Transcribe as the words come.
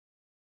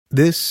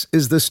This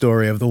is the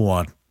story of the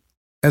one.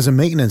 As a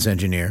maintenance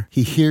engineer,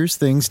 he hears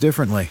things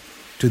differently.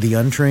 To the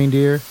untrained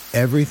ear,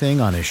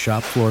 everything on his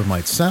shop floor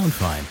might sound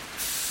fine,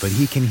 but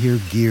he can hear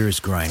gears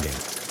grinding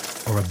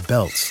or a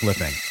belt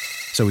slipping.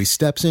 So he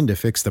steps in to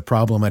fix the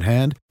problem at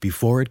hand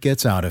before it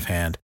gets out of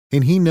hand.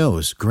 And he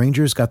knows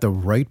Grainger's got the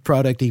right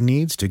product he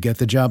needs to get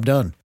the job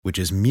done, which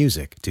is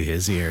music to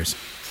his ears.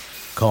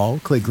 Call,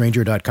 click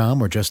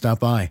Grainger.com, or just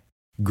stop by.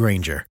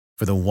 Grainger,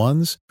 for the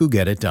ones who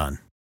get it done.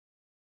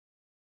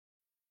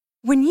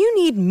 When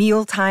you need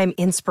mealtime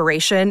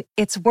inspiration,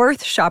 it's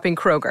worth shopping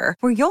Kroger,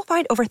 where you'll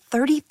find over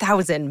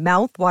 30,000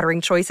 mouth-watering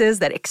choices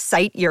that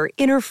excite your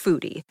inner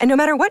foodie. And no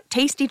matter what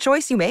tasty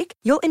choice you make,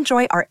 you'll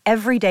enjoy our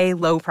everyday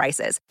low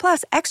prices,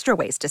 plus extra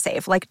ways to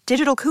save, like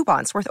digital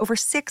coupons worth over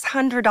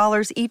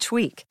 $600 each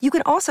week. You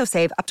can also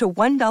save up to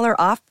 $1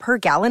 off per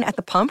gallon at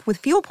the pump with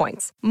fuel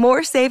points.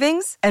 More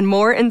savings and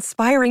more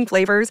inspiring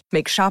flavors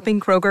make shopping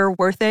Kroger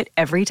worth it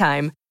every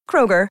time.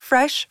 Kroger,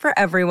 fresh for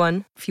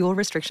everyone. Fuel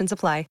restrictions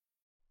apply.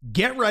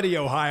 Get ready,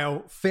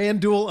 Ohio.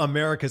 FanDuel,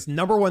 America's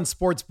 #1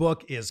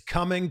 sportsbook, is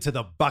coming to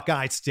the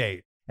Buckeye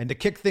State. And to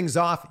kick things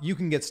off, you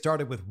can get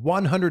started with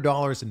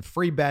 $100 in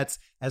free bets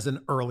as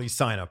an early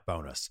sign-up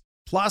bonus.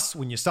 Plus,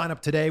 when you sign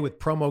up today with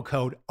promo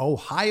code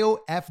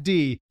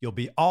OhioFD, you'll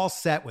be all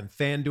set when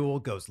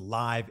FanDuel goes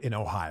live in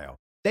Ohio.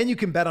 Then you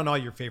can bet on all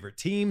your favorite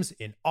teams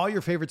in all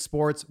your favorite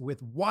sports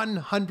with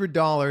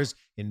 $100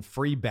 in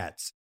free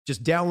bets.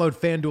 Just download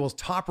FanDuel's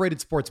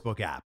top-rated sportsbook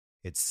app.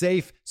 It's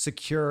safe,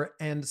 secure,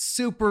 and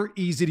super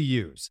easy to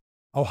use.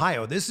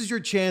 Ohio, this is your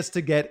chance to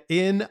get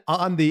in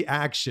on the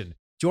action.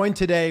 Join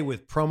today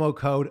with promo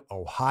code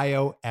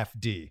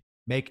OhioFD.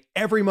 Make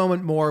every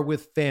moment more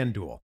with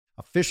FanDuel,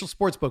 official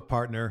sportsbook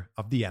partner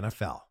of the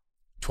NFL.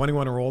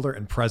 21 or older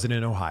and present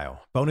in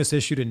Ohio. Bonus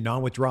issued in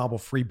non-withdrawable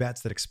free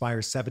bets that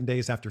expire 7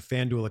 days after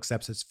FanDuel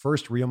accepts its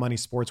first real money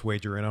sports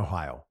wager in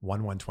Ohio,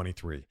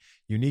 1/1/23.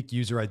 Unique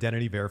user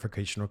identity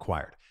verification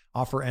required.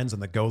 Offer ends on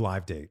the go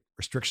live date.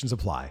 Restrictions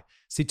apply.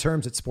 See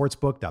terms at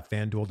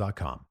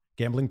sportsbook.fanduel.com.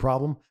 Gambling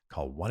problem?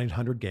 Call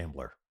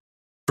 1-800-GAMBLER.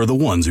 For the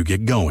ones who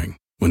get going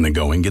when the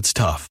going gets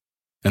tough,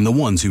 and the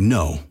ones who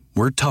know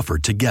we're tougher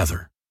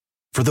together.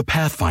 For the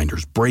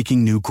Pathfinders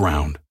breaking new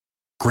ground,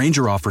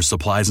 Grainger offers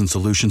supplies and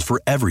solutions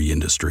for every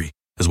industry,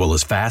 as well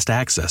as fast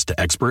access to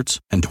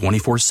experts and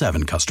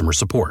 24/7 customer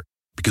support.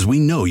 Because we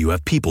know you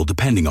have people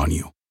depending on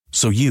you,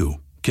 so you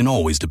can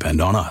always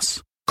depend on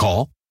us.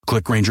 Call,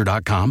 click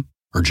Grainger.com,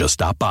 or just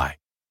stop by.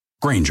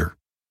 Grainger,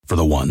 for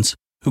the ones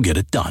who get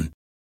it done.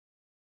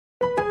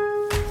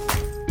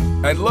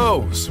 At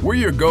Lowe's, we're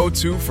your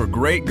go-to for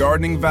great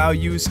gardening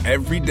values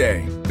every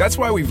day. That's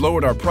why we've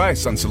lowered our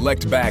price on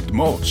select bagged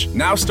mulch,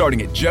 now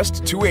starting at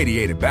just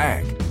 $2.88 a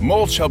bag.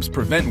 Mulch helps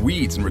prevent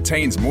weeds and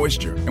retains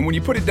moisture. And when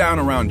you put it down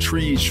around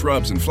trees,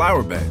 shrubs, and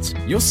flower beds,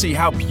 you'll see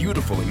how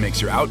beautiful it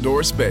makes your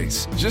outdoor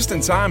space. Just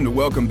in time to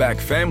welcome back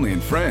family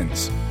and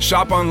friends.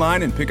 Shop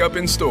online and pick up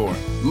in store.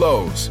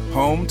 Lowe's,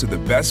 home to the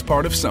best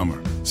part of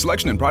summer.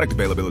 Selection and product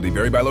availability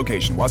vary by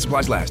location. While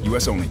supplies last,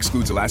 U.S. only.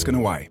 Excludes Alaska and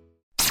Hawaii.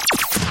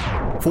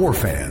 For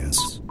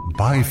fans,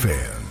 by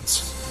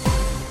fans.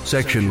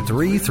 Section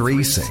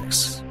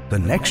 336, the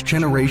next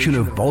generation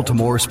of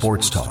Baltimore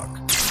sports talk.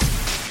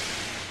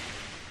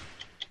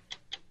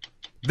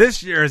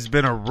 This year has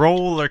been a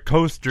roller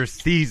coaster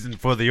season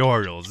for the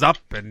Orioles. Up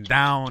and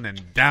down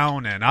and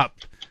down and up.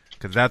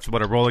 Because that's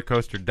what a roller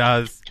coaster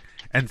does.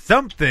 And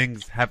some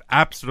things have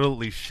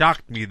absolutely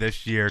shocked me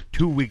this year,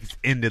 2 weeks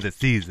into the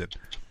season.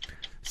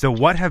 So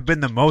what have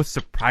been the most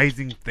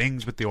surprising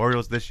things with the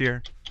Orioles this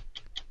year?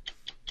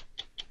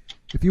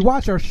 If you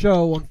watch our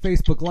show on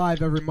Facebook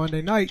Live every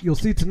Monday night, you'll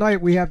see tonight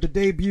we have the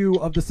debut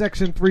of the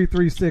Section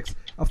 336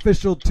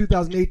 official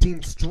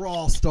 2018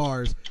 Straw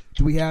Stars.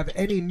 Do we have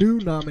any new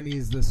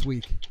nominees this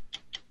week?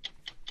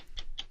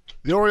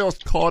 The Orioles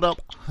called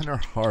up Hunter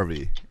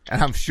Harvey,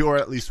 and I'm sure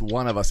at least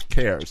one of us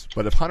cares.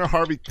 But if Hunter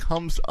Harvey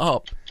comes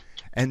up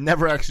and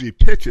never actually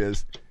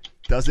pitches,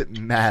 does it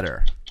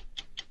matter?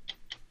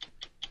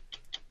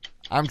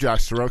 I'm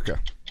Josh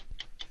Soroka.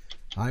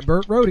 I'm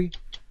Bert Rohde.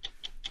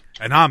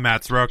 And I'm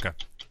Matt Soroka.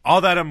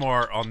 All that and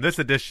more on this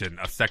edition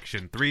of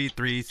Section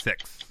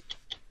 336.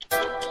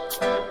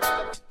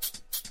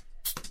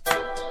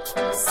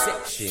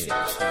 Section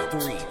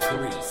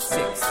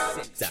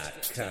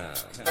 336.com.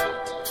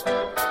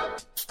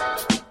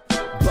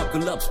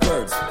 Buckle up,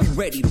 birds, be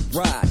ready to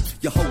ride.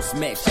 Your host,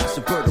 Matt Josh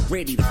and Bert, are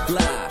ready to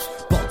fly.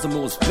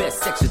 Baltimore's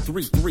best, Section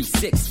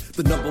 336,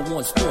 the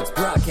 #1 sports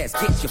broadcast.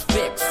 Get your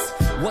fix.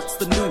 What's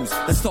the news?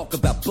 Let's talk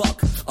about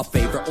Buck, our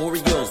favorite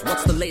Orioles.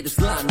 What's the latest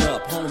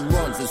lineup? Home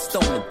runs and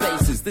stolen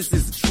bases. This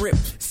is a trip.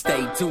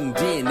 Stay tuned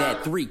in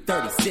at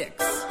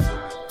 336.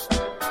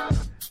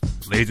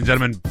 Ladies and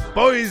gentlemen,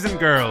 boys and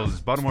girls,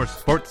 Baltimore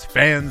sports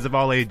fans of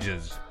all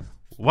ages,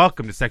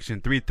 welcome to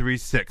Section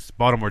 336,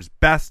 Baltimore's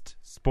best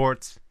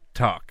sports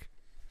talk.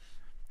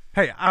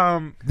 Hey,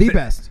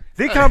 best.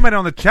 They commented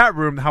on the chat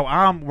room how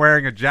I'm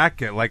wearing a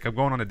jacket like I'm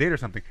going on a date or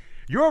something.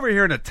 You're over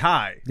here in a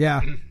tie.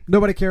 Yeah,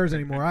 nobody cares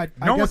anymore.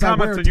 No one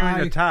comments on you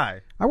in a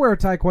tie. I wear a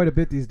tie quite a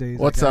bit these days.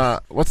 What's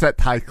that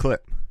tie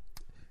clip?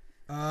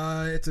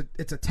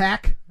 It's a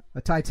tack,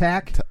 a tie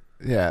tack.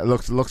 Yeah, it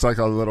looks like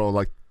a little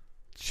like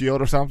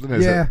shield or something.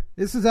 Is Yeah, it?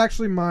 this is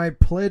actually my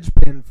pledge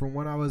pin from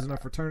when I was in a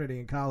fraternity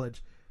in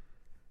college.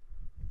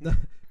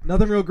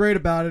 Nothing real great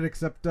about it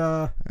except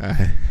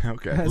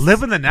Okay.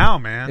 Live in the now,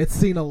 man. it's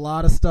seen a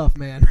lot of stuff,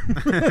 man.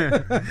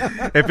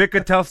 If it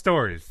could tell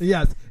stories,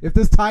 Yes, if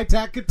this tie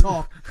tack could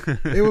talk,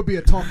 it would be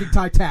a talking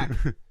tie tack.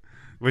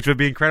 which would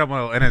be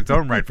incredible in its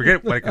own right.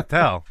 Forget what it could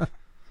tell.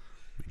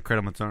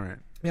 Incredible in its own right.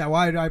 Yeah,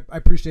 well, I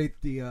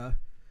appreciate the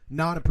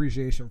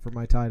non-appreciation for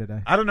my tie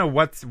today. I don't know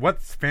what's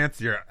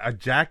fancier, a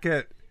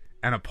jacket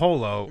and a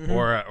polo,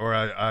 or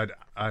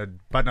a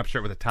button-up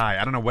shirt with a tie.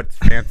 I don't know what's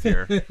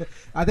fancier.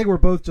 I think we're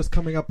both just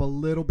coming up a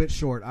little bit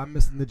short. I'm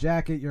missing the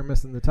jacket. You're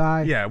missing the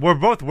tie. Yeah, we're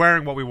both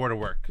wearing what we wore to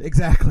work.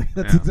 Exactly.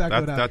 That's Yeah, exactly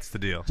what I. that's the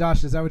deal.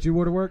 Josh, is that what you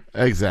wore to work?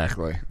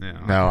 Exactly. Yeah.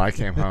 No, I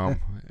came home.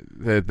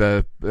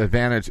 The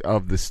advantage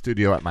of the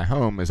studio at my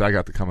home is I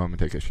got to come home and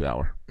take a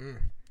shower.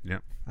 Yeah.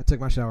 I took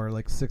my shower at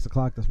like 6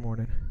 o'clock this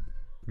morning.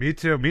 Me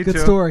too. Good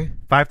story.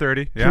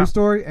 5:30. Yeah. True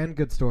story and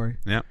good story.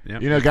 Yeah. Yeah.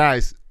 You know,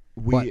 guys,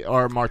 we What?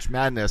 are March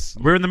Madness.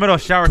 We're in the middle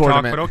of shower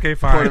Tournament. talk, but okay,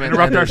 fine. Tournament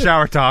Interrupt our ended.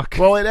 shower talk.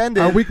 Well, it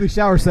ended. Our weekly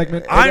shower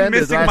segment. I'm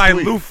ended missing last my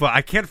week. loofah.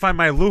 I can't find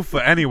my loofah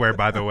anywhere,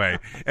 by the way.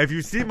 If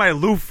you see my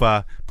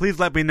loofah, please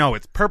let me know.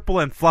 It's purple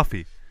and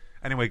fluffy.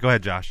 Anyway, go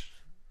ahead, Josh.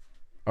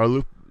 Our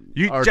loop. Our Hey,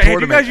 do you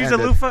tournament guys use a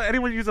ended. loofah?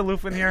 Anyone use a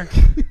loofah in here?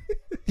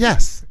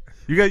 Yes.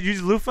 You guys use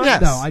a loofah?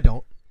 Yes. No, I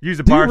don't. Use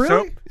a Do you bar really?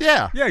 soap?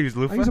 Yeah. Yeah, I use a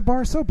loofah. I use a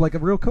bar of soap like a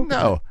real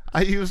coconut. No,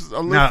 I use a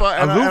loofah,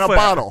 Now, and, a a, and a loofah-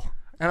 bottle.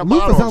 And a Loofah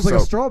bottle sounds of like a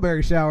soap.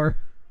 strawberry shower.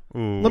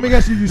 Ooh. Let me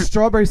guess, you use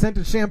strawberry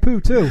scented shampoo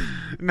too.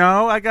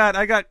 No, I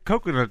got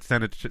coconut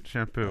scented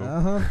shampoo.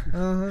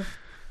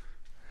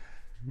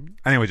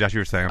 Anyway, Josh, you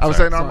were saying. I was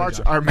saying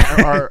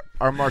Sorry,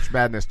 our March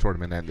Madness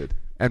tournament ended,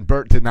 and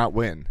Bert did not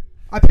win.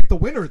 I picked the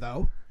winner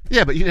though.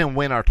 Yeah, but you didn't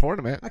win our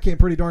tournament. I came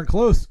pretty darn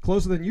close,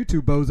 closer than you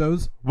two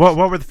bozos. What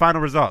were the final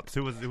results?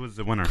 Who was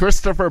the winner?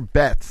 Christopher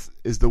Betts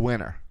is the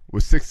winner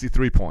with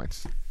 63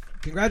 points.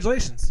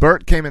 Congratulations.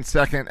 Bert came in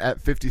second at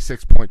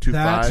 56.25.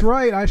 That's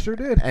right, I sure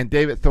did. And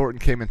David Thornton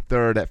came in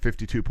third at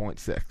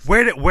 52.6.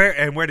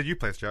 Where did you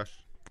place, Josh?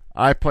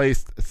 I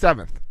placed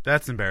seventh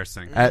That's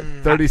embarrassing. at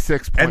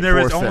 36.46. And there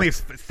was only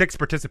 6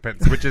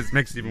 participants, which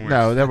makes it even worse.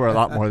 No, there were a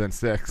lot more than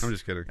 6. I'm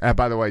just kidding.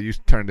 By the way, you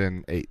turned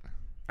in 8.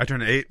 I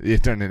turned 8. You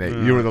turned in 8.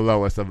 You were the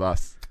lowest of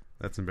us.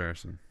 That's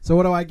embarrassing. So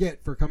what do I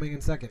get for coming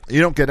in second?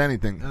 You don't get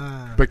anything.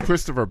 Ah. But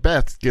Christopher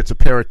Betts gets a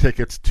pair of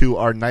tickets to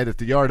our Night at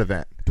the Yard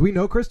event. Do we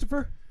know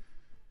Christopher?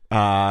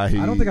 I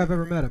don't think I've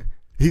ever met him.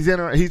 He's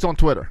on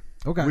Twitter.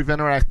 Okay. I've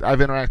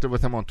interacted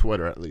with him on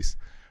Twitter at least.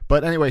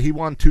 But anyway, he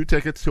won 2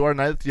 tickets to our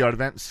Night at the Yard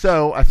event.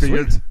 So I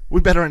figured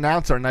we better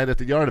announce our Night at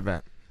the Yard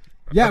event.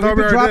 Yeah, thought we've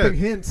we been already dropping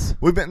did. hints.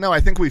 I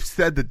think we've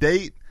said the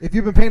date. If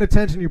you've been paying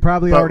attention, you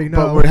probably already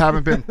know. But we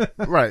haven't been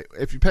right.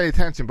 If you pay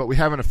attention, but we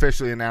haven't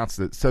officially announced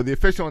it. So the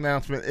official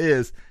announcement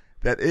is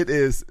that it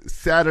is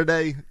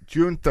Saturday,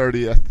 June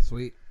 30th,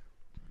 Sweet.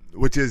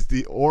 which is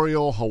the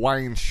Oriole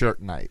Hawaiian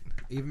Shirt Night.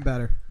 Even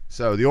better.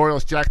 So the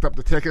Orioles jacked up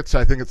the tickets. So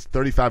I think it's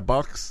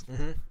 $35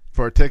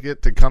 for a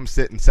ticket to come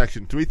sit in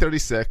section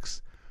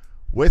 336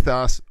 with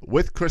us,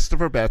 with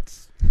Christopher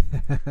Betts.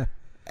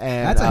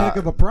 And That's a heck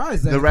of a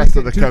prize. Then, the if rest we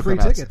of the get 2 free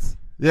coconuts. tickets.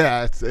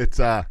 Yeah, it's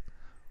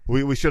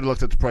we should have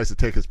looked at the price of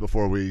tickets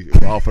before we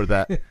offered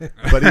that.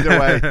 But either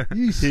way,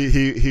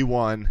 Yeesh. he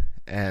won,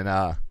 and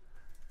I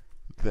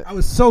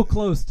was so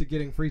close to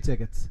getting free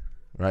tickets.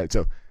 right.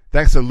 So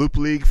thanks to Loop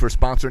League for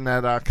sponsoring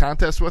that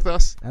contest with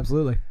us,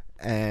 Absolutely.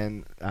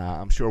 and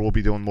I'm sure we'll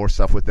be doing more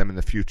stuff with them in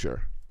the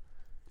future.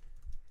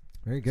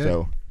 Very good.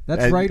 So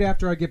That's and- right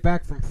after I get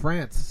back from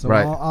France. So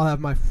Right. I'll have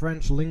my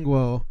French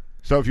lingo.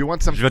 So if you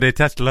want some, Je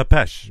déteste la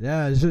pêche.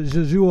 Yeah, je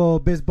joue au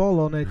baseball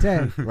en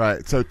été.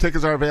 right. So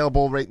tickets are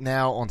available right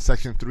now on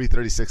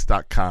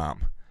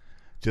section336.com.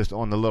 Just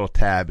on the little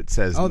tab, it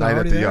says Oh, they're Night at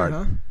already the there, Yard.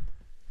 huh?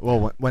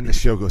 Well, when the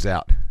show goes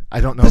out,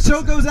 I don't know. The if show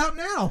it's- goes out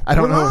now. I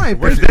don't We're know.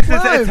 Live. This Facebook It's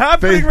Live.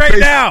 happening right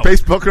now.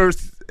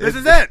 Facebookers. This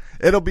is it.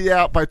 It'll be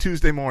out by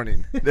Tuesday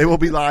morning. They will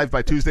be live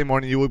by Tuesday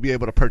morning. You will be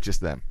able to purchase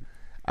them.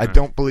 I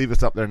don't believe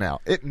it's up there now.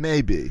 It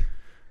may be.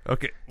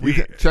 Okay. You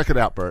can check it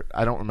out, Bert.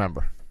 I don't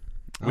remember.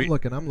 I'm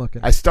looking.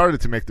 I started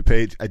to make the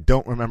page. I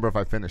don't remember if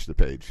I finished the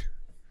page.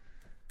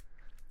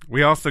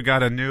 We also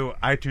got a new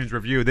iTunes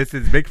review. This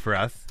is big for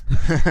us.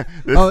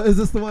 Oh, is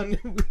this the one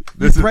you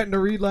This is- threatened to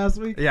read last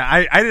week? Yeah,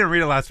 I didn't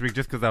read it last week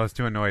just because I was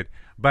too annoyed.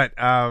 But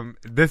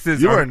this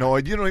is You our- were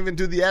annoyed. You don't even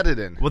do the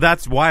editing. Well,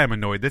 that's why I'm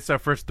annoyed. This is our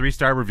first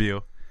 3-star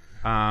review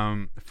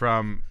from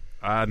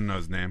I don't know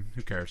his name.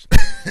 Who cares?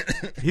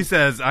 He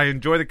says, "I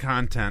enjoy the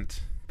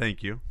content.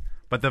 Thank you,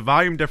 but the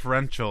volume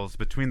differentials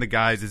between the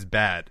guys is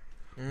bad.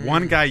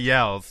 One guy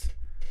yells.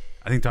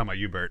 I think talking about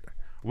you, Bert.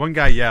 One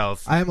guy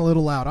yells, I am a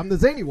little loud. I'm the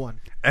zany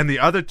one. and the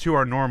other 2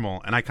 are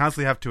normal, and I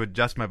constantly have to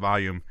adjust my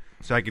volume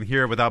so I can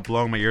hear it without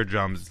blowing my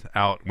eardrums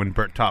out when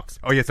Bert talks."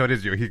 Oh, yeah, so it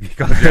is you. He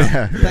calls you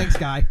out. Thanks,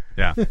 guy.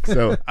 Yeah.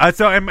 So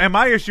And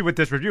my issue with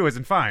this review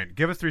isn't fine.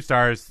 Give us 3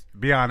 stars.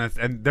 Be honest.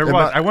 And there Yeah,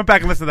 was. but- I went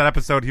back and listened to that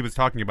episode he was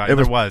talking about. It And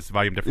was- there was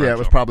volume differential. yeah, it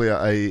was probably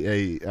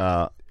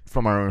a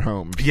from our own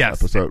homes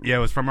Yes. episode. Yeah, it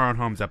was from our own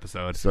homes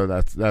episode. So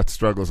that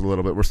struggles a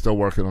little bit. We're still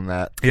working on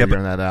that, Yeah,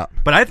 figuring that out.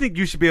 But I think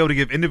you should be able to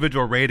give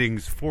individual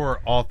ratings for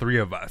all three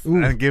of us.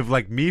 Ooh. And give,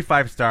 like, me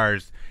 5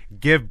 stars,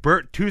 give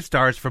Bert 2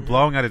 stars for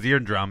blowing out his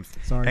eardrums,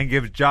 Sorry. and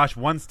give Josh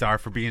 1 star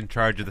for being in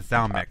charge of the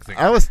sound mixing.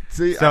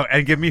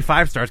 And give me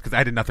 5 stars because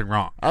I did nothing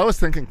wrong. I was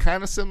thinking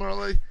kind of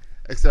similarly,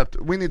 except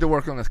we need to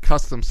work on a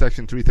custom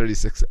Section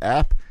 336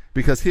 app,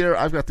 because here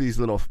I've got these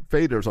little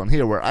faders on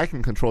here where I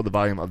can control the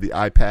volume of the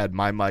iPad,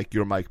 my mic,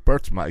 your mic,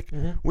 Bert's mic.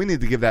 Mm-hmm. We need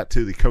to give that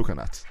to the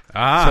coconuts.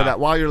 Ah. So that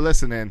while you're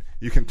listening,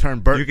 you can turn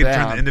Bert down. You can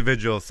turn the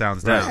individual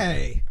sounds down.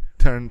 Hey.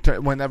 Turn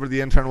whenever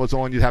the intern was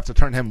on, you'd have to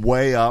turn him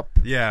way up.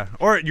 Yeah.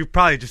 Or you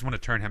probably just want to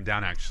turn him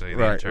down, actually.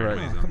 The intern, when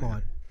he's Oh, on. come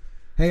on.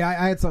 Hey,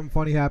 I had something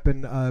funny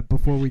happen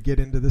before we get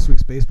into this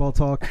week's baseball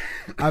talk.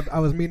 I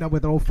was meeting up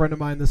with an old friend of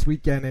mine this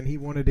weekend, and he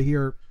wanted to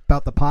hear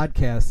about the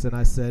podcasts. And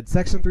I said,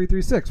 Section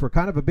 336, we're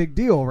kind of a big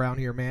deal around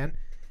here, man.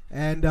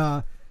 And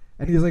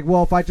he's like,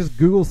 well, if I just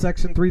Google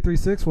Section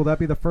 336, will that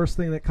be the first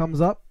thing that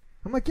comes up?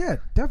 I'm like, yeah,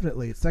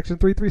 definitely. It's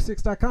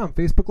section336.com,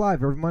 Facebook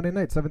Live, every Monday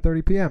night,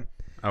 7:30 p.m.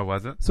 Oh,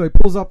 was it? So he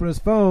pulls up on his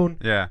phone,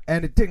 Yeah.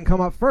 and it didn't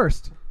come up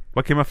first.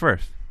 What came up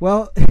first?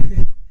 Well,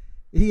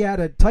 he had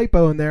a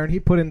typo in there, and he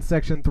put in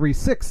Section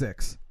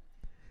 366.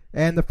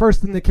 And the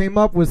first thing that came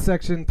up was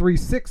Section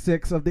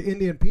 366 of the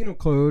Indian Penal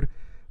Code,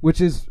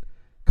 which is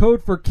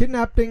code for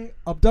kidnapping,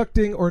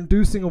 abducting, or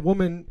inducing a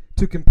woman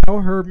to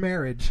compel her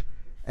marriage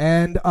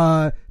and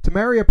to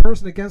marry a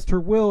person against her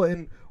will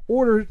in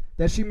order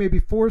that she may be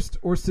forced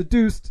or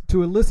seduced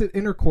to illicit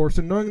intercourse,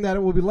 and knowing that it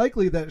will be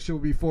likely that she will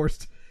be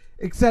forced,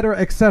 etc.,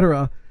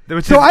 etc.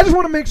 So I just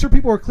want to make sure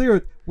people are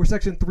clear. We're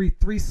Section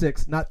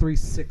 336, not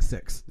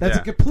 366. That's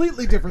a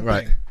completely different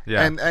thing.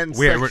 Yeah. And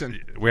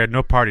we had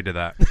no party to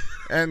that.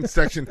 And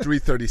Section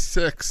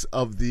 336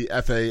 of the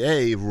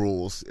FAA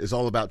rules is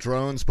all about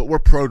drones, but we're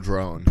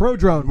pro-drone.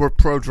 Pro-drone. We're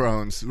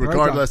pro-drones,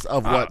 regardless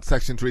of what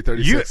Section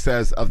 336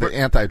 says of the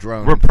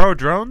anti-drone. We're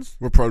pro-drones?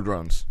 We're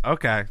pro-drones.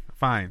 Okay,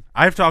 fine.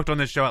 I've talked on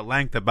this show at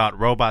length about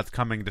robots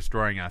coming and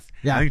destroying us.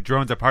 Yeah. I think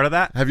drones are part of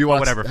that. Have you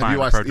watched, whatever, have fine, you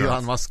watched pro-drones.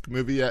 Elon Musk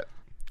movie yet?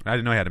 I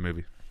didn't know he had a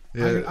movie.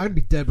 Yeah, I'd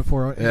be dead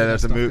before. yeah,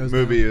 there's a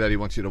movie that he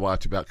wants you to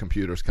watch about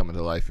computers coming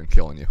to life and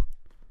killing you.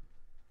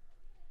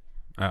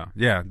 Oh,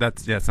 yeah, that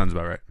sounds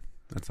about right.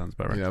 That sounds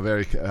about right. You know,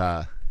 very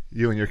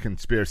you and your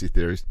conspiracy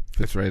theories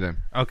fits right in.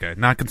 Okay,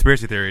 not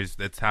conspiracy theories.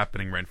 It's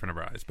happening right in front of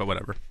our eyes, but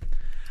whatever.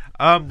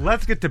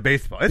 Let's get to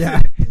baseball. It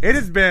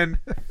has been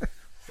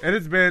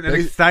an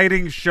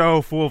exciting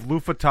show full of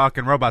loofah talk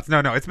and robots. No,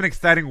 it's been an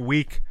exciting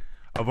week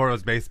of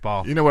Orioles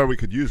baseball. You know where we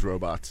could use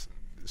robots?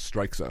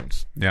 Strike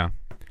zones. Yeah.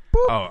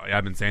 Boop. Oh,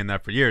 I've been saying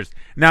that for years.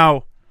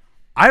 Now,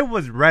 I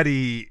was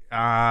ready.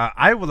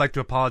 I would like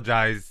to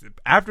apologize.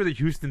 After the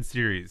Houston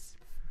series,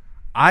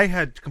 I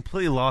had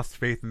completely lost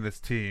faith in this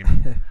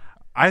team.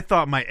 I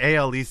thought my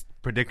AL East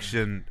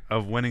prediction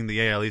of winning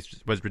the AL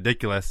East was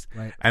ridiculous.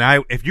 Right.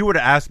 And if you would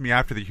have asked me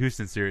after the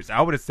Houston series, I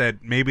would have said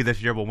maybe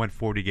this year we'll win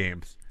 40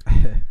 games.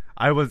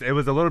 It was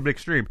a little bit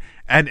extreme.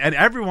 And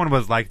everyone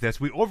was like this.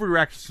 We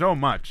overreact so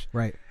much.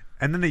 Right.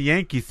 And then the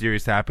Yankee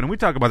series happened, and we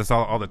talk about this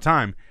all the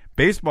time.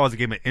 Baseball is a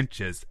game of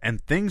inches,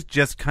 and things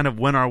just kind of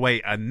went our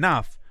way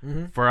enough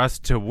for us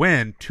to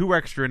win 2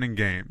 extra inning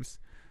games.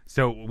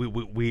 So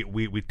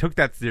we took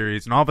that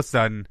series, and all of a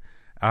sudden,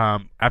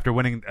 after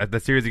winning the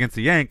series against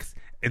the Yanks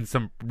in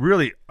some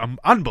really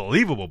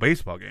unbelievable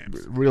baseball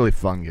games. Really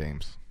fun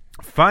games.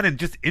 Fun and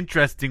just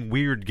interesting,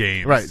 weird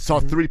games. Right. Saw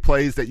 3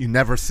 plays that you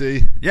never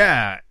see.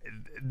 Yeah.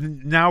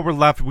 Now we're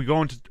left. We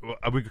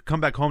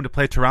come back home to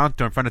play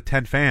Toronto in front of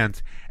 10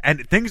 fans,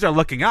 and things are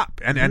looking up.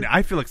 And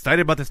I feel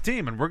excited about this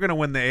team, and we're going to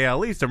win the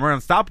AL East, and we're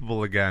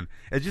unstoppable again.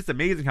 It's just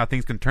amazing how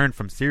things can turn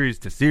from series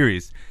to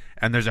series.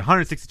 And there's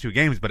 162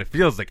 games, but it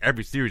feels like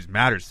every series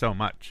matters so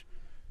much.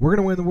 We're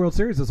going to win the World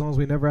Series as long as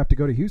we never have to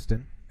go to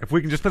Houston. If we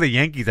can just play the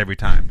Yankees every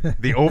time,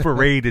 the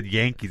overrated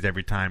Yankees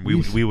every time, we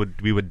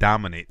would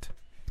dominate.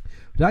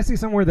 Did I see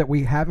somewhere that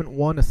we haven't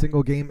won a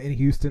single game in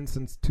Houston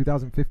since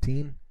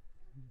 2015?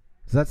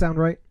 Does that sound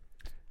right?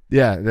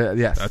 Yeah,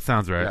 yes. That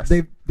sounds right.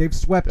 Yes. They've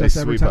swept us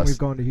every time we've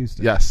gone to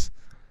Houston. Yes.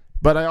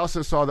 But I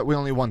also saw that we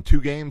only won 2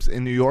 games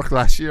in New York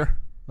last year.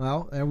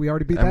 Well, and we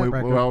already beat that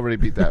record. We already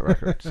beat that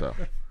record, so.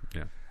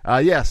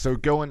 Yeah. So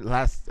going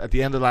at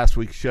the end of last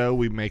week's show,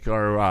 we make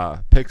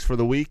our picks for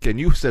the week, and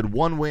you said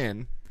 1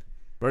 win.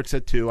 Bert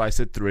said 2, I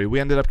said 3. We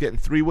ended up getting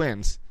 3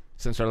 wins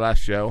since our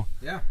last show.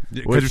 Yeah.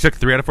 Because we took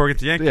 3 out of 4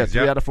 against the Yankees. Yeah,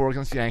 3 out of 4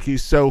 against the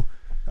Yankees. So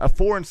a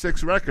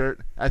 4-6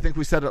 record. I think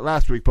we said it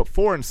last week, but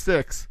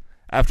 4-6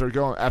 after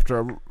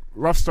a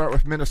rough start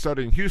with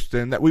Minnesota and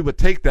Houston, that we would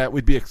take that.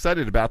 We'd be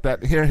excited about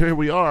that. And here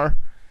we are.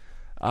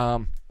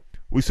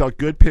 We saw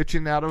good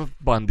pitching out of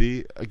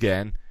Bundy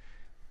again.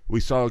 We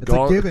saw It's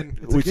a given.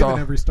 It's a given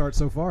every start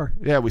so far.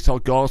 Yeah, we saw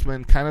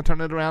Galsman kind of turn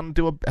it around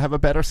and have a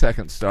better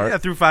second start. Yeah,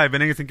 through 5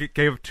 innings and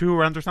gave 2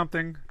 runs or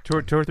something, two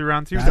or 3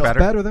 runs. He was That's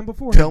better than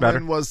before.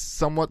 Tillman was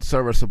somewhat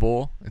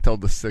serviceable until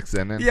the 6th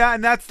inning. Yeah,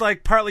 and that's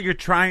like partly you're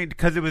trying,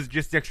 because it was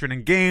just the extra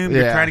inning game,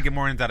 you're trying to get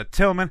more innings out of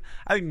Tillman.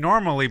 I think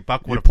normally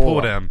Buck would have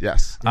pulled him.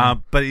 Yes.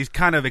 But he's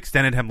kind of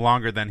extended him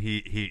longer than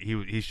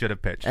he should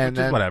have pitched, which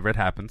is whatever, it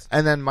happens.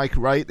 And then Mike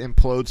Wright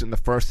implodes in the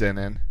 1st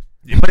inning.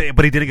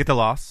 But he didn't get the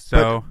loss,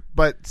 so.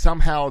 But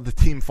somehow the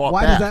team fought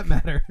back. Why does that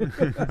matter?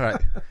 Right.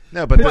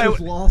 No, but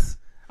loss.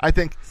 I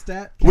think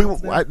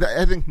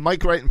I think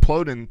Mike Wright and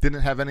Plowden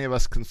didn't have any of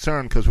us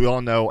concerned because we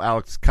all know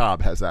Alex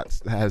Cobb has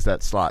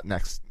that slot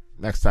next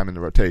time in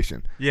the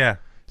rotation. Yeah.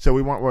 So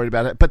we weren't worried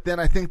about it. But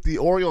then I think the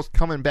Orioles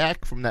coming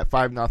back from that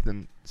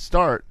 5-0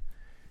 start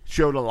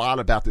showed a lot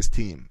about this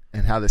team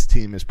and how this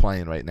team is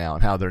playing right now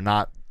and how they're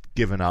not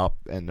giving up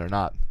and they're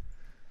not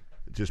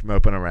just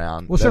moping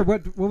around. Well, sure.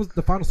 What was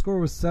the final score?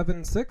 Was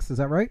 7-6? Is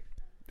that right?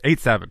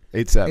 8-7.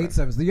 8-7.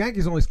 So the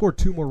Yankees only scored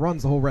 2 more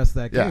runs the whole rest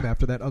of that game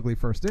after that ugly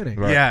first inning.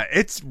 Right. Yeah,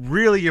 it's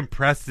really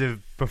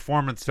impressive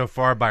performance so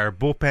far by our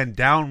bullpen,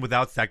 down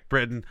without Zach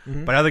Britton,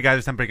 but other guys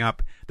are stepping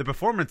up. The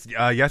performance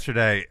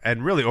yesterday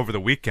and really over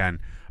the weekend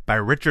by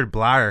Richard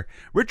Bleier.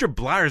 Richard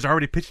Bleier's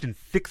already pitched in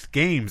 6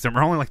 games, and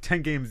we're only like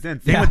 10 games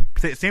in.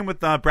 Same with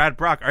Brad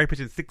Brock, already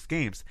pitched in 6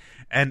 games.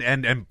 And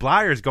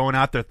Bleier's going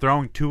out there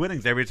throwing 2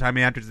 innings every time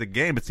he enters the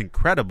game. It's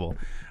incredible.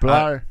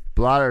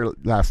 Bleier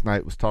last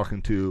night was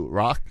talking to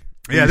Rock.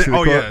 This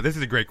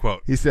is a great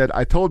quote. He said,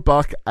 "I told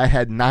Buck I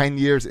had 9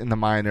 years in the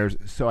minors,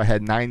 so I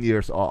had 9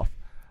 years off.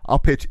 I'll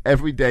pitch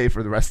every day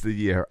for the rest of the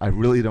year. I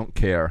really don't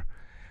care.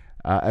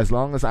 As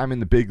long as I'm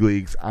in the big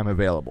leagues, I'm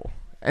available."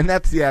 And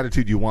that's the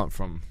attitude you want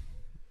from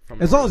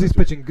as long as he's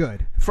pitching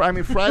good.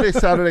 Friday,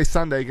 Saturday,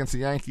 Sunday against the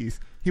Yankees,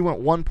 he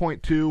went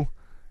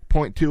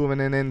 1.2 of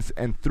an innings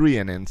and 3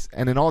 innings,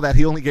 and in all that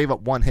he only gave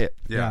up 1 hit.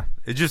 Yeah.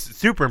 It's just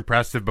super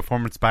impressive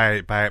performance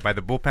by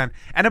the bullpen.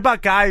 And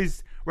about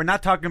guys, we're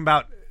not talking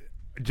about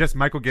just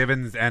Michael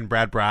Givens and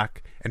Brad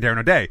Brock and Darren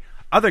O'Day.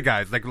 Other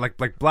guys like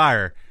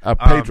Bleier,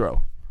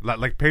 Pedro,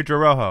 like Pedro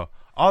Rojo.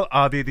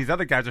 All these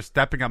other guys are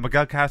stepping up.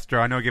 Miguel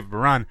Castro, I know he gave up a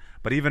run,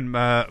 but even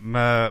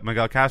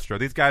Miguel Castro,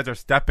 these guys are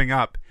stepping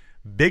up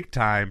big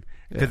time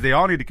because they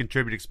all need to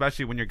contribute,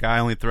 especially when your guy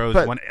only throws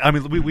one. I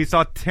mean, we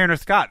saw Tanner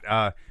Scott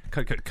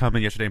come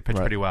in yesterday and pitch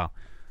pretty well.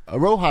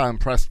 Roja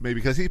impressed me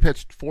because he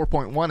pitched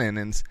 4.1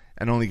 innings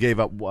and only gave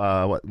up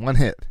 1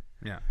 hit.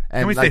 Yeah.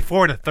 And we say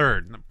 4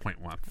 1/3, not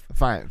 0.1.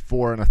 Fine,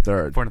 4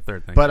 1/3. 4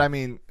 1/3. But I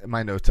mean, in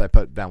my notes I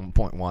put down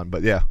 0.1,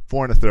 but yeah,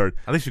 4 1/3.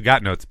 At least you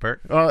got notes, Bert.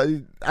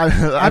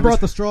 I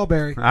brought the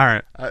strawberry. All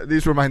right.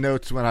 These were my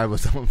notes when I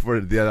was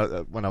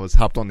when I was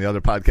hopped on the other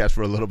podcast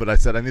for a little bit. I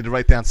said I need to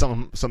write down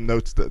some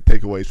notes,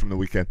 takeaways from the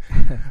weekend.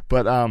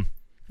 But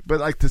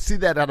like to see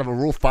that out of a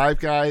Rule 5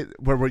 guy,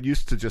 where we're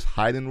used to just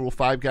hiding Rule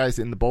 5 guys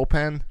in the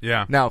bullpen.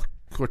 Yeah. Now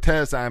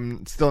Cortez,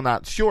 I'm still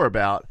not sure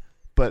about.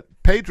 But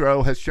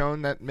Pedro has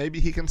shown that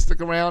maybe he can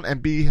stick around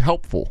and be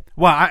helpful.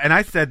 Well,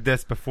 I said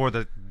this before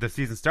the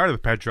season started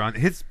with Pedro. And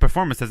his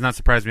performance has not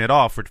surprised me at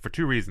all for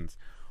 2 reasons.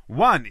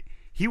 One,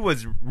 he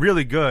was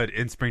really good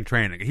in spring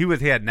training. He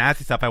had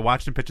nasty stuff. I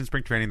watched him pitch in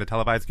spring training, the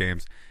televised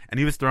games, and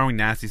he was throwing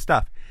nasty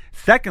stuff.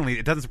 Secondly,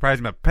 it doesn't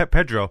surprise me about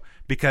Pedro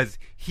because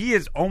he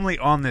is only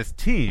on this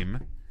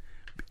team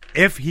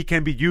if he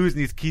can be used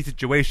in these key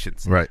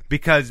situations. Right.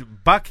 Because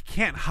Buck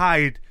can't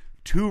hide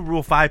 2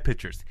 Rule 5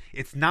 pitchers.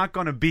 It's not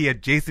going to be a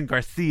Jason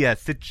Garcia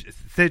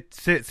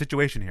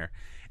situation here.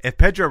 If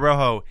Pedro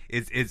Rojo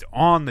is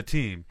on the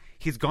team,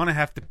 he's going to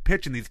have to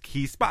pitch in these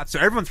key spots. So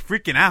everyone's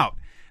freaking out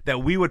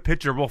that we would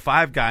pitch a Rule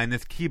 5 guy in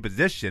this key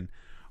position.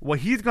 Well,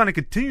 he's going to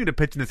continue to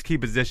pitch in this key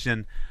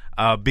position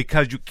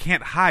because you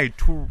can't hide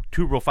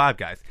two Rule 5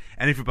 guys.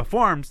 And if he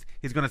performs,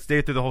 he's going to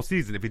stay through the whole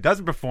season. If he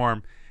doesn't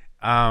perform,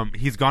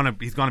 he's going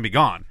to be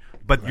gone.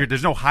 But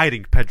there's no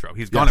hiding Pedro.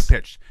 He's going to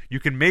pitch. You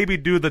can maybe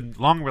do the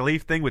long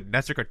relief thing with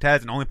Nestor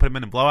Cortez and only put him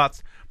in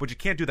blowouts, but you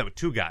can't do that with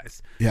 2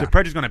 guys. Yeah. So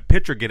Pedro's going to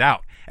pitch or get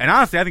out. And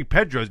honestly, I think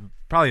Pedro is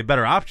probably a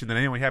better option than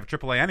anyone we have at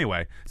AAA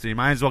anyway. So you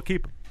might as well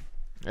keep him.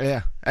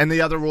 Yeah, and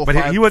the other Rule 5...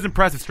 But he was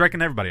impressive,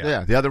 striking everybody out.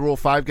 Yeah, the other Rule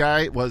 5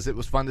 guy it was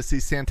fun to see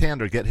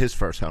Santander get his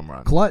first home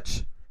run.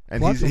 Clutch.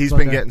 And he's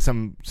been getting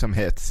some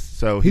hits.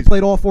 So he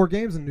played all 4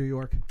 games in New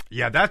York.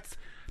 Yeah, that's...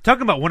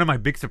 Talking about one of my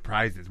big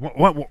surprises.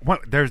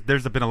 There's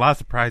been a lot of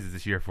surprises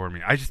this year for me.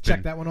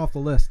 Check that one off the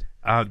list.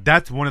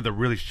 That's one of the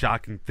really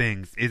shocking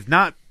things. Is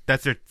not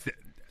it's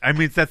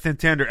that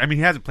Santander. I mean,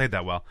 he hasn't played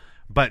that well,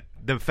 but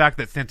the fact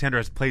that Santander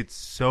has played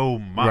so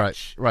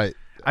much. Right.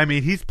 I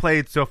mean, he's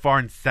played so far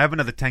in 7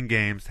 of the 10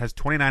 games, has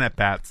 29 at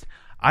bats.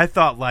 I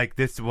thought like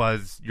this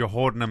was you're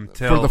holding him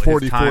till for the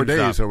 44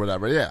 days up. Or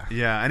whatever. Yeah.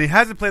 Yeah, and he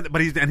hasn't played, but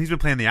he's been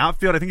playing the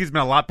outfield. I think he's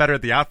been a lot better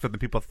at the outfield than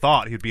people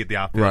thought he'd be at the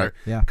outfield. Right.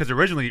 Yeah. Because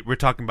originally we were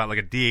talking about like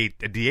a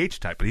DH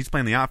type, but he's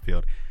playing the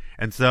outfield,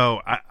 and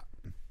so I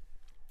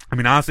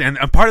mean honestly, and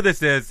part of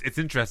this is it's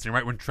interesting,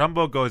 right? When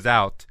Trumbo goes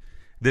out,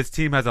 this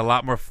team has a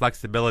lot more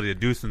flexibility to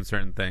do some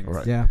certain things.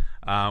 Right. Yeah.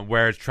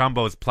 Whereas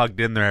Trumbo is plugged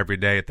in there every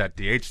day at that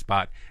DH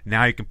spot.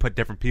 Now you can put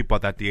different people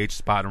at that DH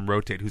spot and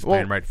rotate who's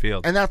playing right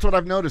field. And that's what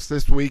I've noticed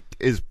this week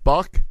is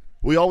Buck.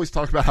 We always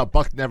talk about how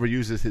Buck never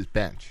uses his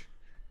bench.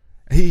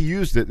 He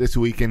used it this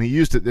week, and he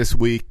used it this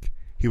week.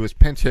 He was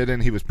pinch hitting.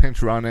 He was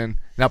pinch running.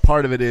 Now,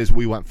 part of it is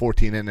we went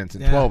 14 innings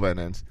and 12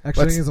 innings.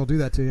 Extra innings will do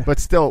that to you. But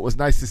still, it was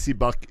nice to see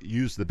Buck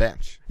use the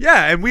bench.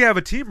 Yeah, and we have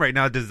a team right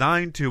now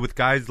designed to with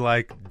guys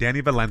like Danny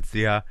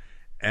Valencia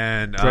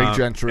and Greg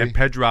Gentry and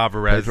Pedro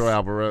Alvarez.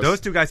 Those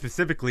two guys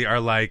specifically are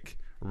like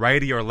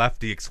righty or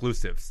lefty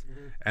exclusives,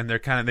 and they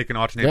can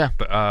alternate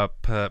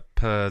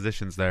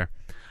positions there.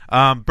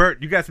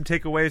 Bert, you got some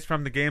takeaways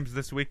from the games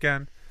this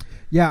weekend?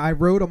 Yeah, I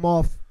wrote them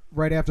off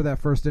right after that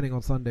first inning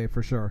on Sunday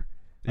for sure.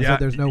 I said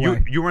there's no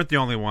way. You weren't the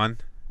only one.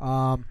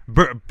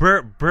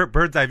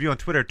 Bird's Eye View on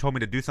Twitter told me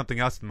to do something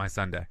else on my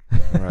Sunday.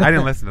 Right. I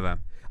didn't listen to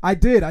them. I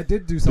did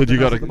do something. Did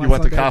you else you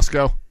went Sunday. to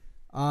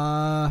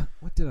Costco?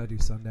 What did I do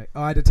Sunday?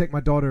 Oh, I had to take my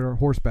daughter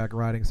horseback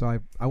riding, so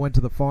I went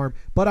to the farm.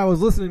 But I was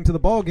listening to the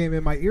ball game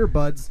in my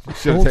earbuds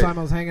the whole time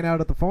I was hanging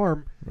out at the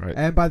farm. Right.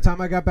 And by the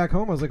time I got back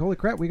home, I was like, holy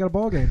crap, we got a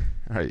ball game.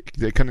 All right.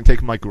 They couldn't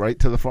take Mike Wright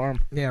to the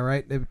farm? Yeah,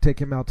 right. They would take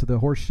him out to the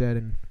horse shed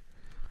and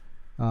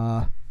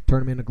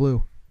turn him into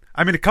glue.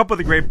 I mean, a couple of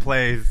the great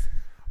plays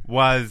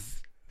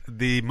was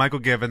the Michael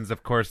Givens,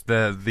 of course,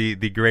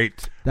 the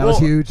great. That was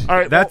huge. All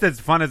right, that's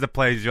as fun as a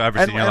play as you'll ever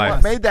see in your life.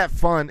 What made that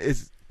fun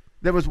is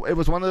it was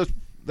one of those.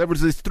 There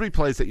was these three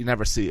plays that you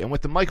never see, and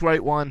with the Mike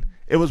Wright one,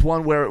 it was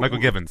one where Michael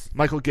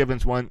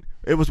Givens one.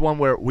 It was one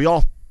where we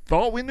all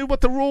thought we knew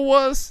what the rule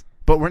was,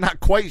 but we're not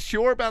quite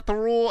sure about the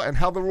rule and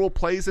how the rule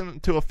plays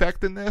into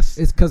effect in this.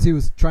 It's because he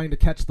was trying to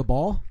catch the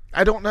ball.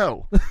 I don't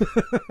know.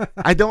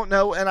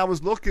 And I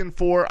was looking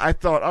I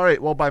thought, all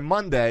right, well, by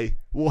Monday,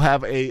 we'll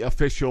have a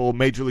official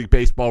Major League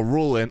Baseball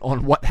ruling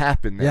on what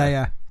happened there.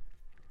 Yeah.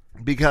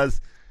 Because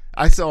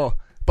I saw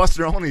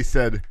Buster Olney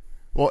said,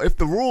 well, if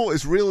the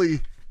Orioles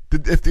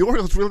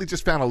really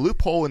just found a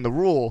loophole in the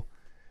rule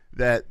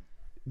that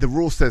the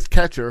rule says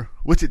catcher,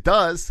 which it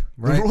does,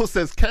 right. The rule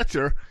says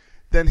catcher,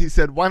 then he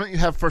said, why don't you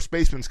have first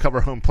basemen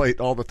cover home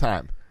plate all the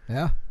time?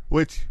 Yeah.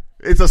 Which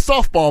is a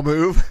softball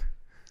move,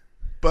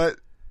 but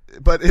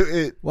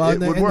it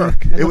would work.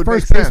 The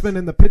first baseman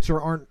and the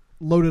pitcher aren't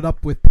loaded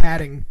up with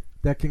padding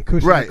that can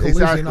cushion a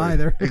collision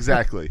either.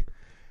 Exactly.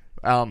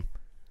 But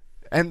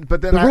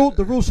then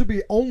the rule should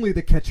be only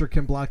the catcher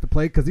can block the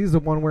plate because he's the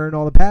one wearing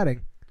all the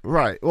padding.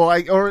 Right. Well,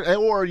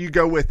 or you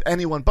go with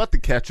anyone but the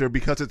catcher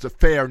because it's a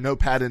fair no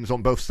paddings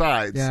on both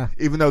sides. Yeah.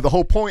 Even though the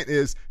whole point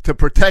is to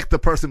protect the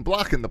person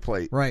blocking the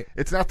plate. Right.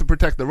 It's not to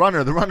protect the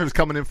runner. The runner's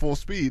coming in full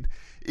speed,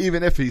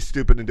 even if he's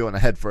stupid and doing a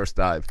head first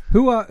dive.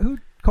 Who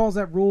calls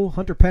that rule?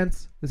 Hunter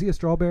Pence? Is he a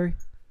strawberry?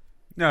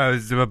 No,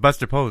 it's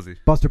Buster Posey.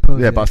 Buster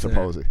Posey. Yeah, Buster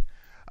Posey.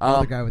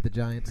 The guy with the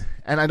Giants.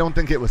 And I don't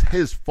think it was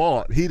his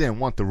fault. He didn't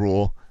want the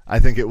rule. I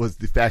think it was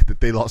the fact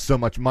that they lost so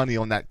much money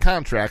on that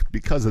contract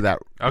because of that.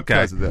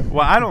 Okay.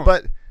 Well, I don't.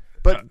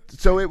 But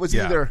so it was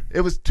either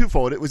it was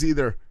twofold. It was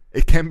either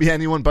it can be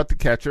anyone but the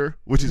catcher,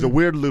 which is a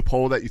weird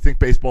loophole that you think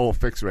baseball will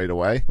fix right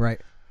away.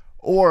 Right.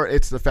 Or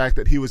it's the fact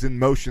that he was in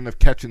motion of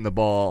catching the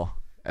ball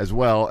as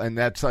well, and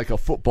that's like a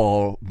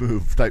football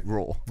move type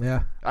rule.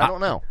 Yeah. I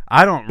don't know.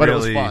 I don't but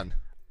really it was fun.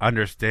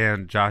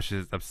 Understand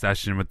Josh's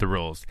obsession with the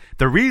rules.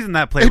 The reason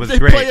that play was they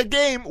great. Play a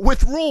game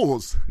with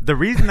rules. The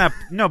reason that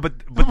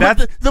but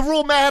that's the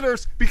rule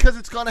matters because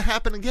it's going to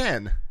happen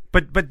again.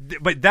 But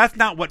that's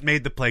not what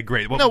made the play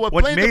great. What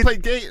made the play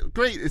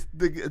great is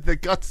the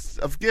guts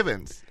of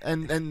Givens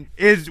and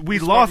is we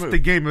lost the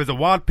game. It was a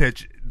wild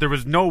pitch. There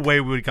was no way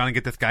we were going to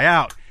get this guy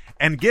out.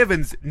 And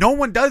Givens, no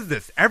one does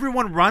this.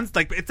 Everyone runs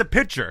like it's a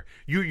pitcher.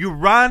 You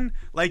run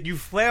like you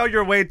flail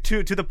your way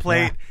to the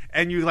plate,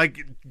 and you like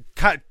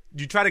cut.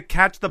 You try to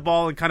catch the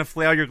ball and kind of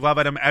flail your glove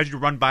at him as you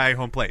run by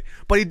home plate.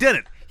 But he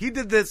didn't. He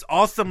did this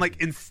awesome,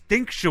 like,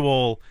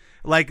 instinctual,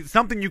 like,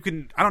 something you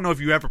can, I don't know if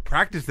you ever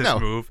practice this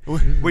move,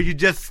 where you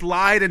just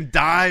slide and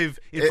dive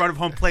in front of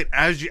home plate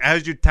as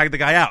you tag the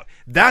guy out.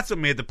 That's what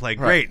made the play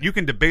great. Right. You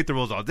can debate the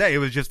rules all day. It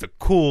was just a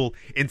cool,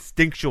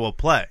 instinctual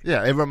play.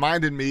 Yeah, it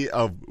reminded me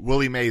of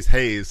Willie Mays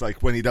Hayes,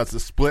 like when he does the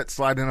split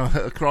sliding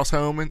across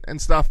home and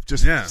stuff.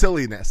 Just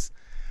silliness.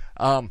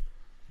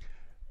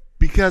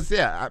 Because,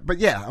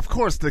 of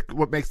course,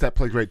 what makes that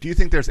play great. Do you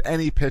think there's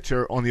any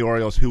pitcher on the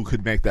Orioles who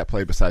could make that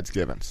play besides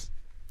Givens?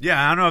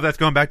 Yeah, I don't know if that's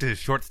going back to his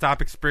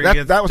shortstop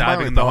experience. That was diving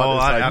my in the thought. hole.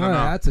 I don't know.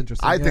 That's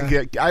interesting.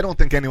 I don't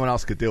think anyone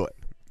else could do it.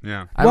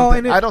 Yeah. I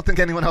don't think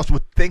anyone else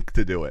would think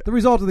to do it. The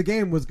result of the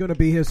game was going to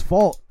be his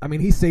fault. I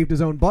mean, he saved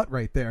his own butt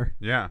right there.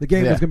 Yeah. The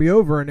game was going to be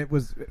over, and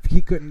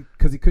he couldn't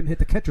hit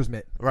the catcher's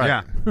mitt.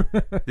 Right.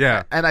 Yeah.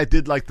 Yeah. And I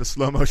did like the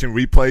slow motion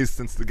replays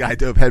since the guy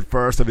dove head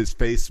first of his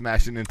face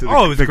smashing into the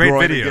it was a great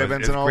groin video.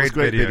 Givens and all. It was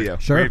great video.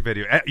 Sure. Great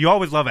video. You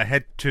always love a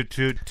head to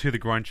the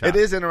groin shot. It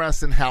is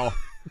interesting how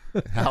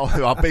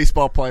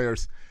baseball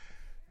players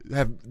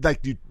have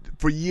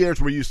for years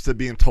we're used to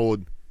being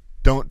told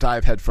don't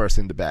dive headfirst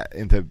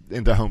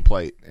into home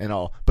plate and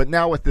all. But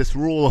now with this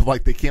rule of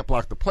like they can't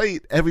block the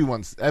plate,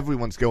 everyone's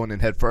going in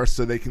headfirst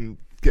so they can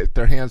get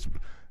their hands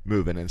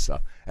moving and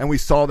stuff. And we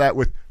saw that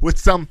with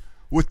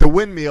the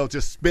windmill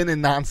just spinning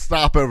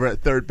nonstop over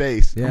at third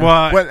base.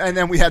 Yeah. And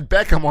then we had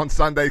Beckham on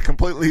Sunday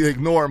completely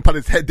ignore and put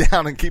his head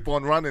down and keep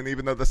on running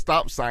even though the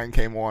stop sign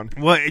came on.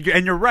 Well,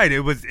 and you're right.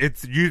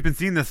 You've been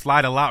seeing this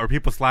slide a lot where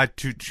people slide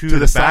to the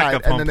back side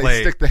of home and then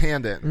plate. they stick the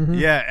hand in. Mm-hmm.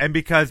 Yeah, and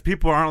because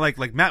people aren't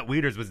like Matt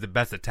Wieters was the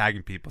best at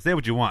tagging people. Say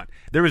what you want.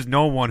 There was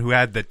no one who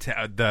had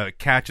the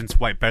catch and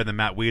swipe better than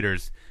Matt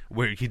Wieters,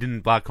 where he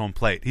didn't block home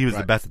plate. He was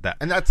the best at that.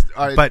 And that's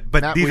but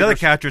Matt these Wieters, other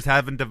catchers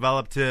haven't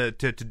developed to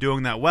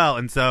doing that well,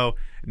 and so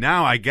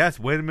now I guess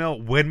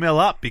windmill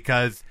up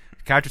because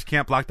catchers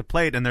can't block the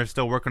plate and they're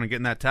still working on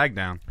getting that tag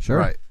down.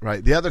 Sure.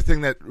 Right. The other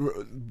thing that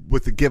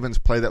with the Givens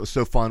play that was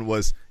so fun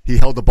was he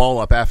held the ball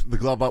up after the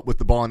glove up with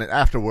the ball in it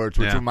afterwards,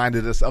 which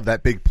reminded us of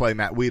that big play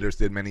Matt Wieters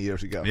did many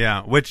years ago.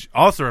 Yeah, which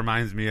also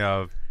reminds me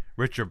of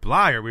Richard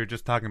Blyer. We were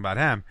just talking about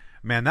him.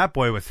 Man, that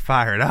boy was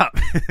fired up.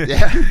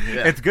 Yeah.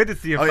 It's good to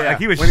see him. Oh, yeah. Like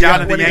he was When he shouting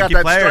got- at the when he Yankee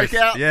got that players.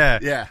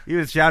 strikeout? Yeah, he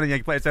was shouting at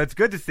Yankee players. So it's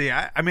good to see.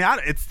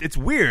 It's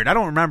weird. I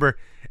don't remember,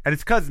 and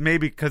it's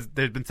because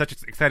there's been such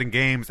exciting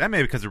games, and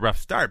maybe because of a rough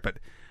start. But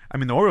I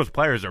mean, the Orioles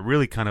players are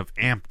really kind of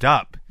amped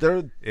up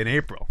in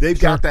April. They've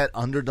got that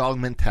underdog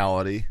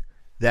mentality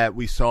that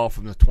we saw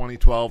from the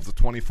 2012 to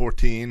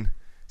 2014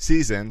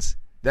 seasons.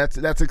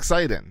 That's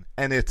exciting,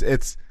 and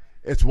it's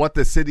what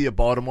the city of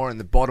Baltimore and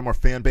the Baltimore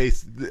fan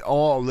base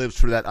all lives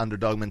for, that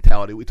underdog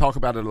mentality. We talk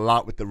about it a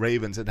lot with the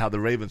Ravens and how the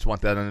Ravens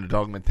want that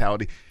underdog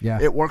mentality. Yeah.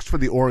 It works for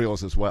the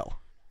Orioles as well.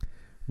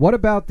 What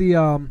about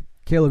the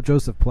Caleb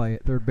Joseph play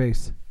at third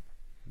base?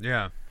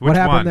 Yeah. What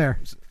happened there?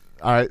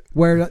 All right.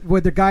 Where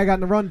the guy got in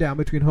the rundown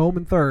between home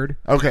and third.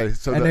 Okay.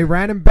 So they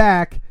ran him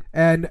back,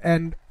 and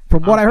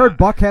from what I heard,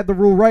 Buck had the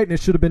rule right, and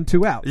it should have been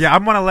 2 outs. Yeah,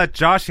 I'm going to let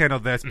Josh handle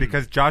this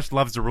because Josh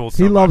loves the rules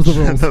so He loves much.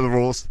 the rules. the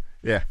rules.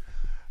 Yeah.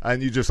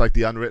 And you just like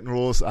the unwritten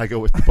rules. I go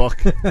with the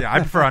book. Yeah, I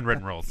prefer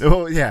unwritten rules.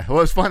 Well, yeah.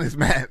 What's fun is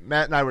Matt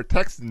and I were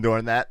texting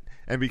during that,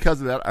 and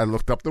because of that, I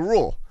looked up the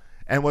rule.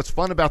 And what's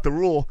fun about the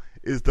rule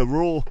is the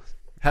rule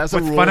has a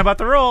rule. What's fun about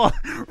the rule?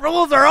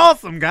 Rules are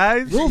awesome,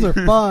 guys. Rules are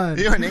fun.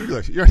 You're an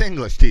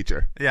English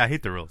teacher. Yeah, I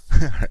hate the rules.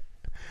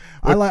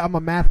 I'm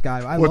a math guy.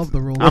 I love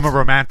the rules. I'm a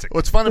romantic.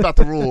 What's fun about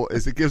the rule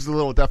is it gives a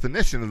little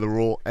definition of the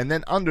rule, and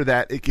then under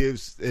that it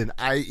gives an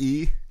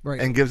IE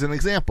and gives an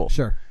example.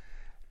 Sure.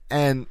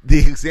 And the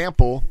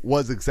example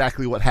was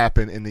exactly what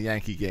happened in the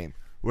Yankee game,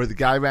 where the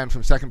guy ran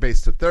from second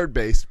base to third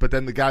base, but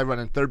then the guy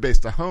running third base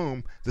to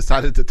home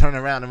decided to turn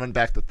around and run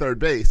back to third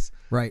base.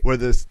 Right. Where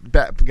this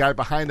guy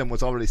behind him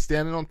was already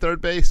standing on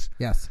third base.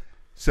 Yes.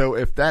 So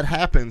if that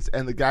happens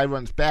and the guy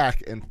runs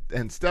back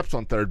and steps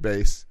on third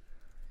base,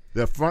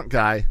 the front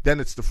guy, then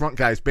it's the front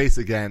guy's base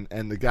again,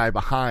 and the guy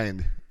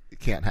behind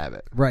can't have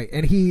it. Right.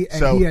 And he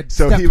had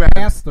so stepped he ran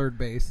past third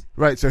base.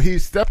 Right. So he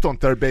stepped on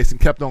third base and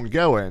kept on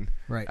going.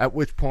 Right. At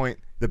which point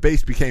the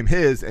base became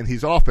his and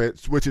he's off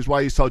it, which is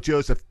why you saw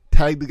Joseph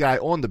tag the guy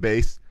on the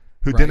base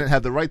who didn't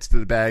have the rights to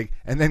the bag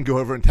and then go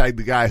over and tag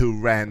the guy who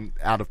ran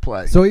out of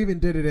play. So he even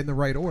did it in the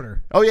right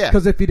order. Oh, yeah.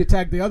 Because if he'd have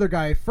tagged the other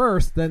guy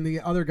first, then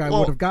the other guy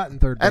would have gotten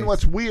third base. And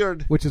what's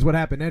weird... Which is what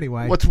happened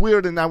anyway. What's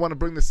weird, and I want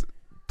to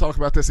talk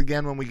about this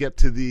again when we get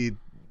to the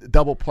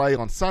double play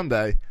on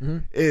Sunday,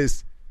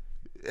 is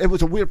it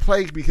was a weird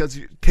play because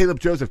Caleb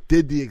Joseph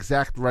did the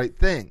exact right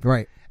thing.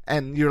 Right.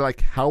 And you're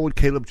like, how would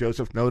Caleb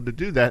Joseph know to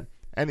do that?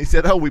 And he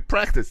said, we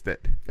practiced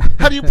it.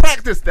 How do you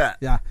practice that?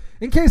 Yeah.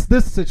 In case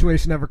this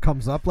situation ever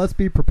comes up, let's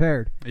be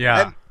prepared.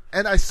 Yeah.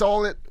 And I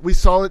saw it. We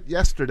saw it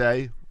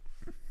yesterday.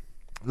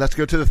 Let's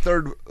go to the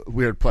third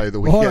weird play of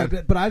the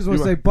weekend. But I just want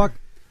to say, Buck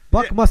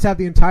must have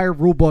the entire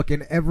rule book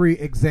and every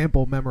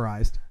example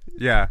memorized.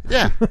 Yeah.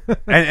 Yeah.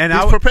 and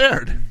he's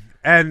prepared.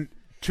 And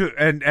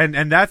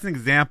that's an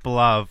example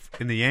of,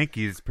 in the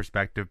Yankees'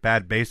 perspective,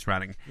 bad base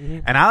running.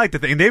 And I like to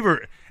think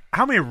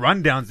how many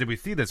rundowns did we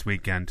see this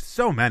weekend?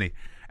 So many.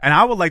 And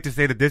I would like to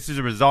say that this is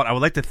a result. I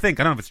would like to think,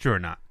 I don't know if it's true or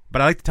not,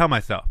 but I like to tell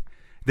myself,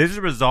 this is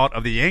a result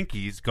of the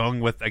Yankees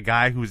going with a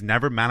guy who's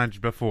never managed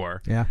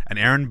before, an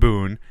Aaron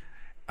Boone.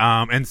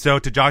 And so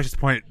to Josh's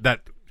point,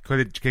 that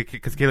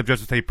because Caleb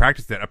Joseph said he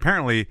practiced it,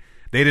 apparently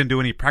they didn't do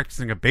any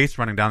practicing of base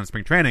running down in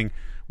spring training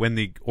when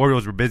the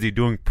Orioles were busy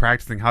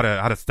practicing how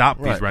to stop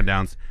these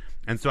rundowns.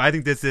 And so I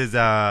think this is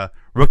a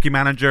rookie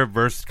manager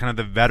versus kind of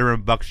the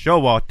veteran Buck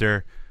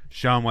Showalter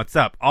showing what's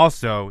up.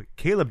 Also,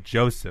 Caleb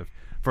Joseph,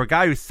 for a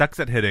guy who sucks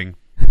at hitting,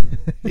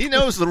 he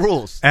knows the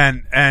rules,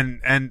 and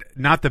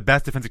not the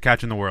best defensive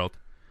catcher in the world.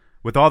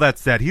 With all that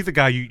said, he's a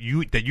guy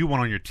that you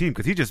want on your team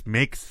because he just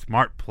makes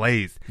smart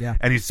plays,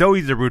 and he's so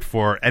easy to root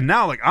for. And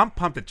now, I'm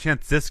pumped that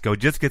Chance Sisco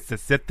just gets to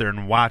sit there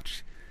and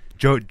watch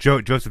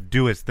Joseph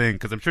do his thing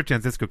because I'm sure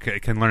Chance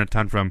Sisco can learn a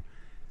ton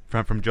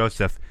from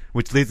Joseph,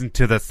 which leads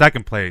into the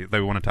second play that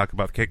we want to talk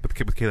about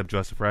with Caleb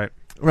Joseph, right?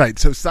 Right.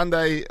 So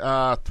Sunday,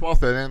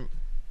 12th inning,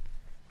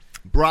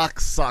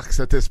 Brock sucks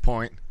at this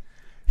point.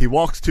 He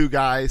walks 2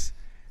 guys.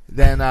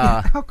 Then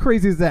how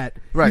crazy is that?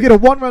 Right. You get a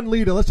 1-run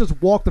lead, and let's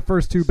just walk the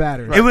first 2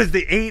 batters. Right. It was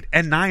the 8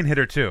 and 9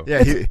 hitter too. Yeah,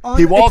 it's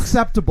he walks.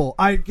 Unacceptable.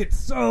 I get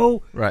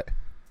so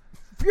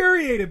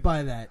infuriated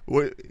by that.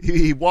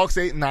 He walks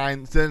 8 and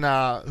 9. Then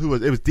who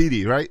was it? Was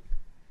Dede, right?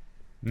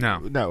 No.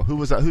 Who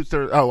was that? Who's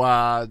third? Oh,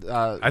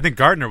 I think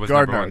Gardner was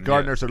number one.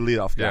 Gardner's our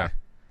leadoff guy. Yeah.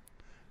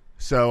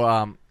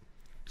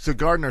 So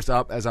Gardner's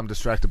up as I'm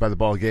distracted by the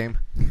ball game.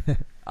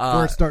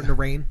 Or it's starting to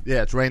rain.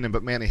 Yeah, it's raining,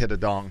 but Manny hit a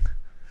dong.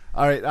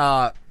 All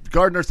right,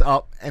 Gardner's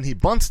up and he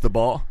bunts the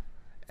ball,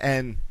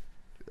 and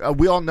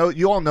you all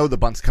know the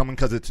bunt's coming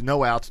because it's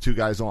no outs, 2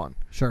 guys on.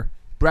 Sure.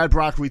 Brad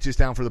Brock reaches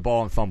down for the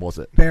ball and fumbles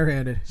it.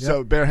 Barehanded. Yep.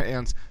 So bare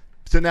hands.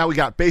 So now we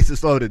got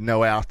bases loaded,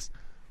 no outs.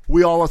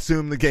 We all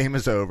assume the game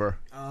is over.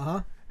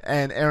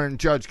 And Aaron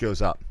Judge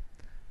goes up.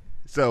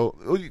 So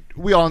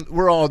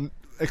we're all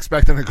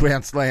expecting a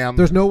grand slam.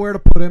 There's nowhere to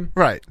put him.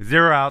 Right.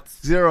 0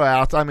 outs. 0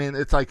 outs. I mean,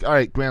 it's like, all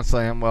right, grand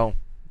slam. Well,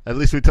 at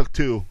least we took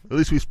 2. At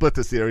least we split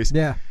the series.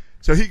 Yeah.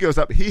 So he goes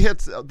up. He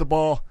hits the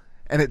ball,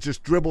 and it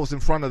just dribbles in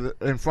front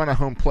of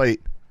home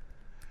plate.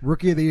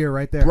 Rookie of the year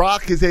right there.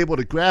 Brock is able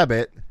to grab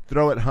it,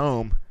 throw it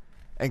home,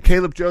 and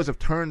Caleb Joseph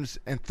turns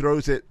and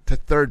throws it to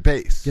third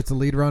base. Gets a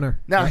lead runner.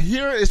 Now,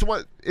 here is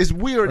what is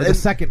weird. Or the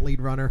second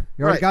lead runner.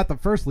 You already got the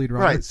first lead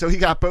runner. Right, so he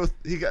got both.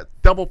 He got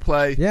double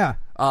play. Yeah.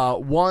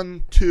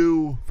 1,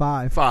 2,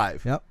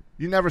 5. Yep.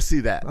 You never see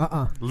that.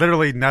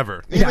 Literally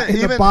never. In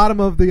the bottom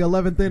of the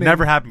 11th inning.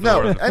 Never happened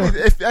before. No,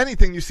 if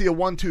anything, you see a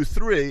 1, 2,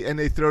 3, and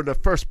they throw to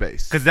first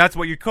base. Because that's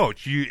what you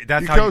coach.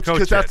 That's how you coach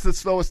because it. that's the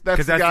slowest.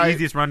 That's the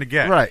easiest run to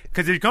get. Right.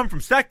 Because if you come from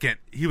second,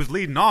 he was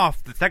leading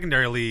off the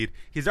secondary lead.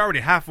 He's already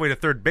halfway to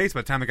third base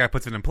by the time the guy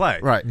puts it in play.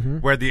 Right. Mm-hmm.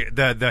 Where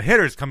the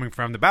hitter's coming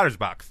from the batter's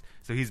box,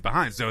 so he's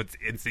behind. So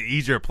it's an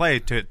easier play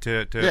to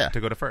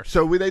go to first.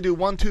 So they do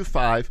 1, 2,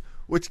 5,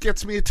 which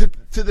gets me to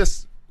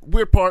this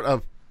weird part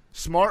of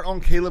smart on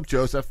Caleb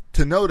Joseph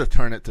to know to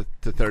turn it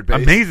to third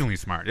base. Amazingly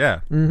smart, yeah.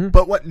 Mm-hmm.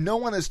 But what no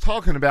one is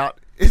talking about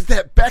is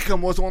that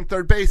Beckham was on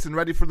third base and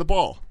ready for the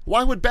ball.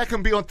 Why would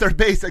Beckham be on third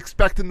base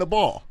expecting the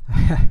ball?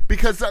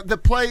 Because the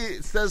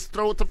play says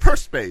throw it to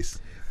first base.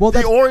 Well,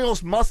 the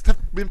Orioles must have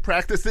been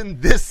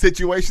practicing this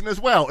situation as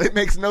well. It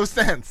makes no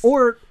sense.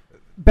 Or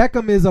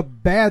Beckham is a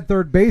bad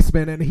third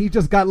baseman, and he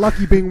just got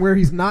lucky being where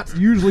he's not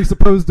usually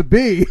supposed to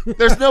be.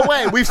 There's no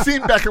way. We've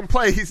seen Beckham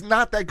play. He's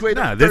not that great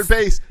at third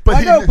base. But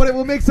I know, but it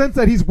will make sense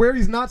that he's where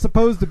he's not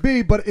supposed to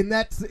be, but in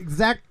that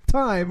exact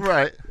time,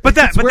 right? But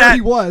that's where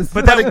he was.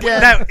 But that,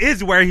 again, that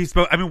is where he's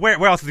supposed. I mean,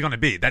 where else is he going to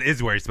be? That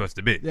is where he's supposed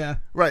to be. Yeah,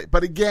 right.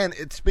 But again,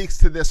 it speaks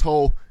to this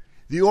whole: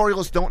 the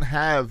Orioles don't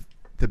have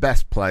the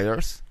best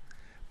players,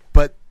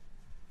 but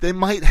they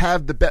might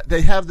have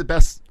they have the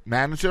best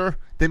manager.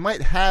 They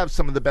might have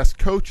some of the best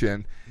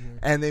coaching,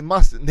 and they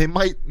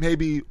might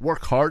maybe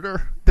work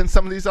harder than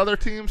some of these other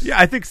teams. Yeah,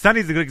 I think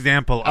Sonny's a good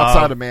example.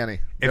 Outside of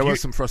Manny, there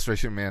was some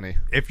frustration, Manny.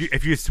 If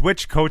you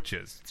switch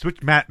coaches,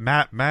 switch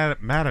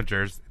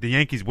managers, the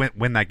Yankees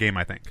win that game.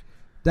 I think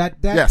that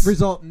yes.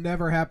 result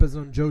never happens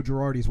on Joe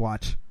Girardi's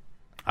watch.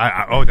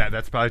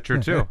 That's probably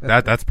true too.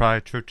 That's probably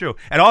true too.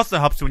 It also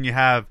helps when you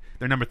have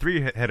their number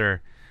 3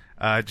 hitter.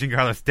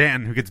 Giancarlo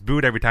Stanton, who gets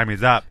booed every time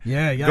he's up.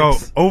 Yeah, yikes. Go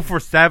 0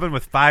 for 7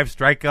 with 5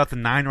 strikeouts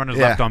and 9 runners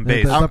left on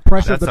base. The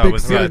pressure of the big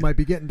city might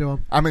be getting to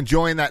him. I'm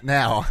enjoying that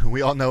now.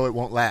 We all know it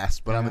won't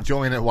last, but I'm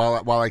enjoying it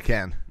while I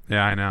can.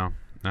 Yeah, I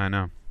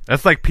know.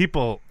 That's like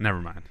people. Never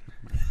mind.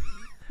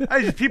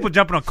 People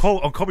jumping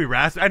on Kobe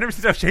Rasmus. I never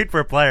seen enough shade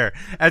for a player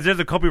as there's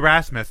a Kobe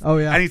Rasmus. Oh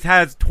yeah, and he's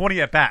has 20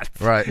 at bats.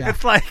 Right. Yeah.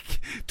 It's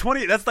like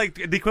 20. That's like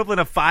the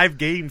equivalent of 5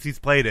 games he's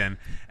played in,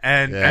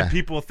 and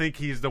people think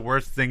he's the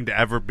worst thing to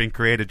ever been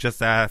created.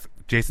 Just ask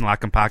Jason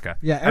LaCampagna.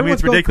 Yeah, I mean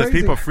it's ridiculous.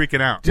 Crazy. People are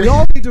freaking out. We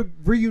all need to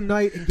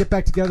reunite and get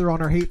back together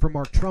on our hate for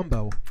Mark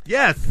Trumbo.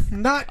 Yes,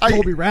 not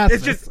Kobe Rasmus.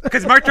 It's just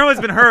because Mark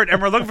Trumbo's been hurt,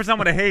 and we're looking for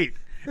someone to hate,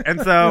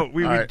 and so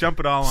we jump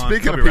it all on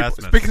Kobe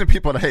Rasmus. Speaking of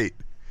people to hate,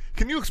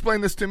 can you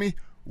explain this to me?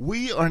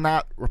 We are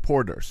not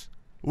reporters.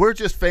 We're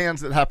just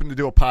fans that happen to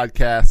do a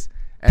podcast,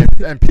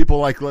 and people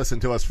listen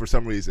to us for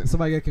some reason.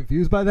 Somebody get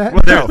confused by that?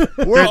 Well,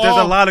 there's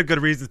a lot of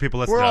good reasons people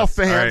listen to us. We're all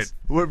fans.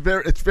 All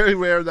right. It's very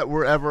rare that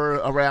we're ever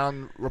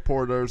around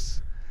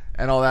reporters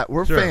and all that.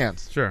 We're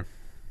fans. Sure.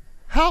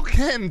 How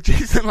can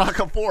Jason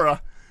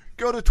LaCampagna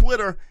go to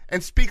Twitter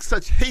and speak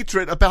such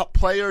hatred about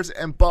players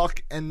and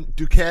Buck and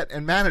Duquette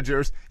and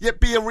managers, yet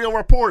be a real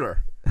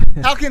reporter?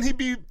 How can he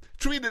be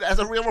treated as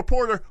a real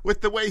reporter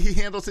with the way he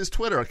handles his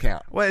Twitter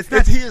account? Well,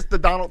 he is the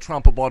Donald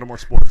Trump of Baltimore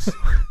sports.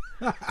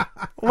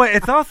 Well,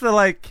 it's also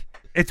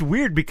it's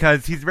weird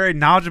because he's very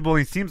knowledgeable.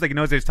 And he seems like he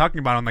knows what he's talking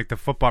about on the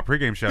football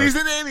pregame shows. He's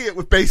an idiot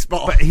with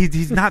baseball, but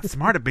he's not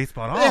smart at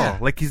baseball at all.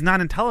 Yeah. He's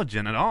not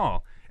intelligent at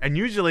all. And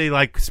usually,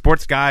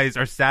 sports guys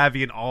are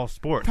savvy in all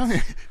sports.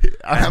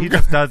 He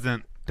just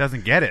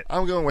doesn't get it.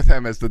 I'm going with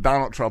him as the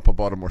Donald Trump of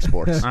Baltimore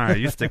sports. All right,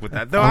 you stick with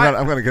that. Though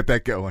I'm going to get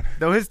that going.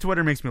 Though his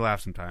Twitter makes me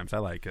laugh sometimes. I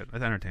like it.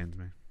 It entertains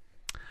me.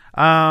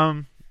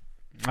 All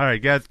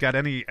right, guys, got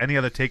any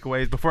other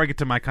takeaways before I get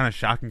to my kind of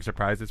shocking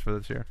surprises for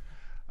this year?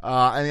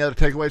 Any other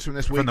takeaways from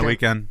this weekend? From the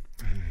weekend?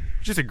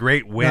 Just a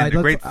great win, a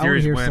great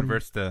series win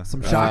versus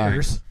some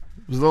shockers.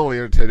 I was a little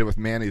irritated with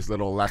Manny's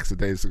little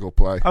lackadaisical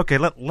play. Okay,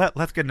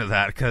 let's get into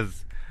that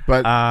because.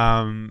 But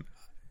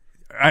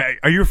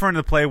Are you referring to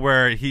the play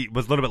where he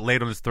was a little bit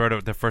late on his throw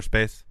to first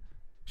base?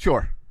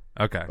 Sure.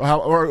 Okay.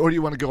 Or do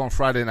you want to go on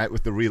Friday night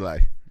with the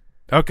relay?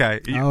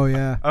 Okay.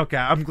 Yeah. Okay.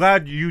 I'm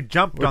glad you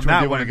jumped Which on one that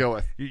do you one. want to go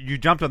with? You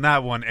jumped on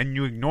that one, and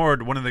you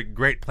ignored one of the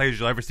great plays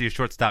you'll ever see a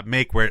shortstop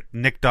make, where it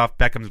nicked off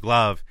Beckham's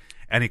glove,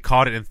 and he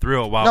caught it and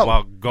threw it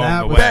while going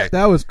away.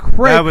 That was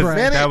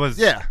crazy.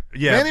 Yeah.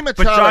 Manny But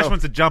Machado, Josh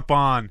wants to jump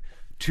on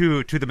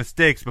to the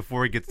mistakes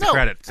before he gets the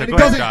credit. So And he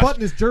go ahead, doesn't Josh.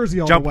 button his jersey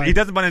all the way. He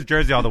doesn't button his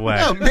jersey all the way.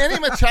 No, Manny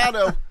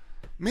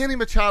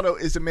Machado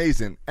is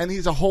amazing, and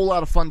he's a whole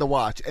lot of fun to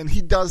watch, and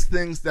he does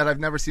things that I've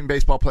never seen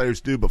baseball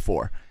players do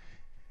before.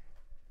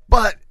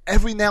 But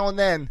every now and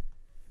then,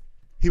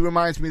 he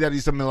reminds me that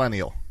he's a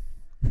millennial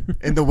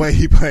in the way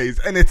he plays,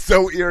 and it's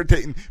so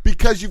irritating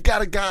because you've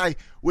got a guy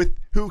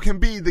who can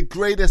be the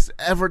greatest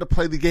ever to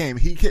play the game.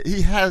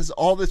 He has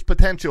all this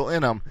potential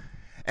in him,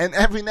 and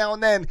every now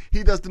and then,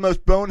 he does the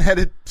most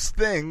boneheaded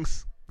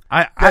things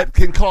that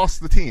can cost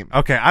the team.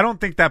 Okay, I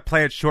don't think that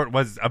play at short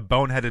was a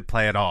boneheaded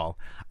play at all.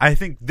 I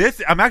think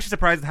I'm actually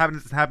surprised it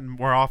hasn't happened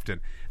more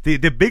often.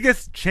 The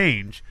biggest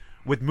change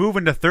with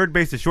moving to third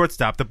base to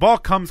shortstop, the ball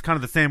comes kind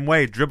of the same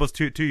way, dribbles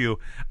to you.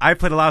 I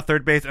played a lot of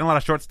third base and a lot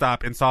of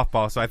shortstop in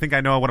softball, so I think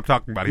I know what I'm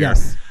talking about here.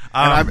 Yes.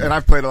 And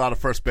I've played a lot of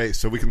first base,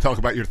 so we can talk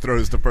about your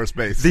throws to first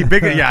base.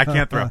 I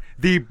can't throw.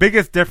 The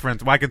biggest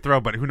difference, well, I can throw,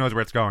 but who knows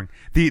where it's going.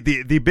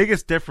 The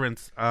biggest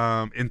difference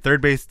in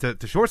third base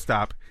to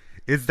shortstop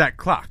is that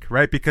clock,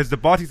 right? Because the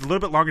ball takes a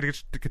little bit longer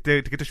to get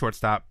to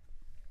shortstop,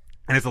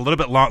 and it's a little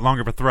bit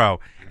longer of a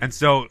throw. And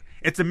so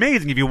it's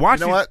amazing if you watch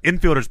these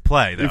infielders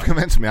play. Though. You've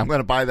convinced me. I'm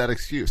going to buy that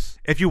excuse.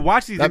 If you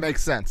watch these, that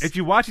makes sense. If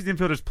you watch these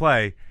infielders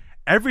play,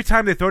 every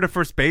time they throw to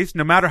first base,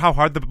 no matter how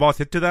hard the ball's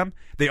hit to them,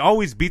 they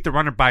always beat the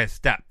runner by a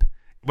step.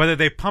 Whether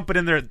they pump up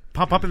in their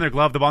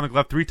glove, the ball in the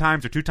glove 3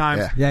 times or 2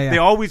 times, they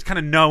always kind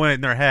of know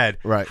in their head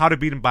how to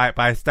beat him by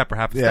a step or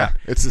half a step.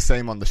 It's the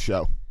same on the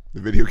show.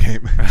 The video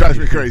game drives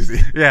me crazy.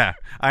 Yeah,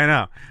 I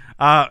know.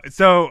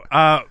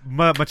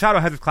 Machado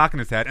has his clock in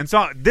his head, and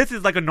so this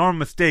is like a normal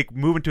mistake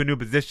moving to a new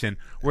position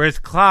where his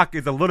clock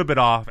is a little bit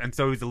off, and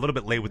so he's a little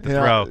bit late with the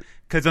throw.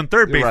 Because on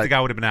third base, the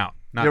guy would have been out.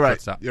 Not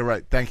shortstop. You're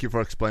right. Thank you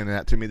for explaining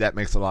that to me. That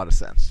makes a lot of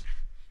sense.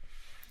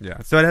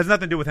 Yeah. So it has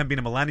nothing to do with him being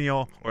a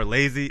millennial or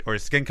lazy or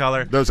his skin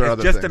color. Those are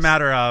other things. It's just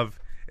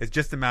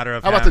a matter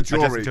of. How about the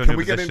jewelry? Can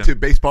we get into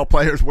baseball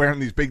players wearing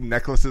these big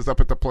necklaces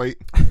up at the plate?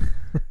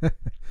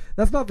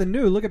 That's nothing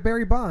new. Look at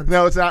Barry Bonds.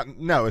 No, it's not.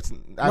 No, it's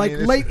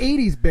late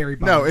 '80s Barry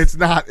Bonds. No, it's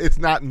not. It's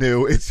not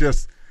new. It's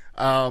just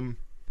who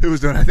was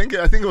doing it? I think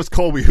it was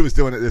Colby who was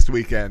doing it this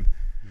weekend,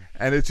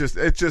 and it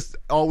just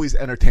always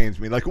entertains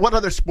me. Like, what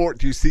other sport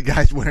do you see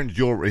guys wearing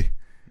jewelry?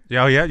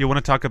 Yeah, you want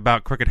to talk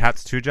about crooked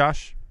hats too,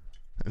 Josh?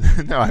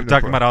 No, I'm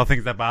talking about all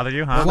things that bother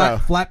you, huh?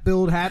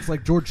 Flat-billed hats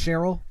like George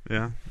Sherrill.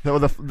 Yeah. No,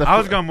 I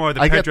was going more with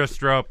the Pedro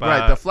Strop.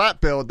 Right, the flat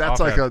build. That's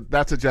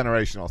that's a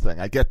generational thing.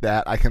 I get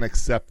that. I can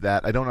accept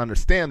that. I don't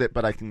understand it,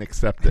 but I can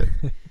accept it.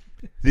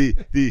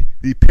 the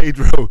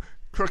Pedro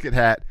crooked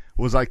hat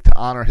was like to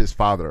honor his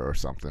father or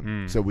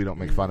something, so we don't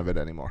make fun of it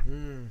anymore.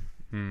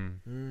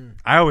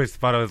 I always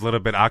thought it was a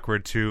little bit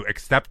awkward to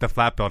accept the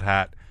flat build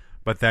hat,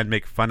 but then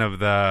make fun of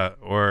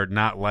or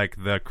not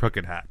like the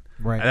crooked hat.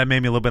 Right. And that made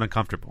me a little bit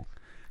uncomfortable.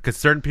 Because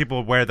certain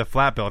people wear the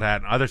flat build hat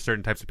and other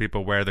certain types of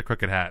people wear the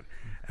crooked hat.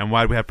 And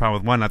why do we have a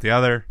problem with one, not the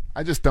other?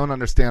 I just don't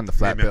understand the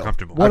flat build.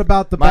 What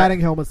about the batting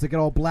helmets that get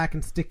all black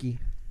and sticky?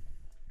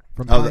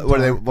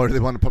 Where they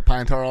want to put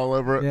pine tar all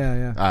over it?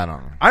 Yeah. I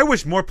don't know. I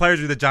wish more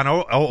players do the John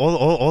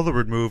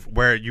Olerud move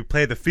where you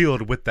play the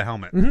field with the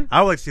helmet. Mm-hmm.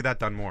 I would like to see that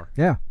done more.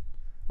 Yeah.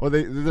 Well,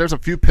 there's a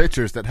few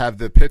pitchers that have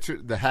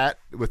the hat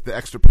with the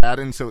extra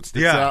padding so it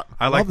sticks out.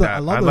 I like that. I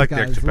love those like guys.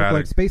 The extra padding.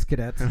 Like space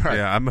cadets. Right.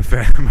 Yeah, I'm a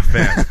fan.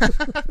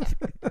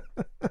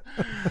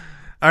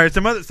 All right,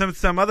 some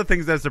other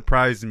things that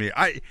surprised me.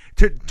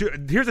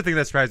 Here's the thing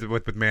that surprised me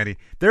with Manny.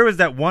 There was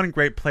that one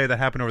great play that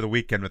happened over the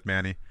weekend with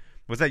Manny.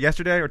 Was that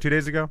yesterday or 2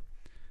 days ago?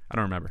 I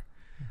don't remember.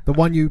 The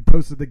one you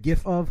posted the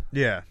GIF of?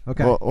 Yeah.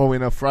 Okay. Well, we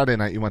know Friday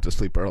night you went to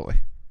sleep early,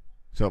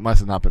 so it must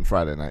have not been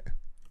Friday night.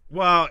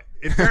 Well,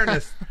 in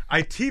fairness,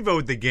 I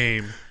TiVo'd the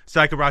game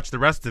so I could watch the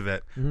rest of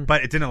it,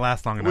 but it didn't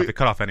last long enough. It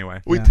cut off anyway.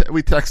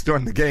 We text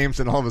during the games,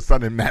 and all of a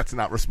sudden Matt's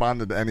not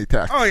responding to any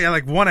text. Oh, yeah,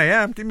 like 1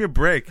 a.m. Give me a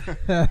break.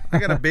 I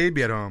got a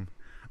baby at home.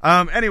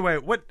 Anyway,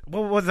 what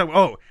was that?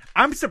 Oh,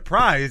 I'm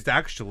surprised,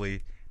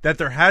 actually, that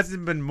there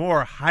hasn't been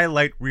more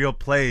highlight reel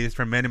plays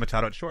from Manny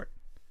Machado at short.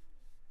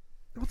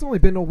 It's only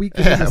been a week.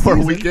 We're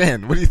a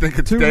weekend. What do you think?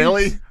 It's 2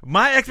 daily? weeks?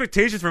 My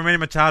expectations for Manny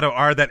Machado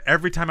are that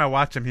every time I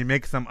watch him, he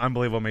makes some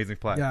unbelievable, amazing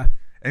play. Yeah.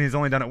 And he's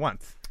only done it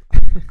once.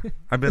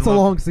 It's a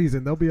long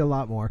season. There'll be a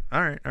lot more.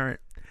 All right.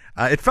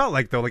 It felt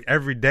like, though, like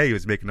every day he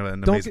was making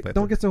an amazing play.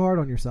 Don't get so hard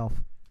on yourself.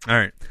 All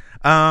right.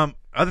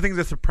 Other things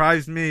that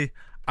surprised me,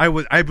 I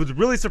was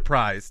really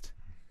surprised.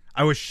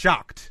 I was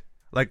shocked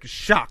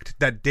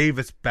that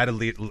Davis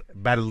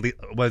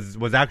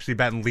was actually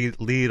batting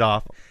lead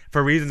off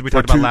for reasons we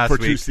talked about last week.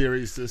 For 2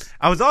 series.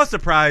 I was also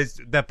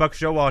surprised that Buck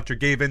Showalter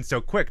gave in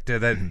so quick to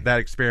that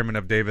experiment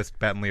of Davis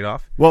batting lead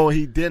off. Well,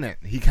 he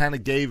didn't. He kind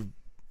of gave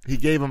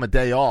him a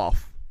day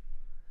off,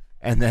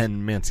 and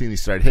then Mancini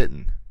started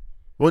hitting.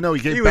 Well, no,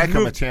 he gave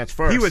Beckham a chance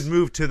first. He was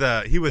moved to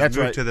the. He was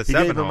moved to the 7th. He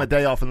gave him a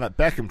day off and let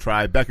Beckham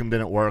try. Beckham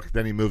didn't work.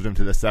 Then he moved him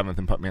to the 7th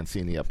and put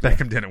Mancini up there.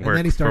 Beckham didn't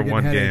work for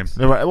one game.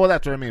 Well,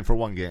 that's what I mean for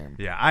one game.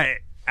 Yeah,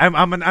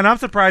 I'm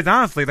surprised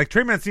honestly. Like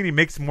Trey Mancini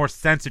makes more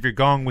sense if you're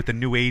going with the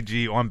new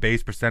AG on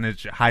base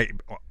percentage,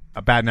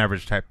 a batting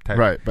average type.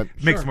 Right, but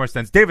makes more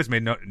sense. Davis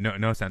made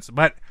no sense.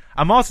 But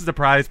I'm also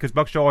surprised because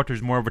Buck Showalter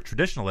is more of a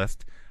traditionalist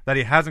that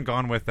he hasn't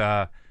gone with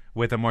a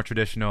more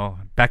traditional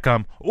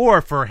Beckham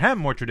or for him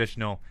more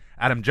traditional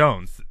Adam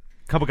Jones.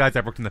 A couple guys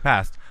I've worked in the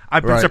past.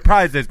 I've been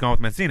surprised that he's gone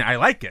with Mancini. I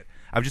like it.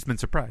 I've just been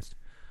surprised.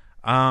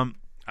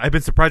 I've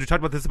been surprised. We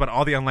talked about this about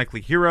all the unlikely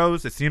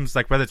heroes. It seems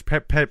like whether it's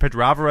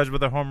Pedro Alvarez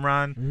with a home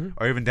run,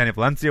 or even Danny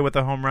Valencia with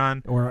a home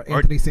run, or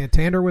Anthony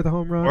Santander with a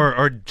home run,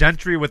 or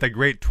Gentry with a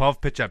great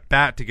 12-pitch at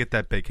bat to get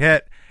that big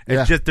hit.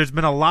 It's just there's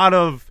been a lot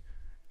of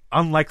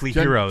unlikely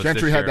heroes.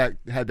 Gentry this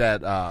had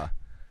year.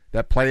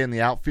 that play in the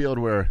outfield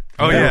where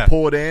he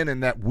pull it in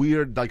and that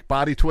weird like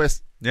body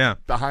twist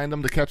behind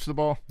him to catch the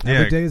ball.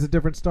 Every day is a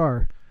different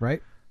star,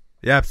 right?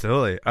 Yeah,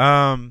 absolutely.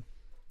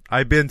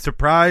 I've been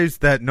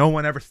surprised that no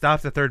one ever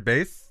stops at third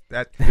base.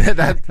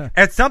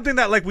 It's something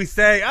that like we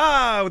say,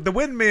 the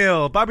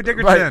windmill, Bobby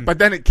Dickerson. Right, but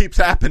then it keeps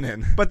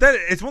happening. But then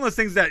it's one of those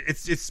things that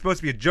it's supposed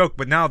to be a joke,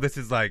 but now this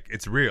is like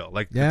it's real.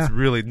 Like it's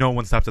really no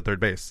one stops at third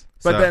base.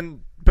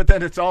 But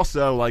then it's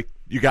also like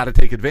you got to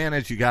take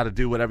advantage. You got to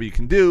do whatever you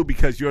can do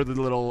because you're the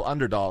little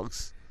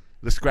underdogs,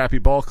 the scrappy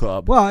ball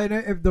club. Well,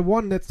 and the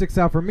one that sticks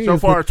out for me so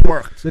is far it's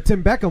worked. The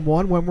Tim Beckham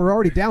one when we're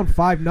already down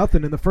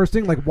 5-0 in the first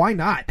inning. Like, why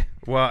not?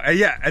 Well,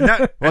 and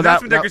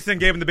that's when Dickerson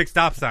gave him the big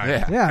stop sign.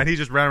 Yeah. And he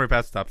just ran right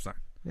past the stop sign.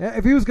 Yeah,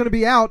 if he was going to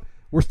be out,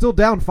 we're still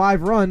down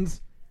 5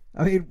 runs.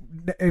 I mean,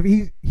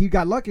 if he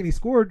got lucky and he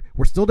scored,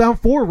 we're still down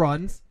 4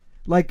 runs.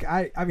 Like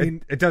I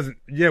mean, it doesn't.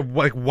 Yeah,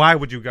 like why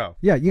would you go?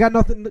 Yeah, you got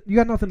nothing. You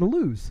got nothing to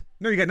lose.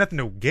 No, you got nothing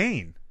to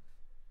gain.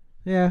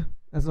 Yeah,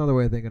 that's another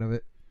way of thinking of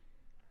it.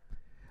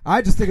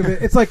 I just think of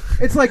it. It's like.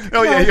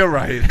 Oh yeah, you're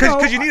right.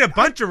 Because you need a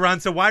bunch of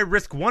runs, so why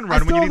risk one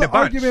run when you need a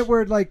bunch? Argument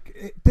where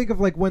like think of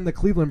like when the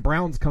Cleveland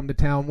Browns come to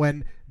town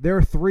when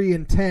they're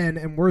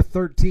 3-10 and we're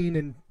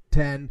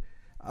 13-10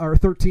 or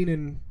 13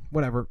 and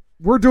whatever.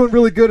 We're doing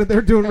really good and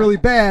they're doing really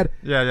bad.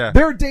 Yeah.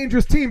 They're a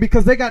dangerous team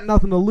because they got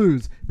nothing to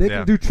lose. They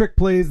can do trick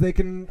plays. They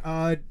can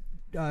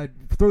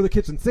throw the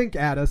kitchen sink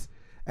at us,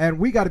 and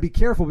we got to be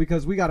careful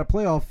because we got a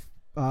playoff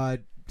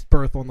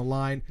berth on the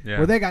line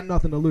where they got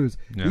nothing to lose.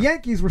 Yeah. The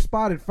Yankees were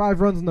spotted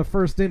 5 runs in the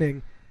first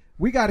inning.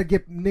 We got to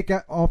get Nick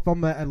off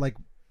on that and like,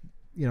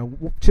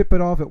 chip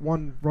it off at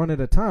 1 run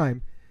at a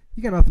time.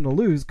 You got nothing to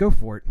lose. Go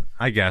for it.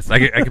 I guess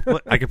I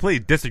completely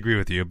disagree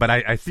with you, but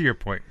I see your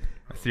point.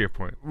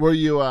 Were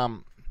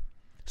you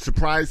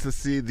surprised to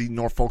see the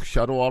Norfolk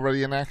Shuttle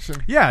already in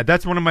action? Yeah,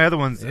 that's one of my other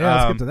ones. Yeah,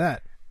 let's get to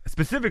that.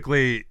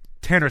 Specifically,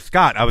 Tanner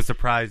Scott. I was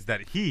surprised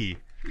that he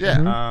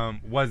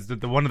was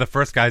the one of the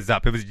first guys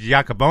up. It was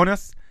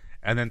Giacobonis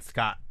and then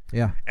Scott.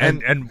 Yeah.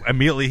 And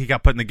immediately he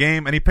got put in the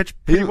game, and he pitched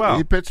pretty well.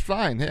 He pitched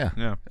fine,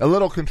 yeah. A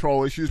little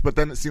control issues, but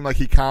then it seemed like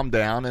he calmed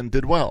down and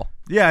did well.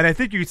 Yeah, and I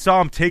think you saw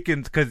him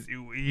taking, because,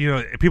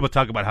 people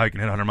talk about how he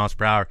can hit 100 miles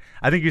per hour.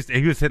 I think he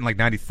was hitting like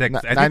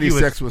 96.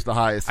 96 was the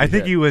highest. I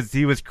think he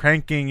was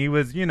cranking. He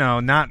was,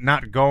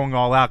 not going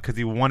all out because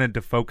he wanted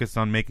to focus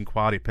on making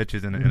quality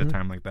pitches in a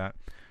time like that,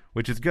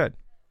 which is good.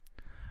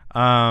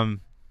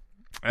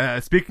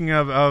 Speaking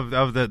of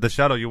the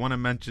shuttle,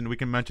 we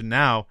can mention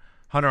now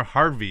Hunter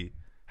Harvey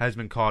has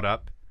been called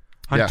up.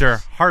 Hunter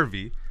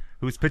Harvey,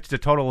 who's pitched a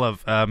total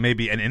of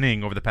maybe an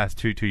inning over the past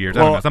two years. I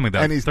don't know, something like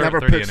that. And he's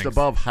never pitched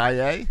above high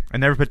A?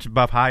 And never pitched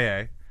above high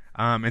A.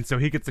 And so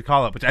he gets the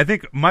call up, which I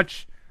think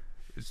much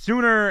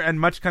sooner and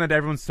much kind of to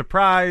everyone's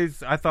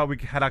surprise. I thought we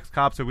had Ox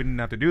Cobb, so we didn't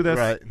have to do this.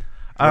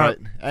 Right.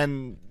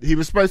 And he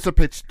was supposed to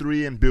pitch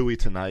 3 in Bowie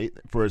tonight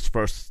for his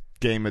first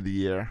game of the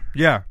year.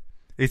 Yeah.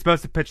 He's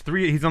supposed to pitch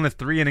 3. He's on this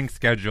 3-inning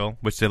schedule,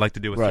 which they like to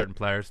do with certain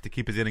players to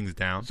keep his innings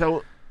down.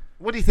 So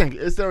what do you think?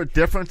 Is there a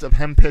difference of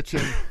him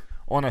pitching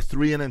on a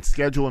 3-inning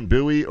schedule in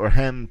Bowie or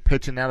him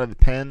pitching out of the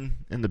pen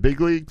in the big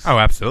leagues? Oh,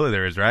 absolutely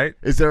there is, right?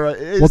 Is there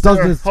a does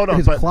his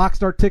clock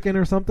start ticking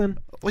or something?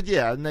 Well,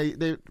 yeah, and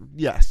they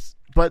yes.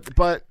 But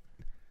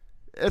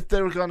if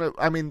they were going to,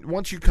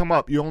 once you come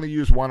up, you only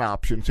use one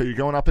option. So you're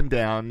going up and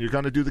down. You're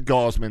going to do the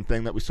Gausman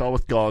thing that we saw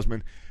with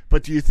Gausman.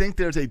 But do you think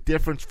there's a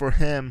difference for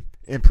him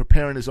in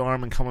preparing his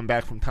arm and coming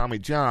back from Tommy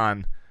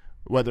John,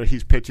 whether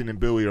he's pitching in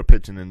Bowie or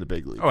pitching in the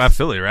big leagues? Oh,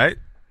 absolutely, right?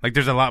 Like,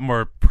 there's a lot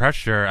more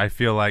pressure, I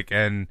feel like,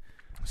 and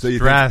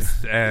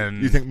stress.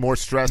 You think more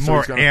stress,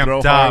 more so he's amped throw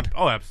up? Hard?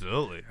 Oh,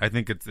 absolutely. I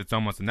think it's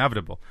almost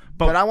inevitable.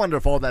 But I wonder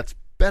if all that's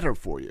better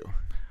for you,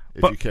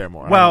 if you care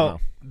more. Well,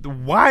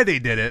 why they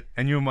did it,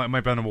 and you might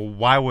be wondering, well,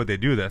 why would they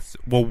do this?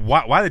 Well,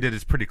 why they did it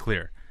is pretty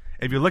clear.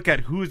 If you look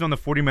at who's on the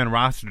 40-man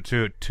roster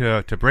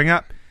to bring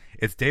up,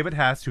 it's David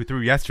Hess, who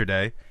threw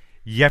yesterday,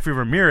 Jeffrey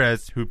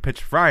Ramirez, who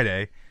pitched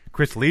Friday,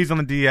 Chris Lee's on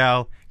the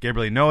DL,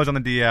 Gabriel Noah's on the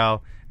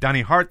DL,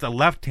 Donnie Hart's a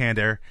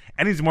left-hander,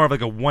 and he's more of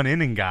like a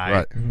one-inning guy.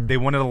 Right. They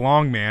wanted a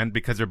long man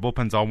because their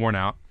bullpen's all worn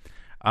out.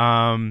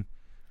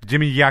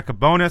 Jimmy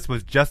Yacobonis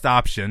was just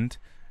optioned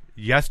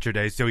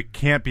yesterday, so he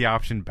can't be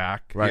optioned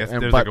back. Right.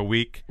 There's like a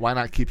week. Why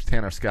not keep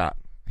Tanner Scott?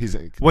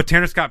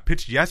 Tanner Scott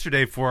pitched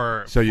yesterday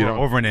for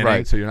over an inning.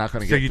 Right, so you're not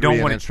going to get 3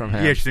 innings from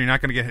him. Yeah, so you're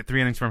not going to get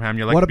 3 innings from him.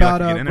 What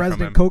about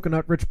resident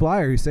coconut Rich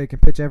Blyer, who say can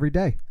pitch every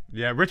day?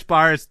 Yeah, Rich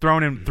Blyer has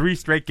thrown in 3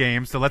 straight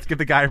games, so let's give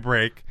the guy a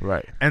break.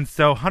 Right. And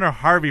so Hunter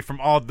Harvey,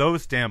 from all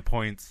those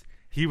standpoints,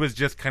 he was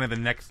just kind of the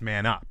next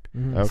man up.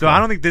 Mm-hmm. Okay. So I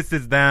don't think this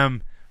is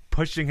them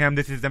pushing him.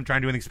 This is them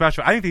trying to do anything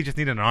special. I think they just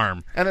need an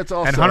arm. And it's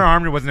also Hunter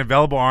Harvey was an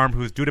available arm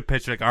who's due to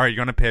pitch. Like, all right, you're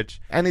going to pitch.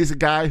 And he's a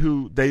guy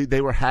who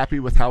they were happy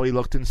with how he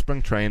looked in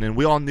spring training.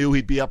 We all knew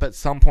he'd be up at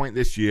some point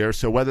this year.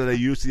 So whether they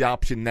use the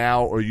option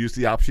now or use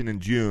the option in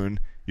June,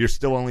 you're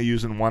still only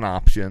using one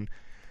option.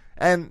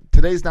 And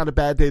today's not a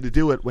bad day to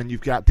do it when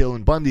you've got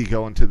Dylan Bundy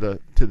going to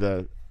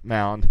the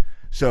mound.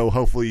 So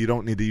hopefully you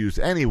don't need to use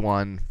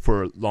anyone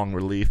for long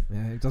relief.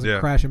 Yeah, it doesn't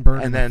crash and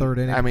burn in the third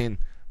inning. I mean,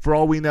 for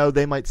all we know,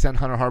 they might send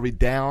Hunter Harvey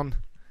down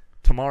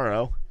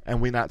tomorrow, and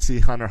we not see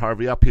Hunter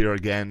Harvey up here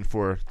again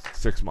for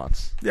 6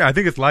 months. Yeah, I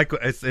think it's likely.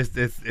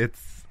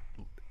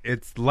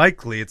 It's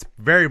likely. It's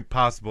very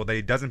possible that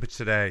he doesn't pitch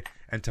today,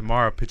 and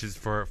tomorrow pitches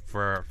for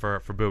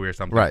Bowie or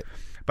something. Right.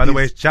 By the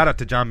way, shout out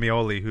to John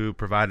Mioli, who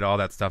provided all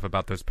that stuff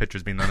about those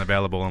pitchers being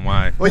unavailable and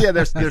why. Well, yeah,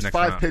 there's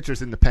 5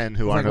 pitchers in the pen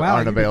who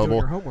aren't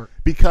available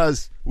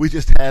because we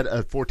just had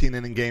a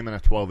 14-inning game and a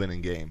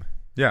 12-inning game.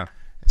 Yeah.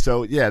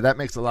 So yeah, that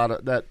makes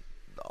that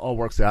all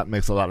works out and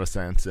makes a lot of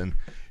sense. And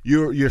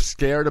you're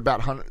scared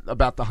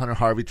about the Hunter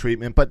Harvey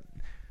treatment, but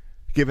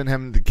giving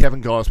him the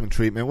Kevin Gausman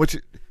treatment, which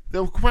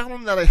the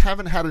problem that I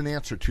haven't had an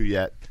answer to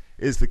yet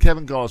is the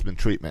Kevin Gausman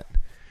treatment.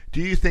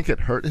 Do you think it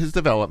hurt his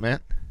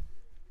development?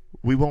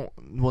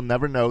 We'll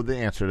never know the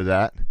answer to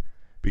that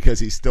because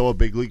he's still a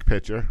big league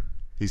pitcher.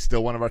 He's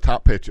still one of our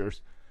top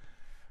pitchers.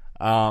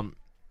 And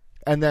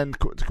then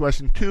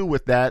question 2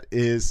 with that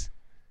is,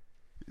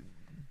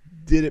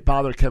 did it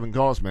bother Kevin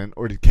Gausman,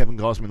 or did Kevin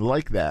Gausman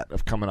like that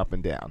of coming up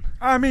and down?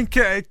 I mean,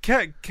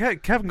 Kevin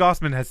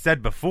Gausman has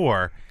said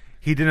before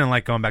he didn't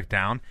like going back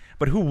down,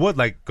 but who would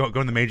like going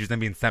to the majors and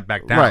being sent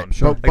back down? Right,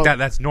 sure.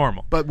 That's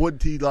normal. But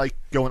would he like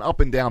going up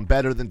and down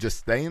better than just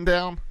staying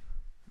down?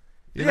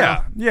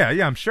 Yeah,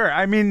 I'm sure.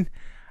 I mean,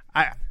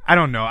 I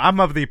don't know. I'm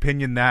of the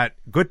opinion that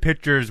good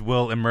pitchers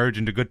will emerge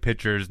into good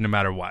pitchers no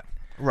matter what.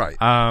 Right.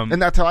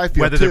 And that's how I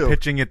feel, whether too. They're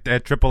pitching at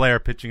AAA or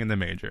pitching in the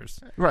majors.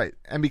 Right.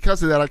 And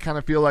because of that, I kind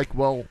of feel like,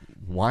 well,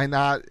 why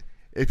not,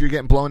 if you're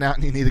getting blown out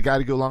and you need a guy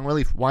to go long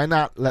relief, why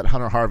not let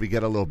Hunter Harvey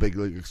get a little big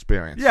league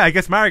experience? Yeah, I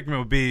guess my argument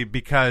would be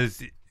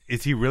because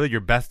is he really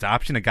your best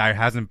option, a guy who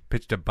hasn't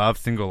pitched above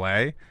single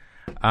A,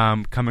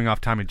 coming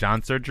off Tommy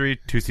John surgery,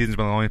 2 seasons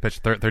when he only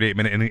pitched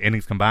 38-minute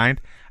innings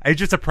combined? It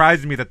just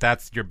surprises me that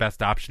that's your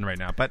best option right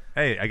now. But,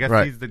 hey, I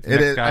guess he's the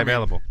next guy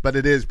available. But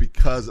it is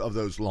because of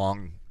those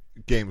long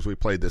games we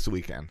played this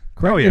weekend.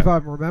 Correct me if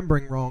I'm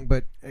remembering wrong,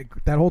 but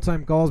that whole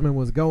time Gausman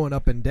was going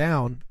up and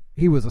down,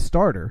 he was a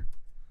starter,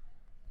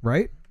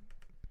 right?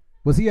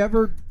 Was he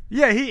ever?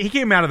 Yeah, he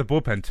came out of the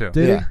bullpen too.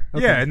 Did he?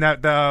 Okay. Yeah, and that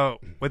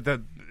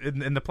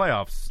in the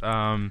playoffs,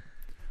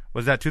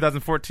 was that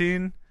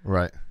 2014?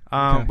 Right.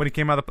 When he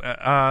came out of the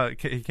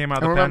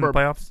pen in the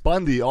playoffs.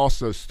 Bundy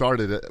also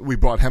started it. We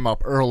brought him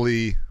up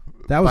early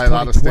that was by a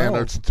lot of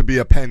standards to be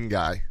a pen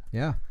guy.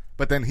 Yeah.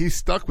 But then he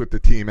stuck with the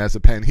team as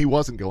a pen. He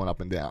wasn't going up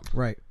and down.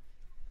 Right.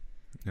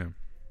 Yeah.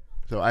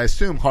 So I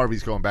assume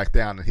Harvey's going back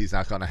down, and he's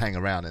not going to hang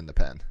around in the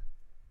pen.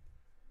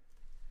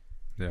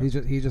 Yeah.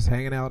 He's just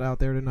hanging out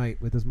there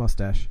tonight with his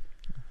mustache.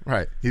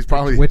 Right. He's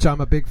probably, which I'm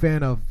a big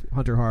fan of,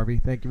 Hunter Harvey.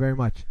 Thank you very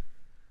much.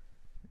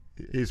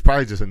 He's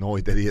probably just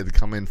annoyed that he had to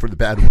come in for the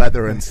bad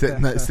weather and sit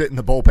in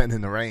the bullpen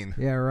in the rain.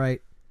 Yeah.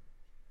 Right.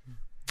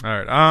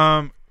 All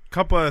right.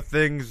 Couple of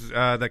things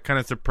that kind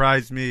of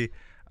surprised me.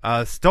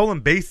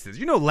 Stolen bases.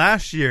 You know,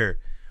 last year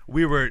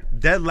we were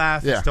dead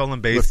last in stolen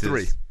bases.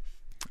 With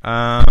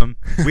 3.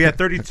 We had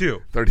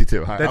 32.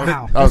 32.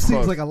 Wow. That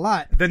seems like a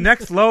lot. The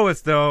next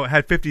lowest, though,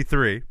 had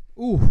 53.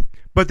 Ooh.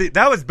 But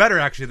that was better,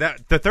 actually.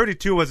 The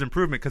 32 was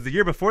improvement because the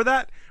year before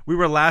that, we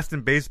were last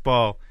in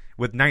baseball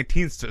with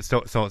 19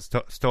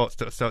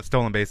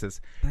 stolen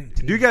bases.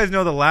 19. Do you guys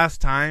know the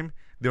last time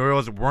the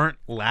Orioles weren't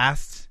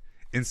last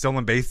in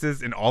stolen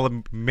bases in all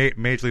of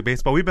Major League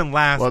Baseball? We've been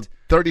last. Well,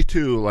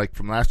 32, like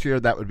from last year,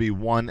 that would be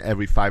 1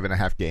 every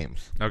 5.5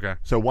 games. Okay.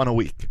 So 1 a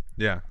week.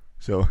 Yeah.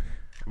 So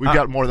we've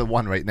got more than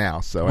 1 right now.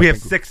 So we have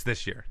 6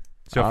 this year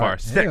so far.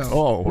 6. Hey,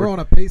 we're on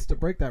a pace to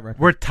break that record.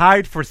 We're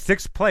tied for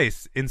 6th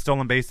place in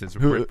stolen bases.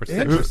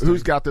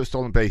 Who's got those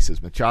stolen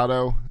bases?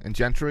 Machado and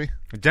Gentry?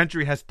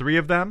 Gentry has 3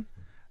 of them.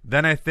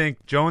 Then I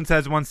think Jones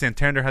has 1,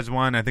 Santander has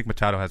 1, I think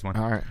Machado has 1.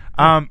 All right.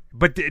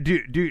 But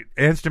do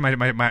answer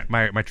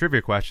my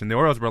trivia question. The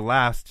Orioles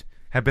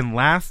have been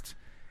last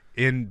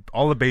in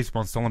all of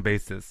baseball in stolen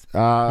bases.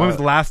 When was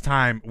the last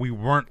time we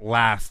weren't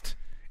last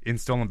in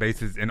stolen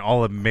bases in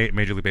all of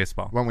Major League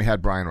Baseball? When we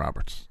had Brian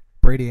Roberts.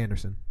 Brady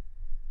Anderson.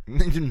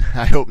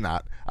 I hope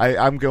not.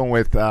 I'm going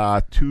with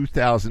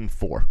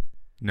 2004.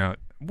 No.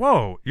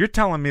 Whoa, you're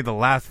telling me the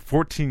last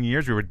 14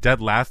 years we were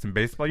dead last in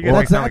baseball? You guys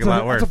make it sound like a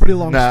lot worse. That's a pretty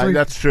long streak.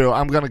 That's true.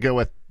 I'm going to go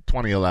with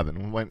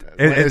 2011.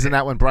 Isn't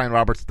that when Brian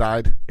Roberts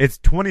died? It's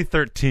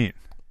 2013.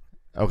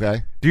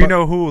 Okay. Do you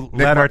know who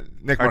led our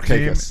team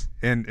Markakis.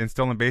 in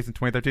stolen base in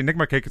 2013? Nick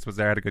Markakis was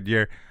there, had a good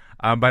year.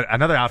 But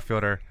another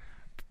outfielder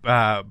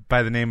by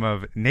the name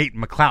of Nate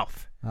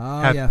McLouth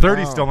had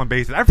 30 stolen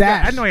bases. I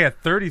didn't know he had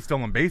 30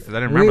 stolen bases. I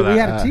didn't remember that. We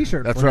had a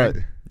T-shirt. That's right.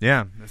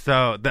 Yeah.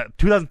 So that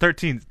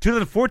 2013,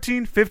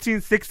 2014,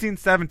 15, 16,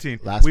 17.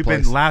 We've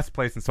been last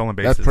place in stolen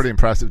bases. That's pretty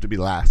impressive to be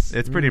last.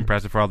 It's pretty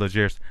impressive for all those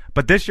years.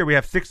 But this year we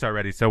have 6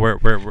 already, so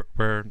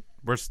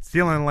we're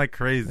stealing like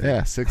crazy.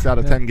 Yeah, 6 out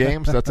of 10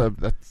 games. That's I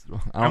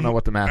don't know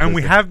what the math is. And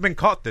we haven't been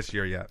caught this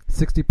year yet.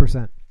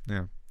 60%.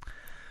 Yeah.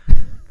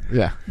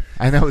 Yeah,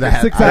 I know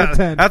that. 6 out of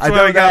 10. That's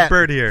why we got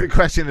Bird here. The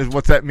question is,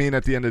 what's that mean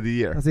at the end of the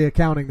year? That's the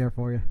accounting there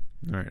for you.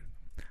 All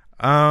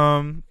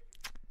right.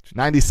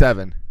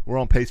 97. We're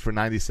on pace for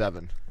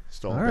 97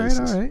 stolen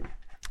bases. All right.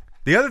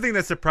 The other thing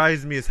that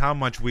surprised me is how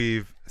much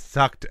we've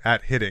sucked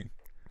at hitting.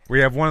 We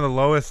have one of the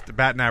lowest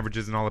batting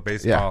averages in all of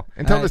baseball. Yeah.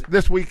 Until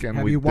this weekend,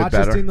 have we you did watched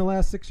better. this team the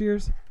last 6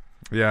 years?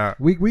 Yeah.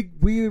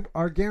 We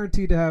are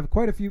guaranteed to have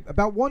quite a few.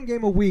 About one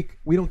game a week,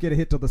 we don't get a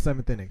hit till the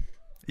 7th inning.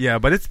 Yeah,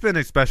 but it's been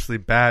especially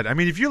bad. I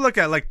mean, if you look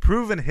at like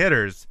proven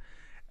hitters,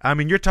 I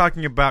mean, you're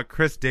talking about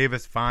Chris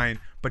Davis, fine,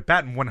 but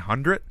batting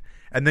 100,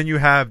 and then you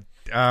have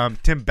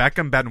Tim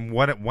Beckham batting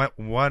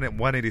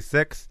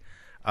 186.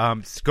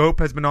 Scope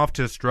has been off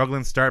to a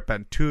struggling start,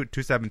 batting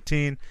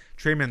 217.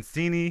 Trey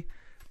Mancini,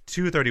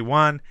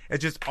 231.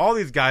 It's just all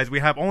these guys we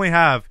only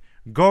have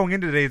going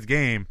into today's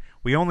game.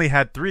 We only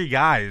had 3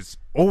 guys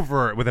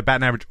with a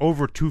batting average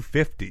over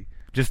 250.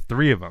 Just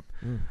 3 of them.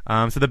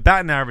 So the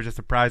batting average has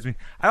surprised me.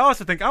 I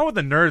also think I want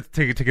the nerds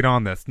to get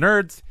on this.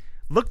 Nerds,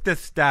 look this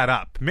stat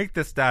up. Make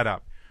this stat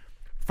up.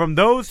 From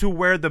those who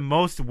wear the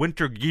most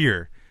winter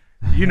gear,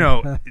 in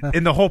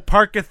the whole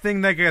parka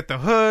thing, they got the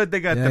hood, they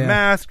got the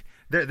mask.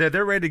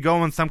 They're ready to go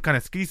on some kind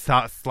of ski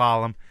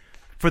slalom.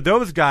 For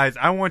those guys,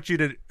 I want you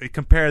to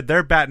compare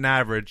their batting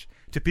average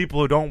to people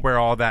who don't wear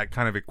all that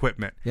kind of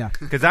equipment. Yeah.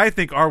 Because I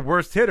think our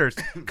worst hitters,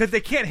 because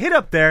they can't hit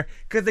up there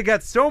because they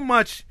got so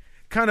much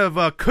kind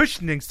of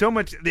cushioning, so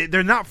much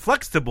they're not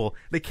flexible.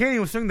 They can't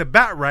even swing the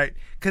bat right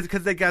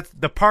because they got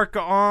the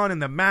parka on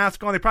and the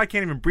mask on. They probably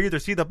can't even breathe or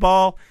see the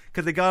ball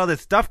because they got all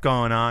this stuff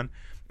going on.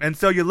 And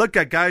so you look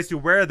at guys who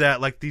wear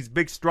that, like these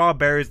big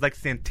strawberries like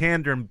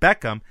Santander and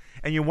Beckham,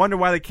 and you wonder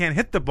why they can't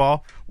hit the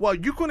ball. Well,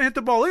 you couldn't hit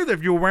the ball either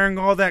if you were wearing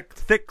all that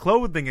thick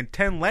clothing and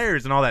 10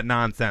 layers and all that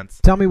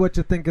nonsense. Tell me what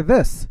you think of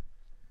this.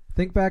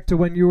 Think back to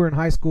when you were in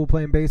high school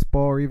playing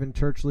baseball or even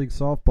church league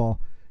softball.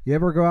 You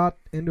ever go out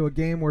into a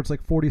game where it's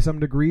like 40-some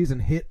degrees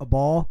and hit a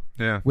ball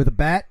with a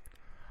bat?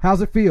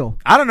 How's it feel?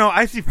 I don't know.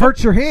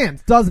 Hurts your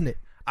hands, doesn't it?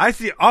 I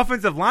see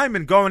offensive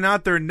linemen going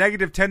out there in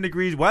negative 10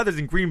 degrees weathers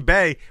in Green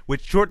Bay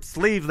with short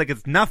sleeves like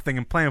it's nothing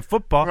and playing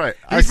football. Right.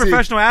 These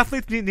professional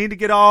athletes need to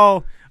get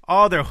all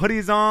their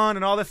hoodies on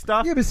and all this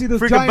stuff. Yeah, but see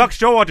those freaking Buck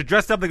Showalter to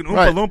dress up like an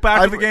Oompa Loompa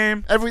after the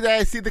game. Every day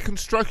I see the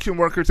construction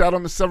workers out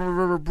on the Severn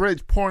River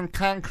Bridge pouring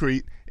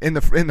concrete in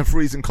the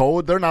freezing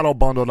cold. They're not all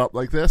bundled up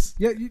like this.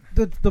 Yeah,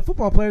 the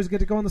football players get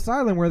to go on the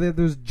sideline where they have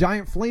those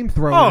giant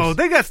flamethrowers. Oh,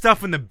 they got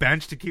stuff in the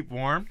bench to keep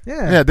warm.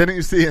 Yeah. Yeah, didn't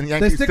you see in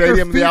Yankee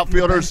Stadium the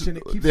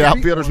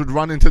outfielders would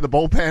run into the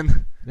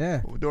bullpen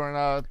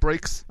during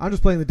breaks? I'm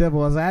just playing the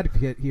devil's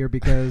advocate here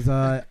because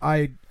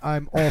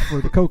I'm all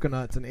for the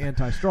coconuts and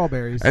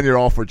anti-strawberries. And you're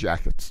all for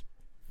jackets.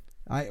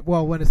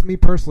 When it's me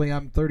personally,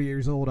 I'm 30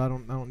 years old. I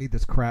don't need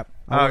this crap.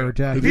 I wear a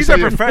jacket. These are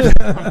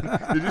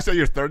professional. Did you say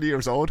you're 30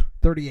 years old?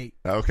 38.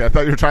 Okay, I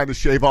thought you were trying to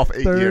shave off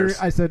 8 years.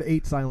 I said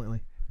 8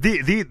 silently.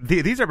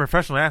 These are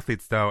professional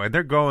athletes though, and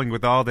they're going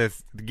with all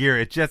this gear.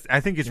 I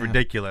think it's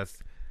ridiculous.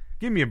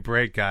 Give me a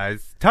break,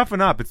 guys.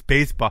 Toughen up. It's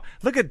baseball.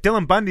 Look at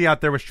Dylan Bundy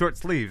out there with short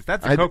sleeves.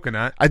 That's a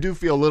coconut. I do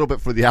feel a little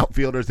bit for the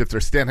outfielders if they're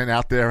standing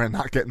out there and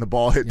not getting the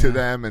ball hit to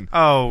them. And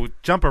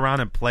jump around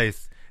in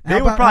place. They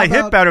would probably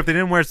hit better if they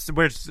didn't wear so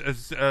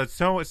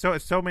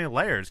many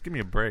layers. Give me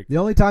a break. The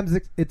only time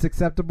it's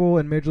acceptable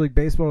in Major League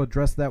Baseball to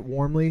dress that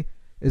warmly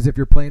is if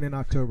you're playing in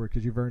October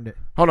because you've earned it.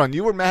 Hold on,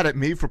 you were mad at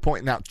me for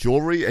pointing out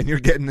jewelry, and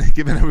you're giving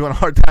everyone a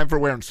hard time for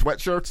wearing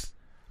sweatshirts.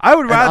 I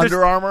would rather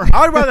Under Armour.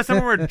 I would rather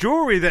someone wear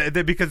jewelry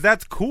because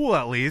that's cool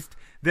at least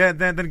than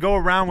go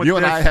around with. You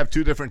and I have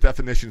 2 different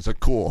definitions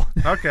of cool.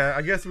 Okay,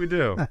 I guess we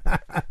do.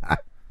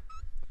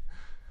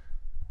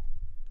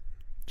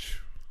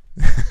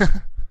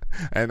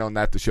 And on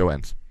that, the show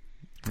ends.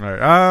 All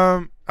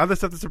right. Other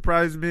stuff that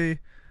surprised me.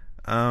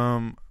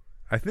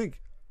 I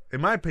think, in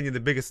my opinion, the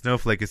biggest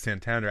snowflake is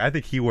Santander. I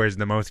think he wears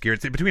the most gear.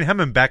 It's between him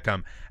and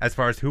Beckham, as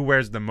far as who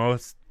wears the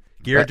most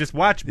gear. Just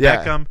watch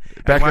Beckham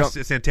and watch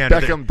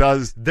Santander.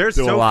 Beckham They're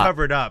do so a lot.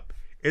 covered up.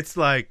 It's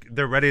like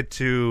they're ready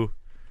to.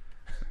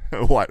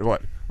 What?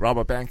 Rob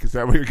a bank? Is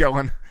that where you're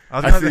going?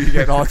 I see you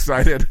getting all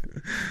excited.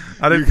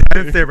 I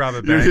didn't say rob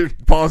a bank. You're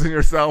pausing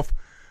yourself.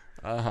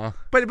 Uh-huh.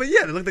 But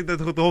yeah, they look like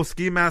the whole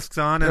ski masks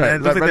on, and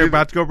it looks like they're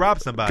about to go rob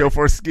somebody. Go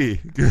for a ski.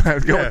 Go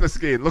with the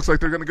ski. It looks like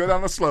they're going to go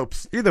down the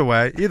slopes. Either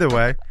way,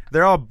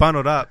 they're all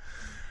bundled up.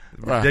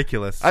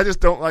 Ridiculous. I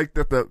just don't like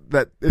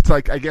that it's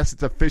like, I guess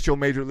it's official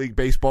Major League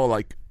Baseball,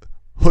 like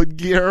hood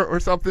gear or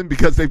something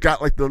because they've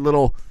got like the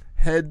little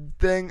head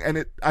thing,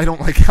 and I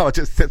don't like how it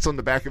just sits on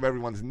the back of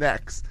everyone's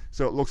necks,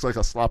 so it looks like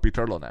a sloppy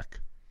turtleneck.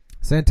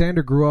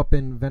 Santander grew up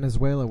in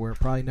Venezuela, where it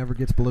probably never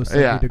gets below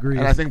 70 degrees.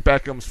 And I think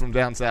Beckham's from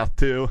down south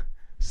too.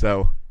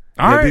 So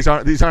right.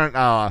 these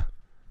aren't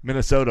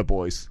Minnesota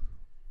boys,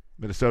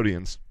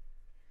 Minnesotians.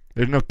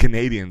 There's no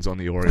Canadians on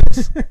the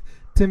Orioles.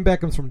 Tim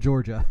Beckham's from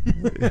Georgia.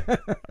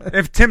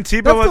 If Tim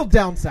Tebow That's was still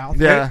down south.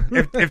 Yeah.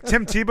 if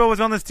Tim Tebow was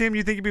on this team,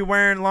 you think he'd be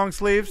wearing long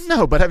sleeves?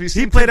 No, but have you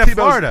seen He played Tim at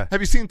Florida. Have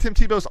you seen Tim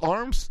Tebow's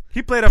arms?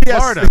 He played at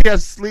Florida. He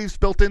has sleeves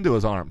built into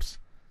his arms.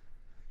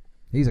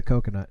 He's a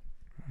coconut.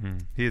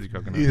 He is a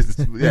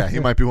coconut. He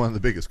might be one of the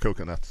biggest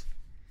coconuts.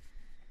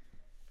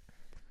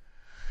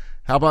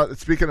 How about,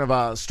 speaking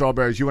of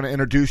strawberries, you want to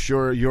introduce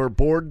your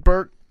board,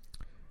 Bert?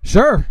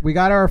 Sure. We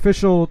got our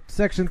official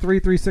Section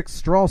 336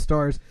 Straw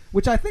Stars,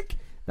 which I think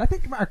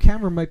our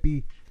camera might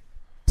be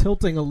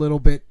tilting a little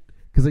bit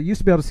because I used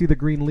to be able to see the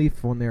green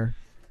leaf on there.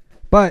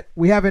 But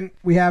we have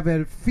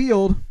a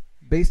field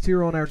based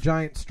here on our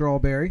giant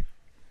strawberry,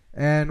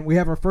 and we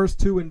have our first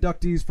two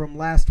inductees from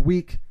last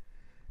week.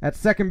 At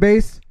second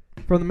base,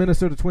 from the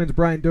Minnesota Twins,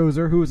 Brian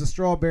Dozier, who is a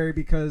strawberry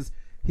because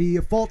he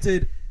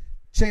faulted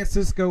Chance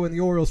Sisco and the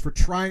Orioles for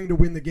trying to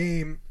win the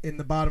game in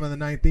the bottom of the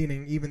ninth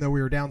inning, even though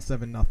we were down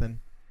 7-0.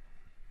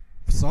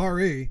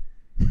 Sorry.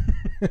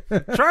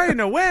 Trying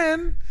to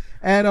win.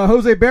 And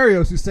Jose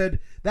Barrios, who said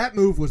that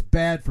move was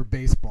bad for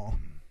baseball.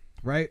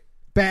 Right?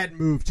 Bad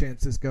move,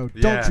 Chance Sisco.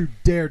 Yeah. Don't you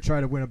dare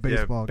try to win a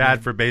baseball game.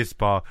 Bad for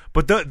baseball.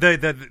 But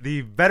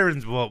the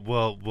veterans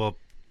will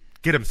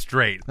get him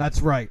straight.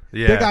 That's right.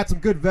 Yeah. They got some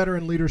good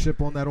veteran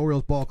leadership on that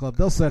Orioles ball club.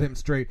 They'll set him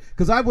straight.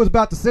 Because I was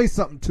about to say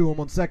something to him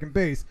on second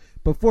base,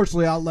 but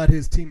fortunately I'll let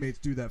his teammates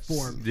do that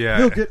for him.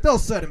 Yeah. They'll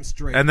set him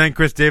straight. And then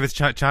Chris Davis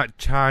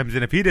chimes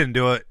in. If he didn't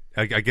do it,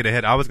 I get a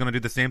hit. I was going to do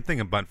the same thing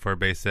and bunt for a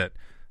base hit.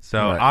 So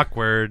Right.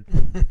 awkward.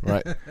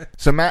 Right.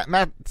 So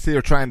Matt's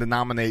here trying to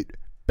nominate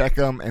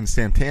Beckham and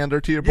Santander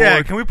to your board.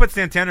 Yeah, can we put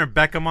Santander and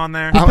Beckham on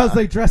there? Because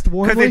they dressed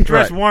warmly? Because they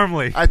dress Right.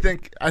 warmly. I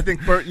think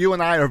Bert, you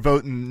and I are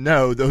voting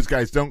no. Those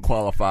guys don't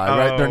qualify,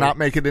 right? Oh. They're not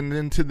making it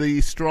into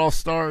the Straw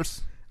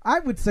Stars. I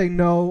would say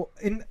no.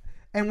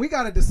 And we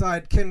got to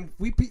decide, can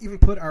we even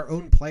put our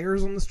own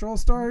players on the Straw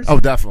Stars? Oh,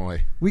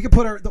 definitely. We could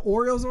put the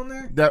Orioles on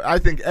there? I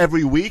think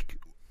every week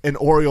an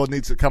Oriole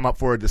needs to come up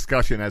for a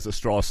discussion as a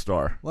Straw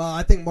Star. Well,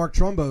 I think Mark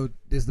Trumbo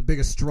is the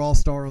biggest Straw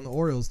Star on the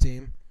Orioles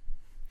team.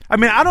 I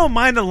mean, I don't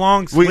mind the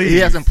long sleeves. He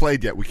hasn't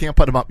played yet. We can't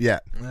put him up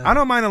yet. I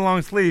don't mind the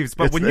long sleeves,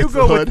 but when you it's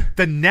go the with hood.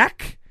 the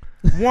neck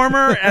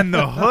warmer and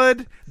the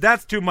hood,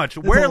 that's too much.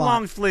 Wear a lot.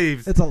 long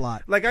sleeves. It's a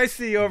lot. Like I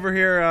see over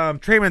here,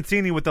 Trey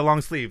Mancini with the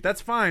long sleeve.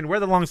 That's fine. Wear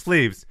the long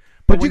sleeves.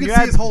 But you when can see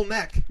have- his whole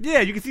neck.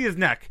 Yeah, you can see his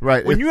neck.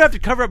 Right. When you have to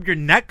cover up your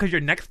neck because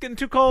your neck's getting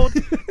too cold,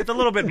 it's a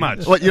little bit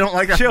much. What, you don't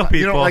like Chill, you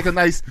people. don't like a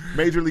nice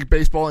Major League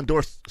Baseball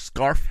endorsed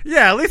scarf?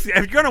 Yeah, at least if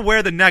you're gonna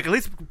wear the neck, at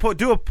least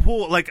do a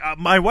pull. Like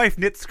my wife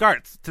knits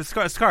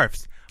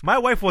scarves. My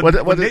wife will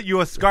knit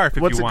you a scarf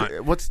if you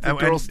want. What's the And-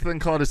 girl's thing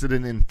called? Is it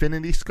an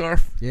infinity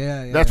scarf?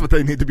 Yeah. That's what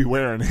they need to be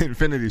wearing,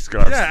 infinity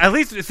scarves. Yeah, at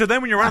least so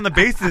then when you're around the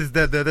bases,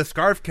 the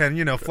scarf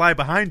can fly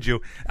behind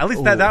you. At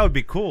least that would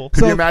be cool.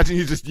 Could you imagine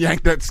you just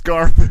yank that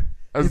scarf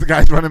as the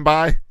guy's running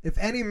by? If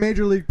any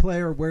Major League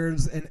player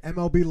wears an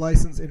MLB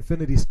licensed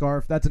Infinity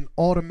scarf, that's an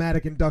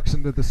automatic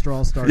induction to the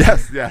Straw Stars.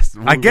 Yes.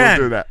 We'll Again,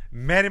 do that.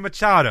 Manny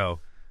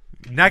Machado,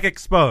 neck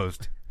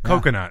exposed,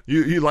 coconut.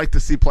 You like to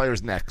see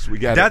players' necks. We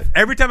get That's it.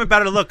 every time a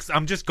batter looks,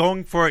 I'm just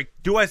going for it.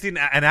 Do I see an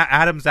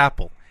Adam's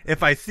apple?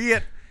 If I see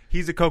it,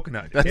 he's a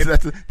coconut.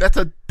 That's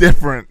a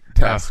different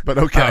test, but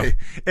okay.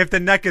 If the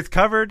neck is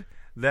covered,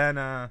 then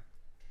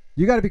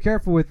You got to be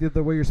careful with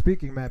the way you're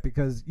speaking, Matt,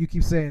 because you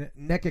keep saying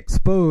neck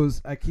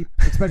exposed. I keep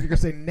expecting you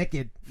to say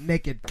naked,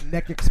 neck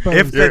exposed.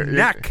 if the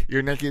neck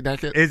You're naked.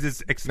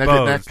 is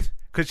exposed,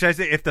 neck. should I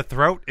say if the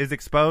throat is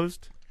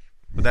exposed?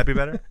 Would that be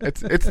better?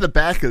 It's the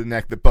back of the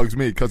neck that bugs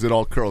me because it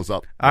all curls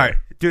up. All right.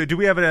 Do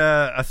we have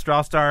a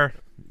Straw Star?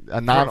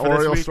 A non-Oriole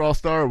for this week? Straw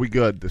Star? Are we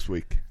good this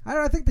week?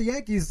 I think the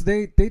Yankees,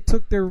 they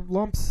took their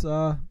lumps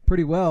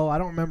pretty well. I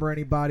don't remember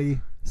anybody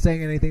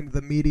saying anything to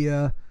the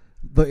media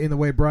in the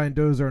way Brian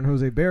Dozier and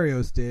Jose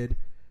Barrios did.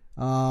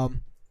 I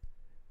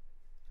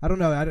don't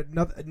know.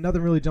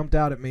 Nothing really jumped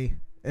out at me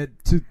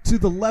to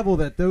the level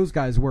that those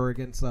guys were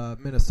against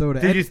Minnesota.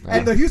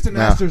 And the Houston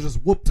Astros just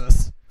whooped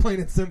us, plain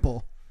and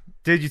simple.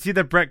 Did you see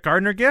the Brett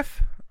Gardner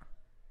gif?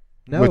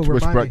 No, Which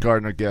remind Brett me.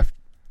 Gardner gift?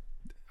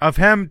 Of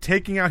him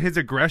taking out his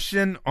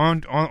aggression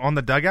on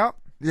the dugout?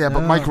 Yeah,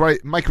 but No.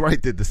 Mike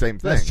Wright did the same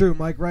thing. That's true,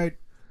 Mike Wright.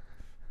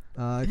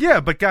 Yeah,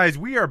 but guys,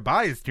 we are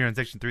biased here in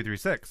Section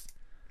 336.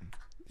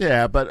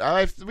 Yeah, but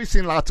we've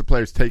seen lots of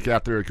players take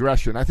out their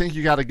aggression. I think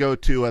you got to go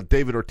to a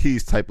David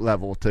Ortiz type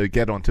level to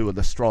get onto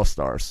the Straw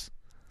Stars.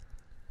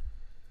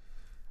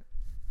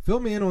 Fill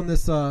me in on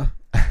this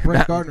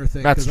Brett Gardner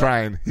thing. Matt's 'cause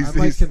trying. I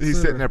might He's consider-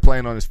 sitting there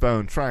playing on his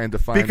phone, trying to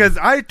find. Because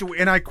I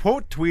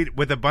quote tweeted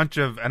with a bunch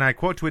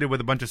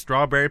of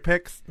strawberry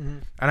pics,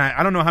 and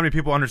I don't know how many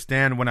people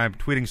understand when I'm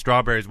tweeting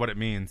strawberries what it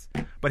means.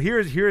 But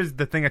here's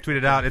the thing I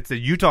tweeted out. It's a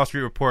Utah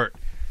Street Report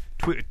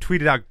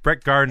tweeted out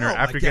Brett Gardner Oh,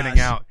 my after gosh. getting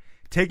out,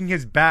 taking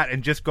his bat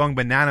and just going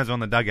bananas on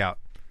the dugout.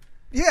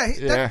 Yeah, he's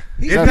Isn't that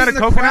beating a the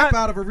coconut? crap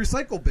out of a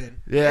recycle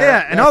bin.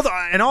 Yeah, and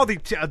all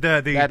the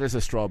that is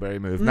a strawberry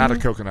move, not a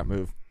coconut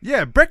move.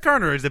 Yeah, Brett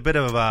Gardner is a bit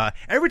of a.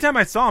 Every time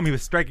I saw him, he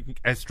was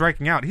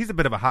striking out. He's a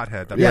bit of a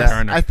hothead. That Yes, Brett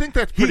Gardner. I think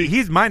that's pretty.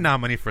 He's my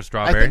nominee for I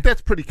strawberry. think that's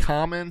pretty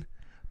common,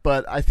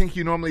 but I think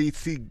you normally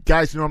see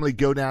guys normally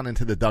go down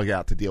into the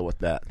dugout to deal with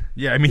that.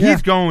 Yeah, I mean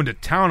he's going to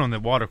town on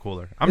the water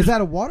cooler. Is that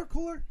a water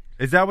cooler?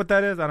 Is that what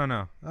that is? I don't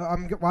know.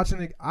 I'm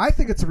watching it. I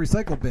think it's a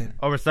recycle bin.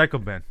 Oh,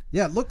 recycle bin.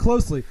 Yeah, look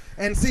closely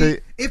and see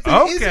if it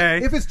okay.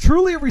 isn't, if it's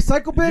truly a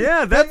recycle bin.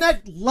 Yeah, then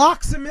that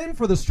locks him in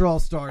for the Straw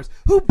Stars.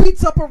 Who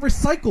beats up a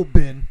recycle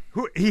bin?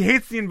 He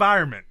hates the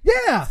environment.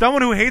 Yeah,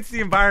 someone who hates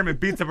the environment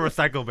beats up a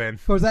recycle bin.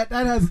 Of course, that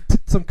has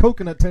some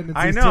coconut tendencies.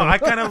 I know. too. I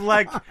kind of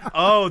like,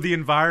 the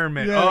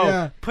environment.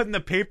 Yeah. Putting the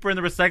paper in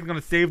the recycling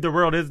going to save the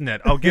world, isn't it?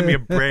 Oh, give me a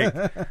break.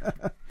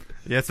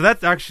 Yeah, so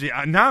that's actually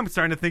now I'm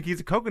starting to think he's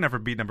a coconut for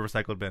beating up a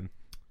recycled bin.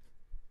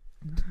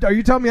 Are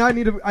you telling me I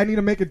need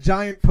to make a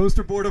giant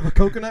poster board of a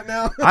coconut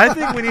now? I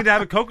think we need to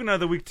have a coconut of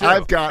the week too.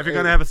 I've got if you're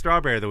going to have a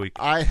strawberry of the week.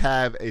 I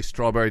have a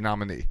strawberry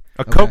nominee.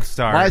 A Coke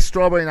Star. My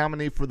strawberry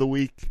nominee for the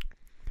week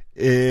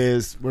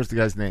is, where's the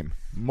guy's name?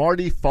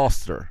 Marty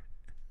Foster.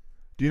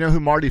 Do you know who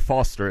Marty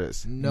Foster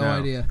is? No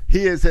idea.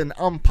 He is an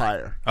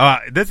umpire.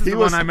 This is the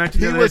one I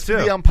mentioned He the other was day,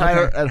 too. the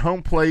umpire Okay. at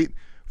home plate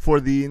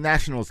for the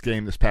Nationals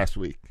game this past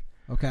week.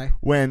 Okay.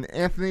 When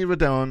Anthony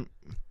Rodon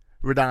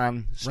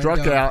struck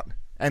Rendon. out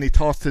and he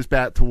tossed his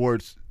bat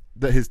towards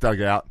his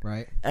dugout,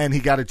 Right. and he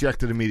got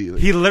ejected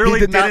immediately. He literally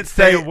did not didn't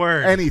say a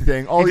word.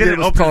 Anything. All He he, did didn't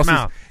was open his toss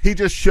mouth. He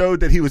just showed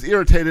that he was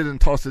irritated and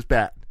tossed his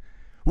bat,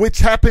 which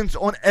happens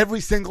on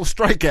every single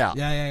strikeout.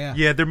 Yeah.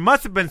 Yeah, there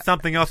must have been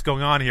something else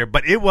going on here,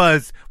 but it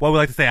was what we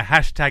like to say a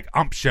hashtag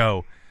ump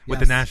show with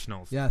the Yes.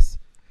 Nationals. Yes.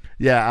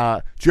 Yeah,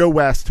 Joe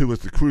West, who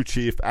was the crew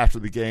chief after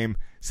the game,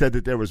 said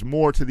that there was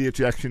more to the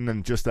ejection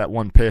than just that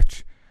one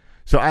pitch.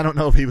 So I don't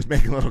know if he was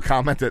making a little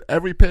comment at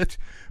every pitch,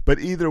 but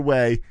either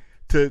way,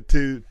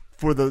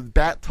 for the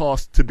bat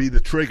toss to be the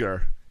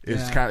trigger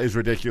is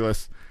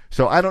ridiculous.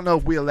 So I don't know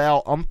if we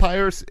allow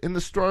umpires in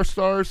the Straw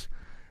Stars,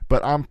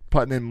 but I'm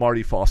putting in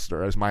Marty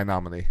Foster as my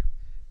nominee.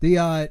 The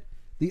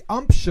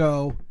ump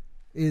show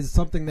is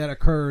something that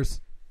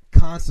occurs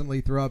constantly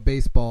throughout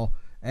baseball,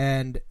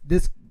 and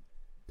this,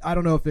 I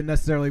don't know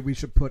if we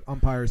should put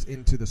umpires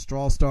into the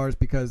Straw Stars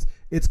because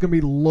it's going to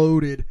be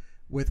loaded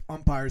with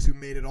umpires who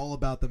made it all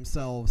about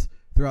themselves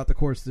throughout the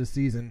course of the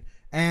season,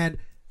 and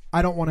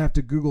I don't want to have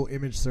to Google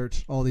image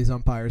search all these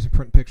umpires and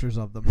print pictures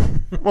of them.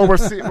 Well, we're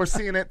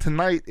seeing it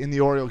tonight in the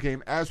Oriole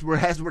game as we're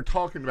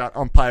talking about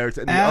umpires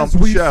and the As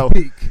ump we show.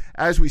 speak.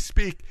 As we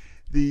speak,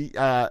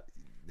 the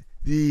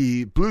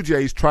Blue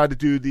Jays try to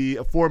do the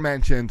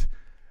aforementioned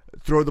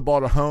throw the ball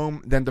to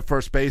home, then to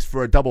first base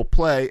for a double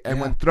play, and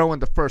when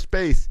throwing to first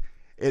base,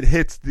 it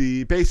hits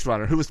the base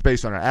runner. Who was the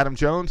base runner? Adam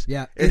Jones?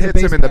 Yeah. It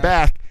hits him in the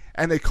back,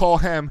 and they call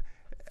him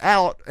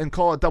out and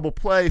call a double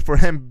play for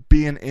him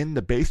being in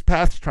the base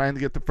paths trying to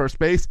get to first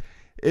base.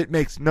 It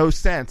makes no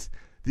sense.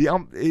 The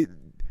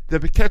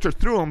catcher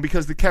threw him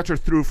because the catcher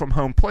threw from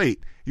home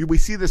plate. We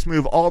see this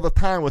move all the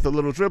time with a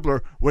little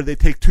dribbler where they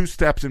take 2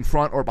 steps in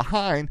front or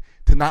behind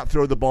to not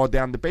throw the ball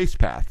down the base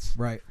paths.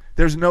 Right.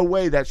 There's no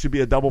way that should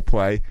be a double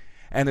play,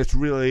 and it's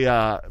really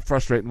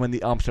frustrating when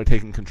the umps are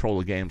taking control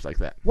of games like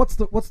that. What's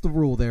the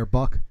rule there,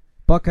 Buck?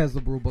 Buck has the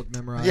rule book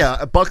memorized.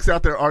 Yeah, Buck's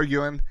out there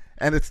arguing,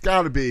 and it's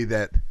got to be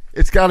that.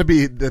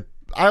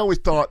 I always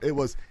thought it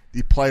was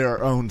the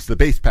player owns the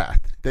base path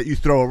that you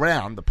throw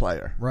around the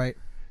player. Right.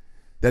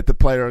 That the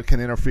player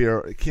can't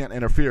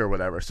interfere or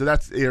whatever. So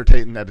that's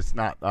irritating that it's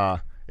not.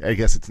 I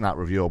guess it's not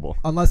reviewable.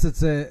 Unless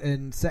it's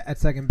at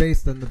second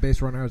base, then the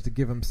base runner has to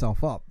give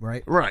himself up,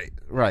 right? Right.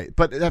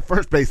 But at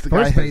first base, the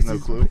guy has no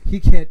clue. He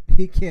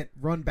can't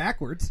run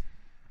backwards.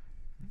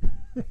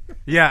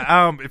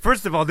 Yeah,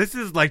 first of all, this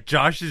is like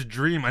Josh's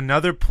dream,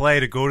 another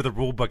play to go to the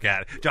rule book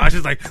at. Josh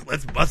is like,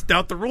 let's bust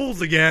out the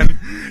rules again.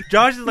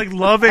 Josh is like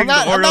loving the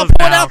Orioles I'm not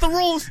pulling now. out the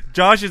rules.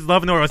 Josh is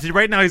loving the Orioles.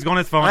 Right now he's going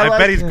on his phone. I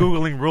bet he's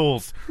Googling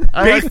rules.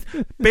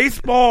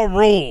 Baseball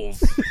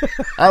rules.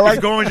 He's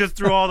going just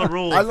through all the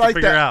rules to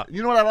figure out.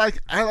 You know what I like?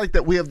 I like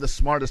that we have the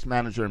smartest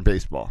manager in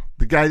baseball.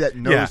 The guy that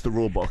knows the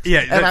rule books.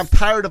 Yeah, and I'm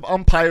tired of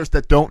umpires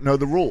that don't know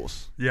the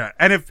rules. Yeah,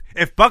 and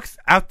if Buck's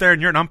out there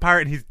and you're an umpire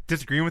and he's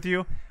disagreeing with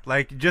you,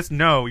 like, just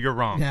know you're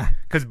wrong. Yeah.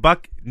 Because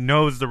Buck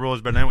knows the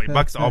rules better than anyone.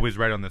 Buck's always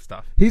right on this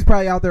stuff. He's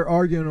probably out there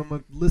arguing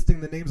them,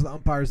 listing the names of the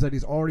umpires that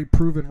he's already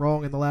proven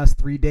wrong in the last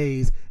 3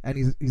 days, and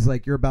he's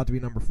like, you're about to be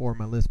number 4 on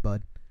my list,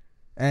 bud.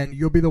 And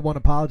you'll be the one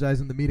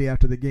apologizing to the media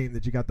after the game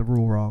that you got the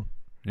rule wrong.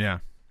 Yeah.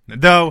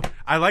 Though,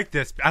 I like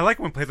this. I like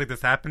when plays like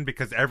this happen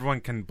because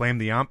everyone can blame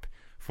the ump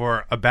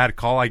for a bad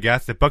call, I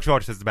guess. If Buck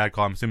Showalter says it's a bad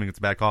call, I'm assuming it's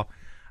a bad call.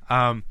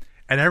 And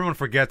everyone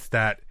forgets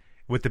that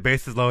with the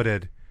bases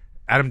loaded,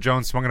 Adam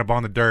Jones swung at a ball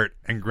in the dirt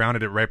and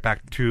grounded it right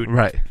back to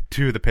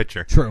the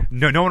pitcher. True.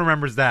 No one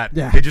remembers that.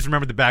 Yeah. They just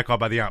remembered the back call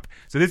by the ump.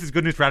 So this is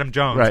good news for Adam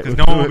Jones Right. because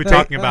no one will be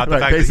talking about the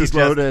fact bases that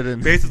he loaded just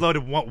and bases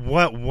loaded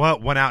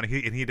went out and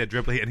he did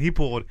dribble and he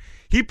pulled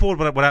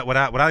what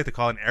I like to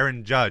call an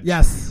Aaron Judge.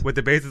 Yes. With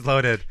the bases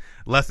loaded,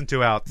 less than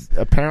 2 outs.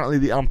 Apparently,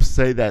 the umps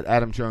say that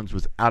Adam Jones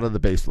was out of the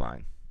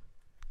baseline,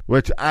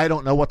 which I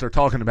don't know what they're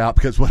talking about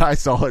because what I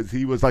saw is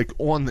he was like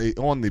on the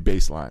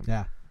baseline.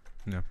 Yeah.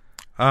 No.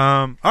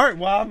 All right.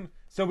 Well,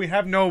 so we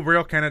have no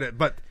real candidate,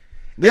 but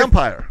The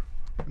umpire,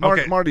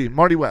 Okay.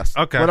 Marty West,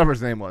 Okay. whatever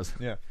his name was.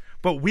 yeah.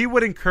 But we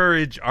would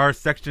encourage our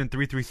Section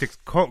 336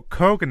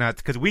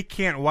 coconuts because we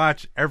can't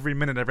watch every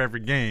minute of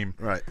every game.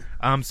 Right.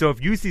 So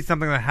if you see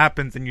something that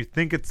happens and you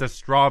think it's a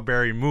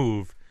strawberry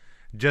move,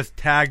 just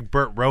tag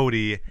Burt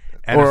Rohde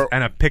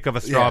and a pic of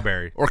a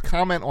strawberry. Yeah. Or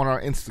comment on our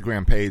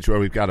Instagram page where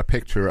we've got a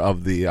picture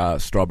of the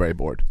strawberry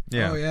board.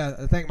 Yeah. Oh, yeah.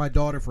 I thank my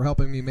daughter for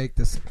helping me make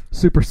this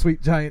super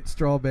sweet giant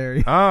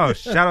strawberry. Oh,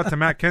 shout out to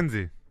Matt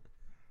Kinsey.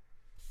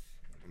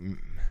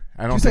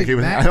 I don't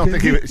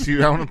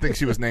think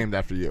she was named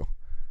after you.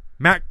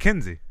 Matt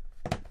Kinsey.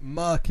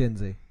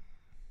 Kinsey.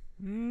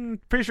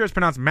 Pretty sure it's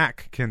pronounced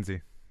Mac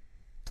Kinsey.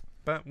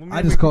 But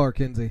I just call her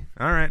Kinsey.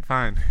 All right,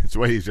 fine. It's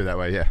way easier that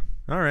way, yeah.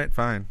 All right,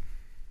 fine.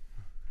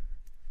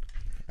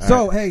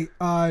 So, hey,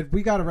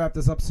 we got to wrap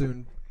this up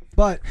soon.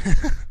 But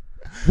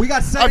we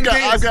got 7 games.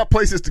 I've got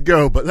places to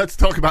go, but let's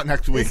talk about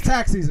next week. It's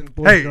tax season,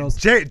 boys and girls.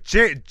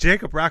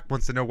 Jacob Rock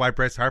wants to know why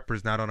Bryce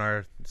Harper's not on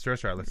our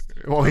Strawberry list.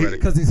 Well,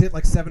 because he's hit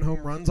like 7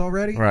 home runs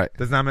already. Right.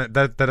 Does not mean,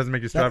 that doesn't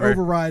make you That strawberry.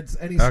 overrides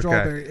any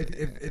strawberry.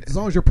 If as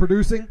long as you're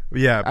producing.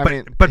 Yeah, I but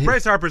mean,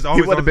 Bryce Harper's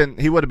always he would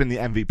have been the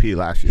MVP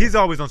last year. He's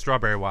always on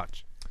Strawberry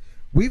Watch.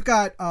 We've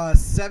got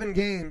 7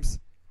 games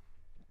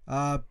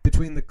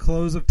between the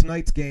close of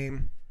tonight's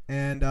game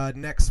and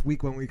next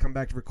week when we come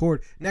back to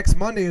record. Next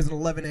Monday is an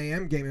 11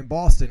 a.m. game in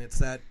Boston. It's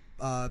that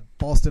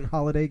Boston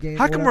holiday game.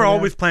 How come we're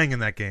always playing in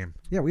that game?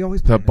 Yeah, we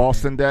always play the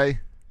Boston Day.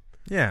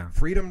 Yeah.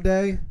 Freedom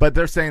Day. But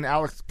they're saying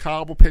Alex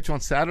Cobb will pitch on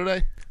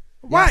Saturday?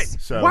 Why? Yes.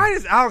 So- Why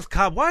does Alex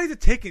Cobb? Why is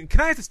it taking? Can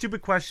I ask a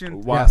stupid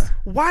question? Why? Yes.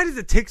 Why does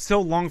it take so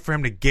long for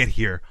him to get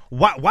here?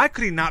 Why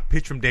could he not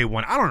pitch from day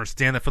one? I don't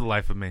understand that for the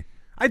life of me.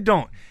 I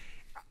don't.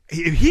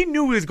 He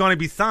knew he was going to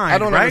be signed. I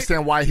don't right?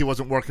 understand why he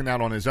wasn't working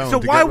out on his own. So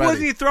to why get ready.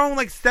 wasn't he throwing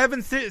like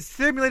 7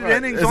 simulated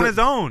innings Is on it- his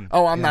own?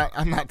 Oh, I'm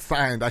not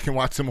signed. I can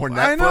watch some more Netflix.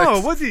 I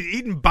know. Was he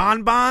eating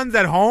bonbons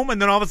at home,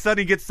 and then all of a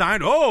sudden he gets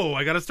signed? Oh,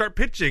 I got to start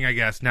pitching, I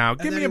guess now.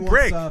 Give me a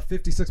break.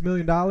 $56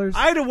 million. I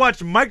had to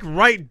watch Mike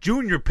Wright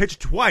Jr. pitch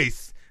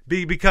twice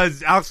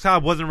because Alex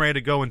Cobb wasn't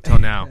ready to go until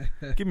now.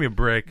 Give me a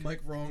break.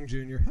 Mike Wrong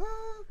Jr.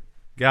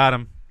 Got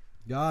him.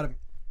 Got him.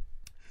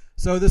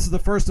 So this is the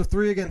first of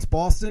 3 against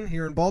Boston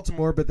here in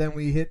Baltimore, but then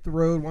we hit the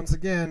road once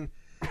again.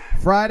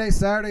 Friday,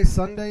 Saturday,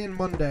 Sunday, and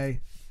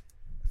Monday.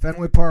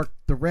 Fenway Park,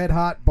 the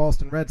red-hot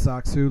Boston Red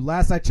Sox, who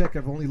last I checked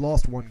have only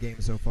lost 1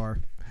 game so far.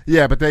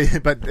 Yeah, but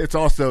it's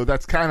also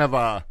that's kind of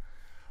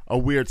a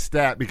weird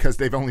stat because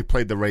they've only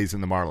played the Rays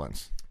and the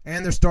Marlins.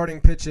 And their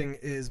starting pitching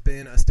has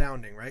been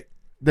astounding, right?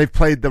 They've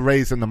played the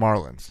Rays and the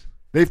Marlins.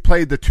 They've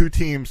played the 2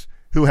 teams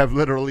who have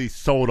literally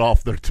sold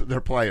off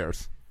their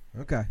players.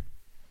 Okay.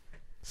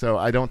 So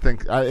I don't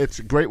think it's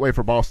a great way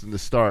for Boston to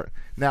start.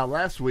 Now,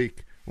 last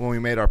week when we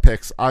made our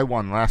picks, I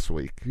won last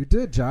week. You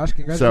did, Josh.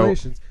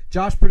 Congratulations.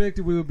 Josh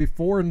predicted we would be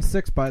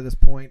 4-6 by this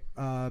point,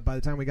 by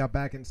the time we got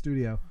back in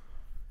studio.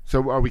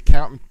 So are we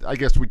counting? I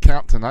guess we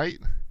count tonight?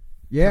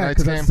 Yeah,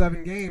 Tonight's because that's game?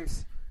 7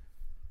 games.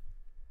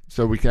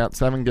 So we count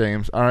 7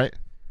 games. All right.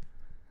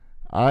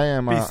 I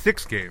am. Be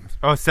 6 games.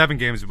 Oh, 7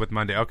 games with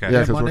Monday. Okay.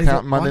 Yeah, because we're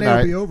counting Monday night.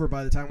 will be over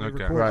by the time we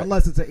Okay. record, Right.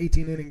 unless it's an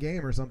 18-inning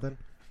game or something.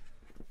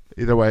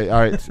 Either way. All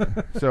right.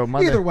 So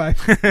Monday. Either way.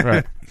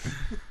 Right.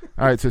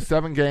 All right. So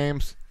 7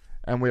 games,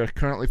 and we are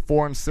currently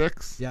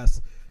 4-6.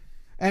 Yes.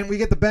 And we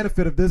get the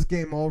benefit of this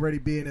game already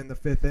being in the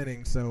 5th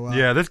inning. So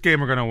Yeah, this game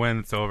we're going to win.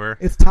 It's over.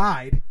 it's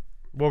tied.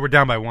 Well, we're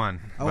down by 1.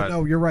 Oh, but-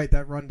 no, you're right.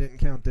 That run didn't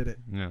count, did it?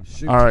 Yeah.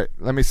 Shoot. All right.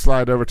 Let me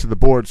slide over to the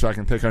board so I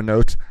can take our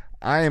notes.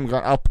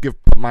 I'll put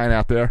mine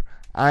out there.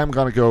 I am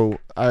going to go,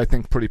 I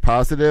think, pretty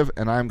positive,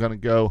 and I'm going to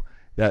go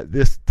that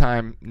this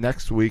time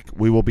next week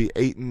we will be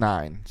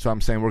 8-9. So I'm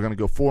saying we're going to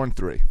go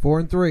 4-3.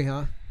 4-3,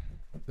 huh?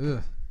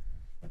 Ugh.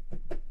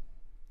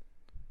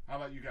 How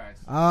about you guys?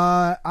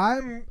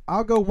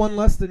 I'll go 1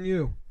 less than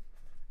you.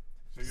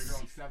 So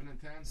you're going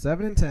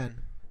 7-10? 7-10.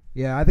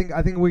 Yeah, I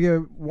think we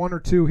get 1 or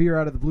 2 here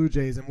out of the Blue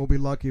Jays, and we'll be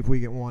lucky if we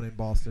get 1 in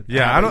Boston.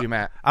 Yeah, How I about don't. you,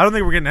 Matt? I don't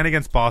think we're getting any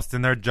against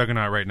Boston. They're a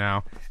juggernaut right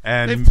now,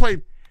 They've and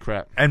played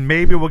crap. and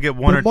maybe we'll get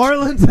 1 The or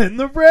Marlins and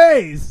the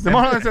Rays. The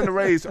Marlins and the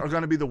Rays are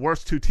going to be the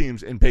worst 2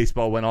 teams in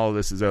baseball when all of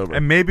this is over.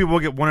 and maybe we'll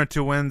get 1 or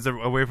 2 wins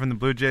away from the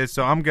Blue Jays.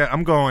 So I'm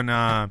going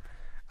 6-11.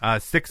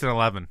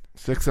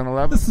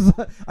 6-11. This is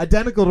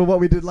identical to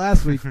what we did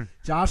last week.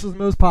 Josh was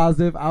most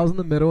positive. I was in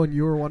the middle, and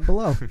you were 1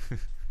 below.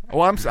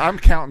 Well, I'm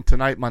counting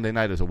tonight, Monday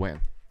night, as a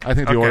win. I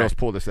think the Okay. Orioles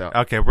pull this out.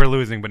 Okay, we're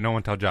losing, but no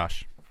one tell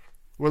Josh.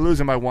 We're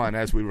losing by 1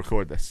 as we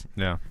record this.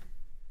 Yeah.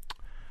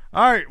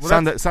 All right.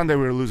 Well, Sunday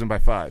we were losing by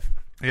 5.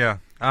 Yeah.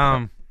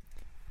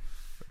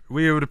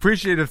 We would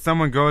appreciate if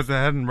someone goes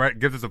ahead and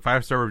gives us a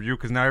 5-star review,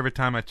 because now every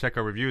time I check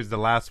our reviews, the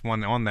last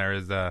one on there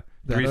is a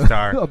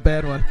 3-star. A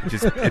bad one. It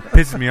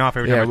pisses me off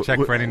every time I check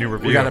for any new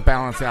review. We got to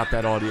balance out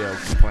that audio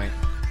complaint.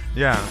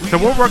 Yeah. So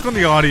we'll work on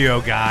the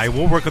audio, guy.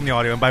 We'll work on the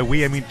audio. And by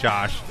we, I mean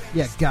Josh.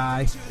 Yeah,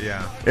 guy.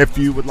 Yeah. If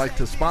you would like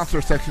to sponsor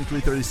Section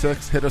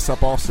 336, hit us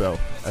up also,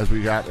 as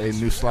we got a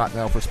new slot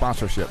now for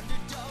sponsorship.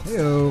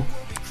 Heyo.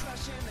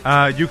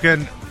 You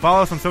can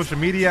follow us on social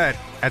media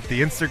at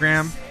the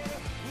Instagram.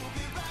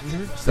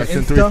 Mm-hmm.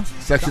 Section Insta,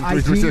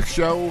 336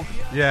 show.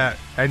 Yeah,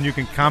 and you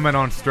can comment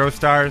on Stro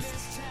Stars.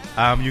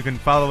 You can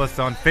follow us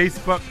on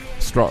Facebook.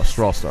 Straw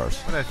Stars.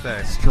 What did I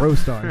say? Stro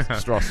Stars.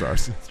 Straw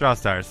Stars. Straw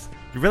Stars.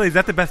 Really, is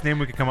that the best name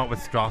we could come up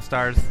with? Straw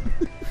Stars?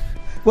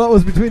 Well, it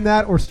was between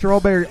that or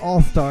Strawberry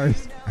All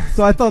Stars.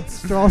 So I thought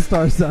Straw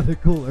Stars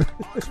sounded cooler.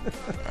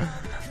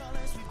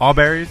 All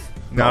berries?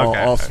 No,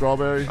 okay. all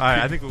strawberry. All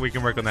right, I think we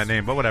can work on that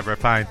name, but whatever,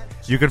 fine.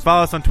 You can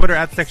follow us on Twitter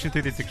at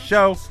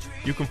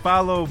Section336Show. You can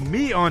follow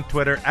me on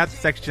Twitter at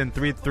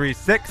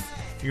Section336.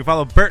 You can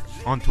follow Bert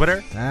on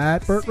Twitter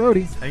At Bert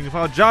Rohde. And you can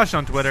follow Josh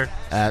on Twitter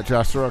At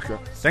Josh Soroka.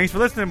 Thanks for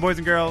listening, boys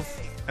and girls.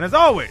 And as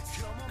always,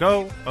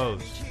 go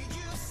O's.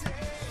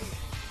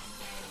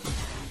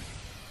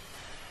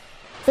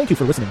 Thank you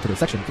for listening to the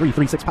Section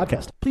 336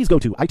 podcast. Please go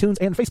to iTunes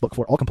and Facebook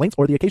for all complaints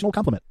or the occasional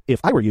compliment. If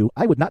I were you,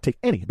 I would not take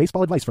any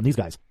baseball advice from these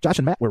guys. Josh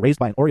and Matt were raised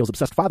by an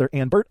Orioles-obsessed father,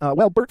 and Bert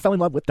fell in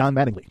love with Don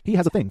Mattingly. He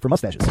has a thing for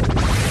mustaches.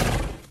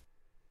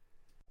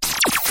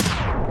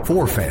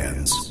 For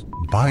fans,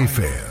 by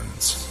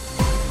fans.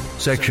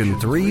 Section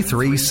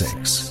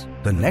 336,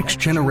 the next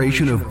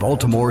generation of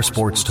Baltimore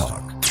sports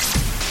talk.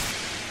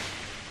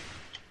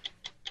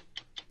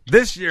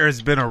 This year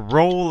has been a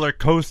roller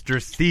coaster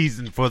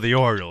season for the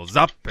Orioles.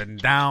 Up and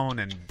down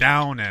and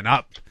down and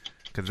up.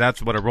 Because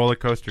that's what a roller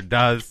coaster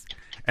does.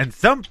 And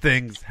some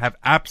things have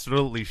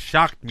absolutely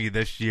shocked me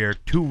this year,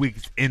 2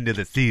 weeks into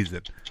the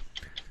season.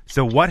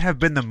 So what have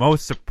been the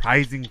most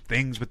surprising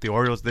things with the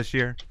Orioles this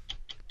year?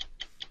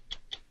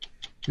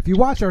 If you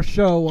watch our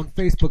show on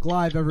Facebook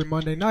Live every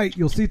Monday night,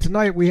 you'll see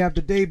tonight we have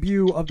the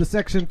debut of the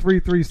Section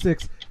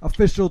 336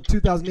 official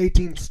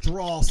 2018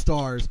 Straw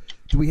Stars.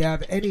 Do we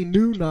have any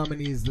new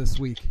nominees this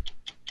week?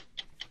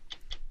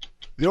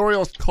 The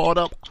Orioles called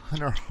up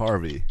Hunter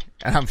Harvey,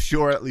 and I'm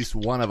sure at least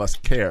one of us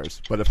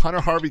cares. But if Hunter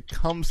Harvey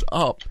comes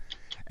up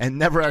and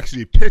never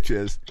actually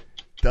pitches,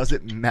 does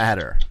it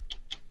matter?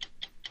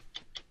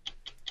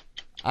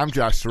 I'm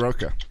Josh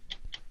Soroka.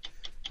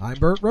 I'm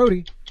Bert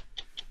Rohde.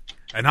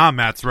 And I'm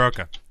Matt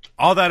Soroka.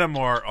 All that and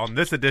more on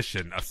this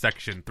edition of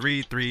Section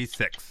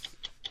 336.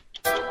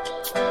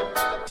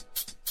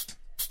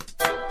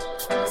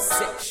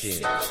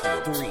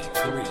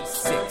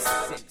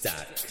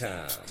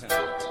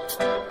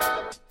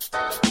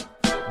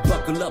 Section336.com.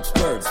 Buckle up,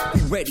 birds, be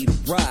ready to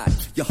ride.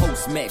 Your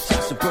host, Matt,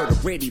 Josh and Bert are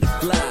ready to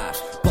fly.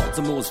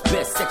 Baltimore's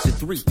best, Section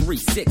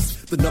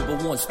 336, the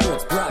 #1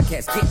 sports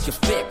broadcast. Get your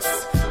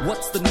fix.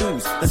 What's the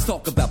news? Let's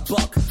talk about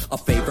Buck, our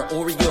favorite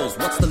Orioles.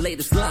 What's the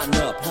latest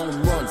lineup?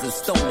 Home runs and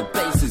stolen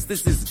bases.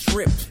 This is a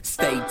trip.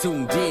 Stay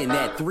tuned in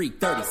at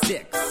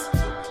 336.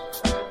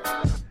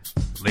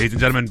 Ladies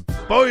and gentlemen,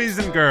 boys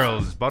and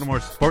girls,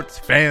 Baltimore sports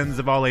fans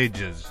of all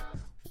ages,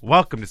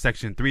 welcome to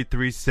Section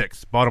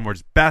 336,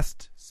 Baltimore's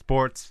best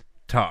sports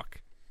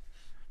talk.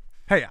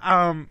 Hey,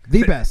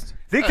 the best.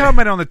 They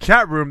commented on the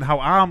chat room how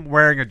I'm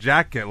wearing a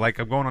jacket like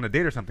I'm going on a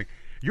date or something.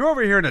 You're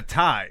over here in a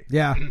tie.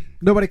 Yeah,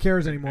 nobody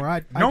cares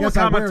anymore. No one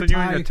comments on you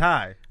in a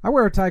tie. I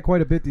wear a tie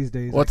quite a bit these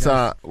days. What's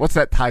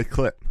that tie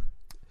clip?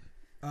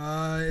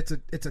 It's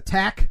a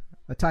tack,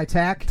 a tie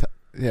tack.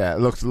 Yeah, it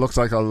looks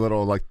like a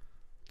little like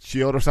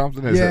shield or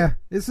something.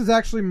 This is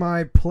actually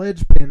my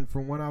pledge pin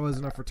from when I was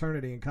in a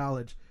fraternity in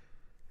college.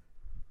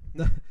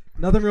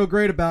 Nothing real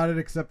great about it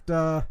except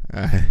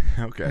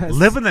okay.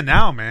 Live in the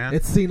now, man.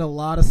 It's seen a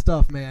lot of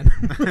stuff, man.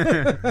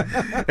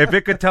 If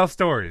it could tell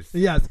stories.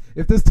 Yes,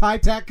 if this tie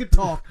tack could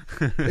talk,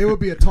 it would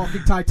be a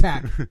talking tie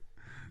tack.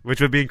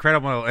 Which would be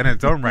incredible in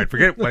its own right.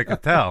 Forget what it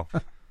could tell.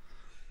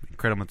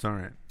 Incredible in its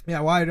own right.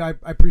 Yeah, well, I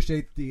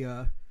appreciate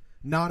the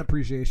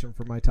non-appreciation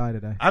for my tie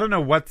today. I don't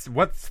know what's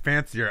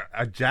fancier,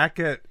 a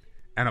jacket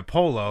and a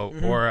polo,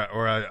 or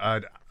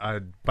a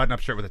button-up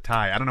shirt with a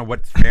tie. I don't know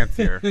what's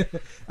fancier.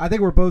 I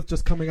think we're both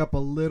just coming up a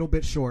little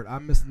bit short.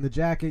 I'm missing the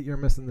jacket. You're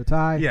missing the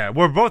tie. Yeah,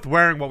 we're both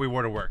wearing what we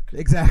wore to work.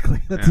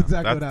 Exactly. That's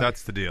exactly what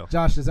that's the deal.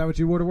 Josh, is that what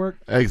you wore to work?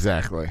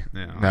 Exactly.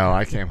 Yeah. No,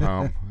 I came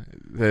home.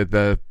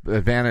 The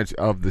advantage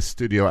of the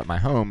studio at my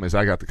home is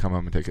I got to come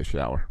home and take a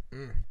shower.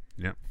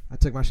 Yeah. I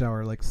took my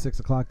shower at like 6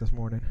 o'clock this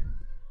morning.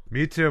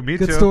 Me too.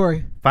 Good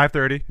story.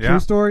 5:30. Yeah. True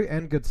story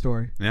and good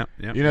story. Yeah.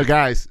 You know,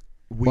 guys,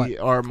 we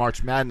are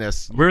March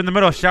Madness. We're in the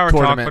middle of shower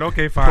talk, but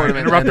okay, fine.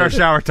 Interrupt our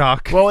shower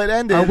talk. Well, it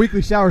ended. Our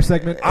weekly shower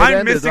segment.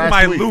 I'm missing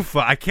my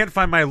loofah. I can't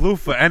find my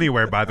loofah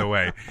anywhere, by the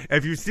way.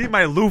 If you see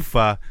my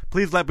loofah,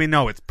 please let me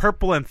know. It's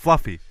purple and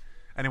fluffy.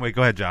 Anyway,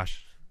 go ahead,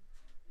 Josh.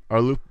 Our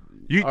loofah.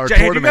 Do you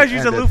guys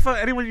use a loofah?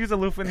 Anyone use a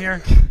loofah in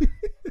here?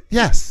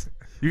 Yes.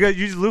 You guys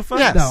use a loofah?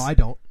 Yes. No, I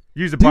don't.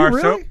 Use a Do you bar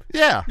really? soap?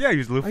 Yeah. Yeah,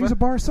 use loofah. I use a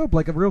bar of soap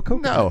like a real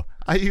coconut. No,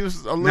 I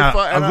use a No,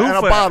 loofah, and a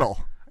loofah-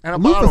 bottle. And a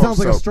Loofah bottle sounds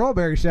of like a soap.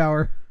 strawberry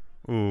shower.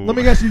 Ooh. Let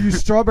me guess, you use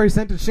strawberry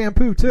scented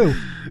shampoo too.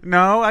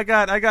 No, I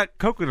got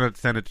coconut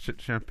scented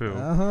shampoo.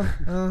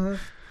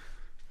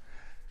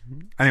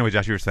 Anyway,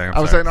 Josh, you were saying. I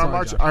was sorry.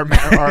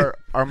 saying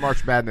our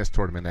March Madness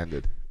tournament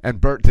ended, and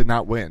Bert did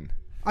not win.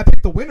 I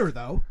picked the winner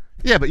though.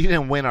 Yeah, but you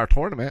didn't win our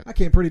tournament. I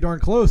came pretty darn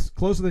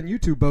closer than you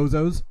two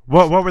bozos.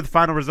 What were the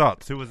final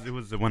results? Who was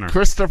the winner?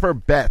 Christopher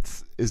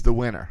Betts is the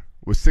winner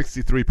with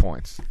 63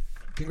 points.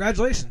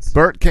 Congratulations.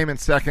 Bert came in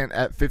second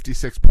at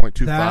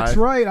 56.25. That's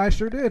right, I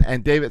sure did.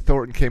 And David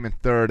Thornton came in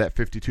third at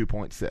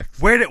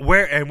 52.6.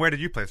 Where did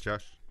you place,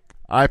 Josh?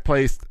 I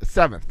placed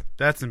seventh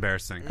That's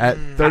embarrassing. at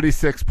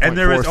 36.46. And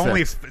there was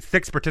only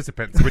 6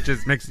 participants, which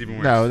makes it even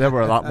worse. No, there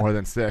were a lot more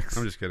than 6.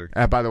 I'm just kidding.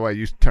 By the way,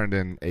 you turned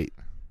in 8.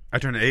 I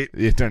turned 8.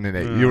 You turned in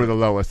 8. You were the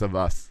lowest of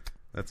us.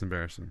 That's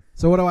embarrassing.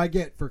 So what do I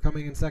get for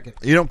coming in second?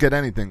 You don't get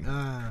anything.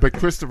 But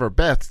Christopher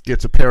Betts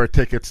gets a pair of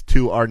tickets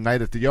to our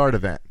Night at the Yard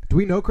event. Do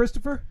we know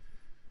Christopher?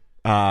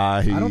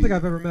 I don't think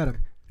I've ever met him.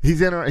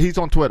 He's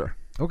on Twitter.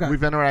 Okay. I've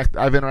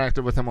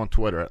interacted with him on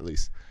Twitter at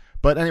least.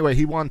 But anyway,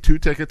 he won 2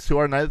 tickets to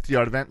our Night at the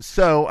Yard event.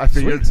 So I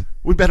figured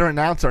we better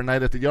announce our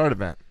Night at the Yard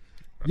event.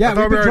 Yeah,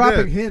 we've been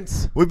dropping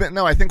hints.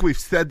 I think we've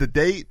said the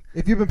date.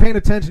 If you've been paying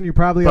attention, you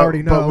probably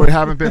already know. But we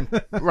haven't been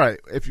right.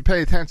 If you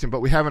pay attention,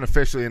 but we haven't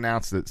officially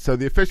announced it. So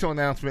the official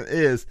announcement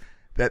is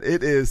that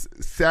it is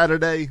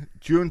Saturday,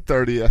 June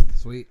 30th.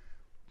 Sweet.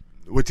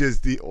 Which is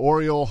the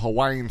Oriole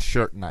Hawaiian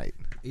Shirt Night.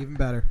 Even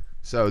better.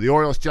 So the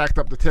Orioles jacked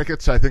up the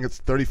tickets. So I think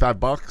it's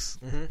 $35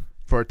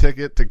 for a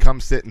ticket to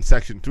come sit in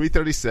section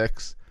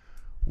 336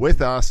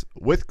 with us,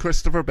 with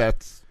Christopher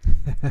Betts.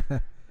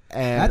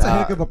 And that's a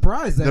heck of a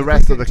prize. Then. The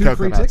rest of the 2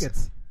 free coconuts.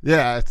 tickets.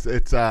 Yeah,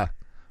 it's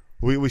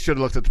we should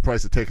have looked at the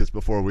price of tickets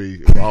before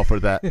we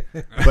offered that.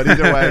 But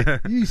either way,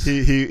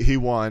 he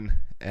won,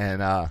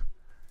 and I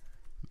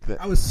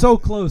was so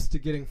close to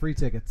getting free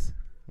tickets.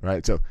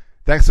 Right. So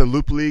thanks to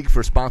Loop League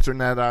for sponsoring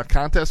that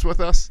contest with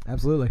us.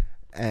 Absolutely.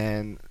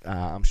 And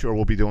I'm sure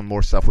we'll be doing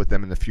more stuff with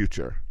them in the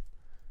future.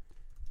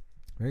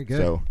 Very good.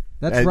 So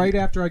that's right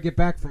after I get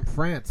back from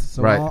France.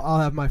 So right. I'll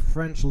have my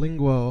French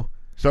linguo.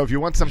 So if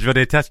you want some... Je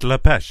déteste la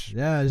pêche.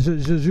 Yeah,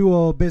 je joue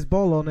au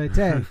baseball en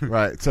été.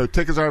 Right. So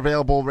tickets are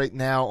available right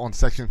now on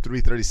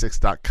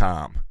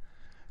section336.com.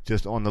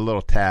 Just on the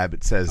little tab,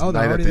 it says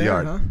Night at the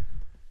Yard. Huh?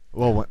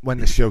 Well, when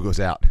the show goes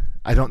out.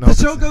 I don't know. The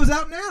show goes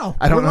out now.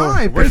 I don't know.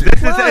 Live.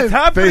 It's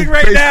happening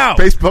right now.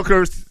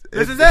 Facebookers.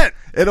 This is it.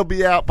 It'll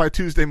be out by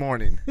Tuesday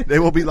morning. They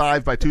will be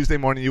live by Tuesday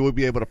morning. You will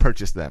be able to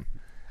purchase them.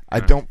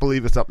 I don't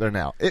believe it's up there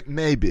now. It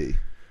may be.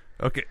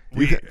 Okay.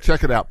 You can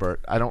check it out,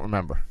 Bert. I don't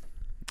remember.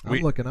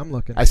 I'm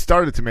looking. I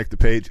started to make the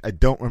page. I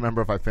don't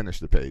remember if I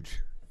finished the page.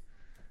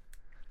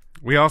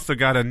 We also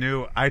got a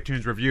new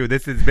iTunes review.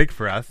 This is big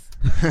for us.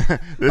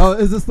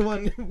 Is this the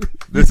one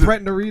you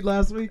threatened to read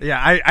last week?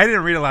 Yeah, I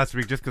didn't read it last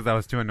week just because I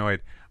was too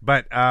annoyed.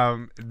 But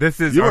this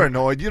is... You were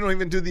annoyed. You don't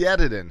even do the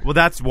editing. Well,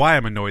 that's why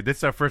I'm annoyed. This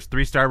is our first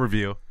 3-star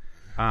review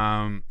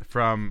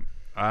from...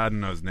 I don't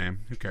know his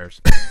name. Who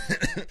cares?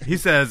 He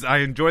says, I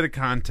enjoy the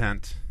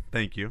content.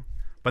 Thank you.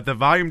 But the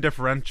volume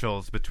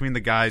differentials between the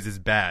guys is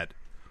bad.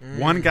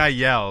 One guy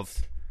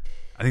yells...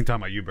 I think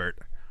talking about you, Bert.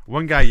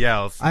 One guy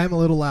yells... I am a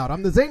little loud.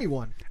 I'm the zany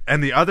one.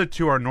 And the other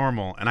 2 are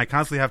normal, and I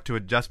constantly have to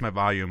adjust my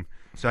volume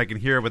so I can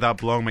hear without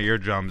blowing my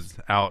eardrums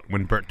out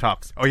when Bert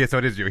talks. Oh, yeah, so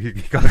it is you. He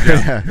calls you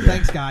out.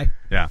 Thanks, guy.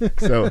 Yeah.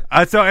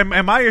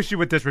 And my issue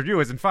with this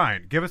review isn't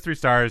fine. Give us 3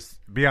 stars.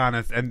 Be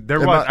honest. And there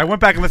was... I went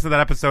back and listened to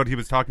that episode he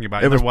was talking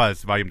about, and there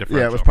was volume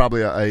differential. Yeah, it was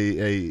probably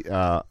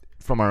a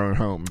From Our Own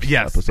Homes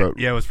episode.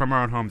 Yeah, it was From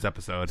Our Own Homes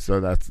episode. So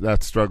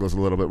that struggles a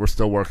little bit. We're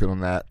still working on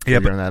that,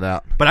 figuring that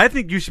out. But I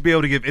think you should be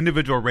able to give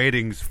individual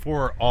ratings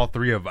for all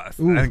 3 of us.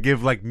 Ooh. And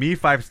give, me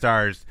 5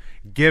 stars,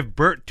 give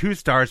Bert 2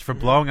 stars for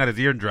blowing out his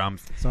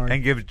eardrums,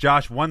 and give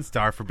Josh 1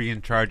 star for being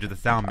in charge of the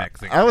sound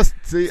mixing.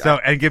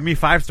 And give me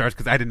 5 stars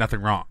because I did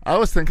nothing wrong. I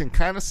was thinking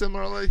kind of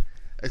similarly,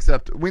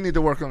 except we need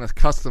to work on a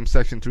custom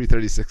Section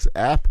 336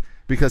 app.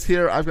 Because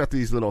here, I've got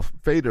these little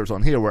faders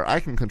on here where I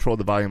can control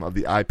the volume of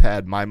the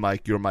iPad, my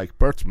mic, your mic,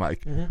 Bert's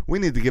mic. We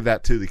need to give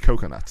that to the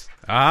coconuts.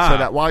 So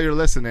that while you're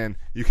listening,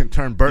 you can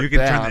turn Bert down. You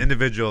can turn the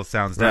individual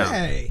sounds down.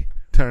 Hey.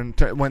 Turn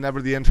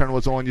whenever the intern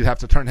was on, you'd have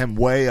to turn him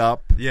way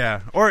up.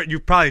 Yeah. Or you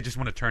probably just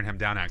want to turn him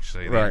down,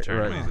 actually. Right.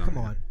 Oh, come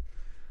on.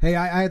 Hey,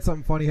 I had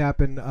something funny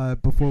happen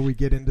before we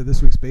get into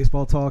this week's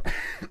baseball talk.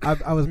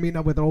 I was meeting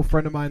up with an old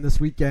friend of mine this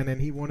weekend, and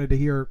he wanted to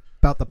hear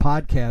about the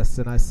podcasts,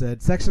 and I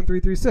said, Section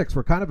 336,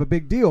 we're kind of a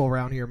big deal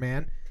around here,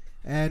 man.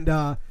 And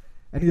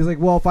he's like,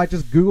 well, if I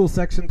just Google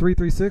Section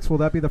 336, will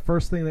that be the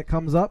first thing that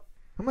comes up?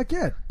 I'm like,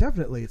 yeah,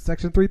 definitely. It's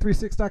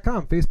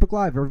section336.com, Facebook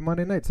Live, every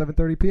Monday night,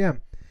 7:30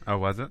 p.m. Oh,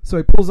 was it? So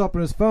he pulls up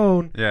on his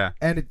phone,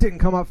 and it didn't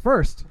come up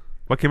first.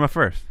 What came up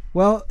first?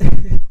 Well...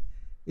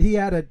 he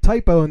had a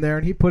typo in there,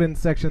 and he put in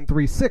Section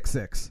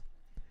 366.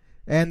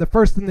 And the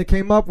first thing that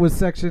came up was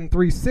Section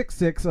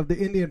 366 of the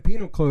Indian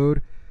Penal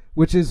Code,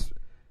 which is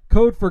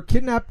code for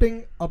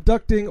kidnapping,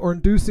 abducting, or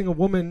inducing a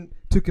woman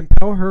to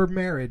compel her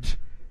marriage.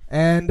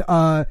 and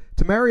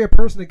to marry a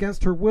person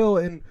against her will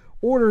in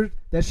order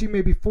that she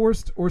may be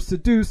forced or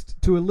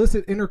seduced to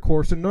illicit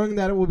intercourse, and knowing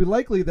that it will be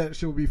likely that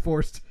she will be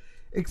forced,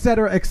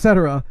 etc.,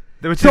 etc.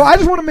 So I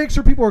just want to make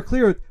sure people are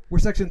clear. We're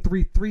section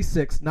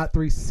 336, not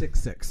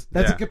 366.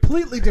 That's a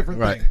completely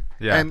different thing.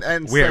 Yeah,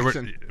 and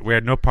we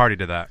had no party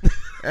to that.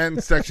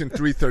 And section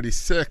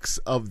 336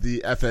 of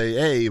the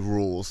FAA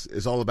rules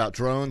is all about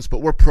drones,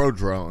 but we're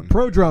pro-drone.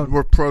 Pro-drone.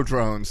 We're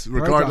pro-drones,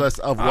 regardless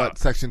of what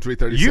section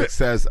 336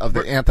 says of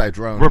the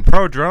anti-drone. We're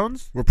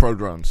pro-drones? We're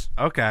pro-drones.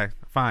 Okay,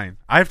 fine.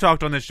 I've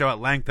talked on this show at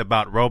length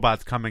about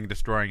robots coming and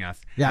destroying us.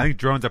 Yeah. I think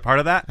drones are part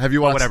of that. Have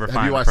you watched, Whatever,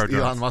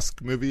 Elon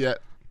Musk movie yet?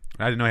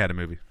 I didn't know he had a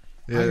movie.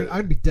 Yeah.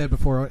 I'd be dead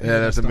before. Yeah,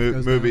 there's a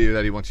movie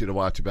that he wants you to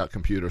watch about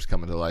computers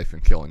coming to life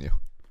and killing you.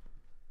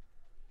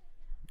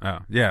 Oh,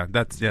 yeah,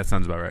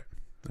 sounds about right.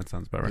 That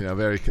sounds about right. You know,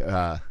 very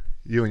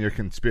you and your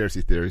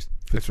conspiracy theories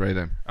fits right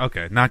in.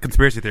 Okay, not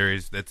conspiracy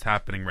theories. It's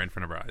happening right in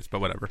front of our eyes, but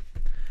whatever.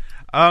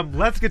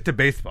 Let's get to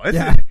baseball. It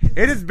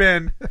has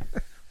been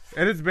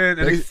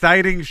an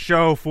exciting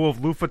show full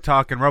of loofah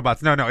talk and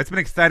robots. No, it's been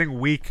an exciting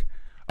week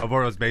of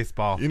Orioles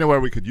baseball. You know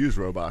where we could use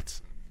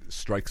robots?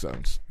 Strike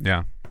zones.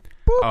 Yeah.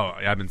 Oh,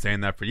 I've been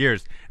saying that for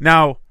years.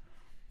 Now,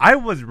 I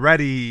was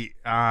ready.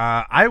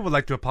 I would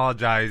like to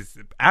apologize.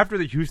 After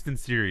the Houston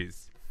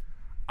series,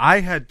 I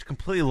had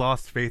completely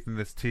lost faith in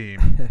this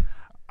team.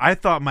 I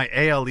thought my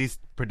AL East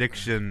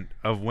prediction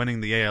of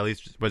winning the AL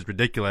East was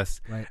ridiculous.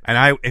 Right.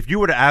 And if you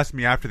were to ask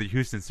me after the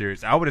Houston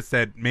series, I would have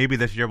said maybe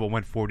this year we'll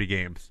win 40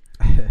 games.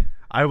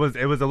 It was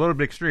a little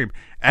bit extreme.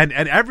 And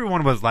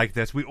everyone was like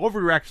this. We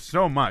overreact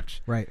so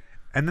much. Right.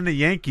 And then the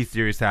Yankee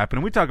series happened.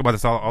 And we talk about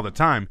this all the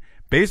time.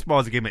 Baseball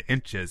is a game of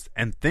inches,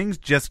 and things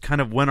just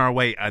kind of went our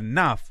way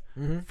enough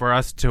for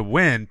us to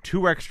win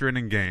 2 extra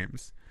inning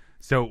games.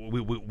 So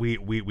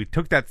we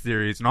took that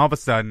series, and all of a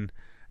sudden,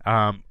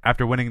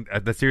 after winning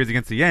the series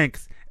against the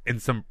Yanks in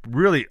some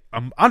really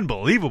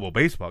unbelievable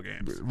baseball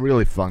games,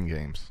 really fun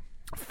games,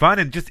 fun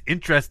and just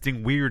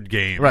interesting, weird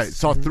games. Right,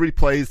 saw 3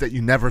 plays that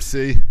you never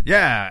see.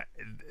 Yeah.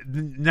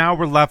 Now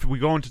we're left. We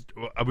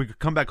could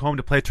come back home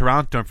to play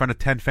Toronto in front of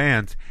 10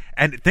 fans,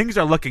 and things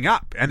are looking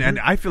up. And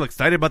I feel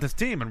excited about this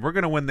team, and we're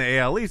going to win the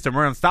AL East, and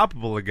we're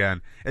unstoppable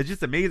again. It's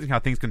just amazing how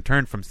things can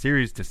turn from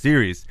series to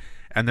series.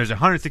 And there's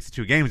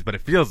 162 games, but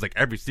it feels like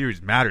every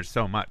series matters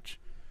so much.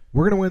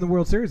 We're going to win the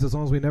World Series as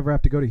long as we never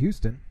have to go to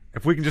Houston.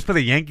 If we can just play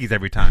the Yankees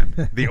every time,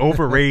 the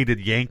overrated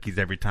Yankees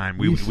every time,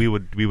 we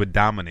would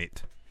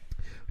dominate.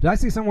 Did I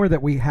see somewhere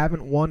that we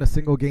haven't won a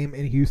single game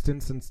in Houston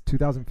since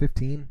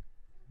 2015?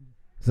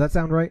 Does that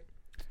sound right?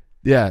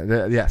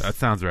 Yeah, yes. That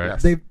sounds right.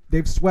 Yes.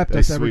 They've swept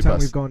us every time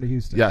we've gone to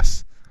Houston.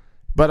 Yes.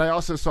 But I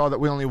also saw that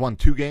we only won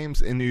 2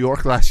 games in New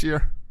York last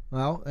year.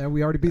 Well, and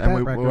we already beat that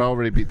record. We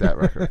already beat that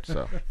record,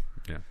 so.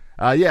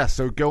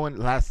 So going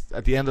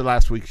at the end of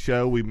last week's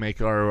show, we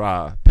make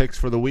our picks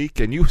for the week,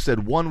 and you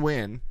said 1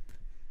 win.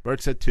 Bert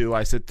said 2,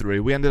 I said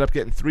 3. We ended up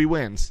getting 3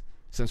 wins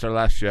since our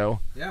last show.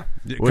 Yeah.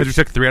 Because we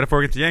took 3 out of 4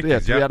 against the Yankees. Yeah,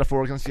 3 out of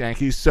 4 against the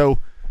Yankees. So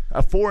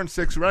a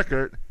 4-6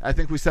 record. I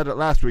think we said it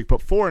last week, but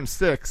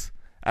 4-6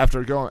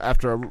 after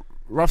a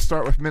rough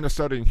start with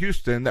Minnesota and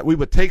Houston, that we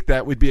would take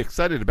that. We'd be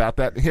excited about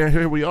that.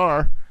 Here we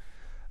are.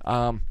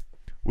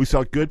 We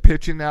saw good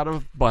pitching out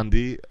of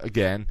Bundy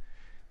again.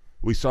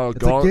 We saw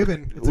It's a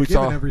given. It's a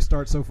given every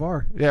start so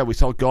far. Yeah, we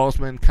saw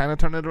Galsman kind of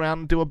turn it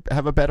around and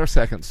have a better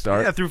second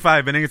start. Yeah, through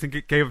 5 innings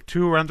and gave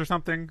 2 runs or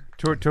something,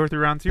 2 or 3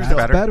 rounds. He was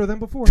That's better than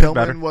before.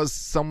 Tillman was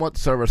somewhat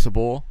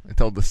serviceable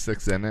until the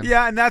 6th inning.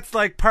 Yeah, and that's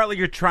like partly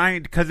you're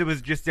trying, because it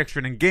was just the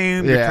extra inning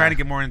game. You're trying to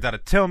get more innings out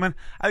of Tillman.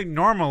 I think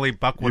normally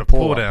Buck would have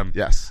pulled him.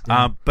 Yes,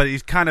 but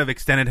he's kind of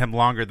extended him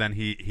longer than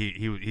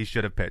he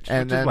should have pitched.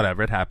 And which is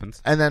whatever, it happens.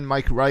 And then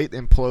Mike Wright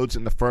implodes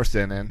in the 1st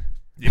inning.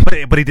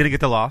 But he didn't get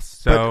the loss.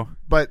 So,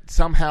 but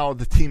somehow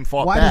the team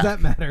fought Why back. does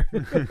that matter?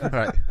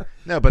 Right?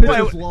 No, but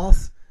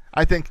loss.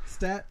 I think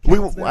Stat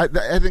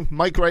I think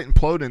Mike Wright and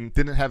Plowden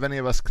didn't have any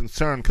of us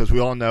concerned because we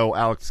all know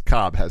Alex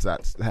Cobb has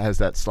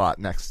that slot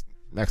next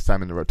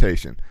time in the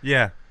rotation.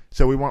 Yeah.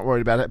 So we weren't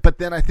worried about it. But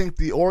then I think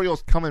the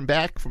Orioles coming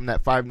back from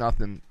that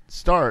 5-0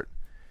 start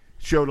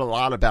showed a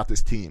lot about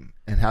this team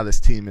and how this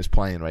team is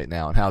playing right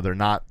now and how they're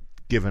not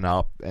giving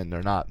up and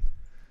they're not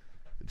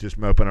just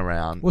moping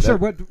around. Well, sure.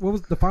 What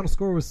was the final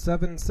score? Was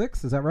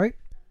 7-6? Is that right?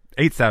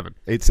 8-7.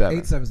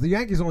 8-7. 8-7. So the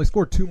Yankees only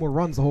scored 2 more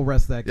runs the whole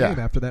rest of that game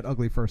after that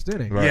ugly first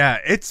inning. Right. Yeah,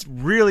 it's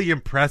really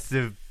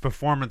impressive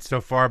performance so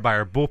far by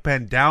our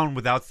bullpen, down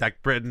without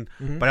Zach Britton,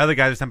 but other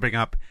guys are stepping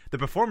up. The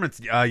performance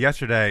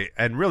yesterday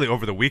and really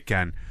over the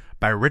weekend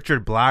by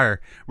Richard Bleier.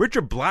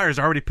 Richard Bleier's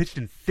already pitched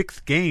in 6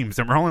 games,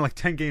 and we're only like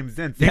 10 games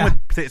in.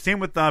 Same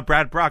with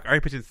Brad Brock, already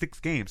pitched in 6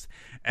 games.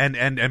 And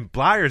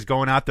Bleier's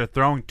going out there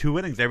throwing 2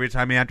 innings every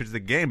time he enters the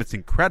game. It's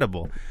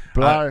incredible.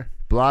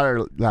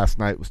 Bleier last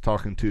night was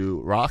talking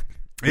to Rock.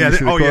 Yeah,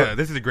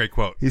 this is a great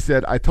quote. He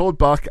said, I told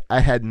Buck I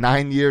had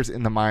 9 years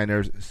in the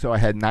minors, so I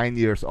had 9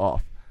 years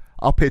off.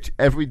 I'll pitch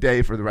every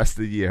day for the rest of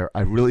the year.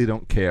 I really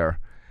don't care.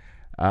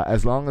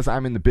 As long as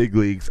I'm in the big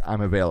leagues,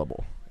 I'm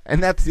available.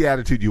 And that's the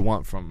attitude you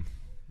want from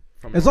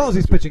As long as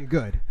he's pitching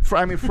good.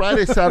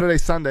 Friday, Saturday,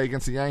 Sunday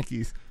against the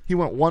Yankees, he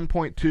went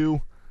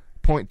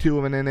 1.2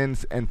 of an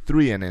innings and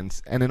 3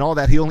 innings, and in all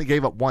that, he only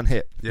gave up 1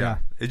 hit. Yeah.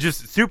 It's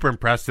just super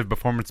impressive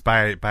performance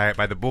by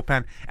the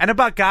bullpen. And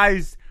about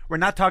guys, we're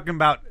not talking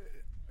about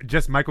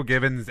just Michael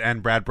Givens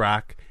and Brad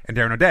Brach and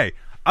Darren O'Day.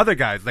 Other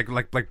guys like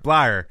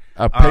Blyer,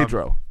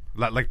 Pedro,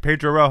 like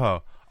Pedro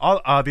Rojo.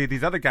 All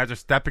these other guys are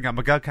stepping up.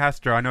 Miguel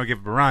Castro, I know he gave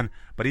him a run,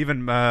 but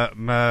even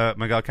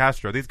Miguel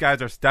Castro, these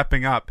guys are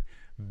stepping up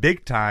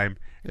big time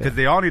because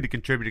they all need to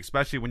contribute,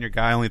 especially when your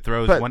guy only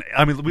throws one.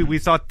 I mean, we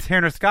saw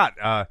Tanner Scott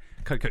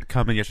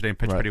come in yesterday and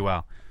pitch pretty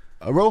well.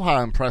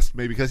 Roja impressed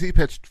me because he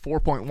pitched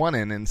 4.1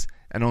 innings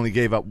and only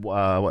gave up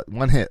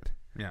 1 hit.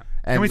 Yeah.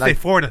 And can we say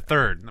 4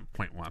 1/3, not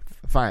 0.1?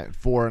 Fine,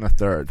 4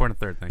 1/3. 4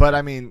 1/3. But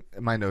I mean,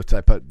 in my notes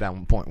I put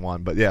down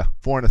 1.1. But yeah,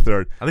 4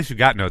 1/3. At least you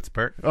got notes,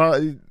 Bert.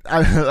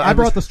 I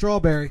brought the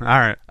strawberry. All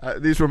right.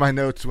 These were my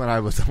notes when I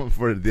was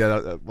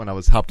when I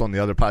was hopped on the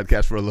other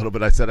podcast for a little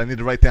bit. I said I need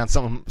to write down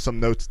some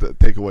notes,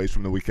 takeaways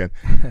from the weekend.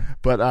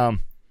 But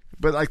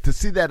like to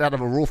see that out of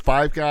a Rule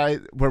 5 guy,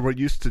 where we're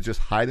used to just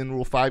hiding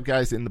Rule 5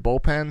 guys in the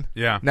bullpen.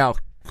 Yeah. Now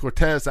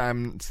Cortez,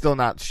 I'm still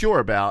not sure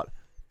about.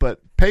 But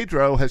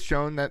Pedro has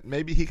shown that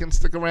maybe he can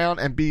stick around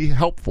and be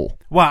helpful.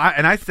 Well,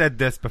 I said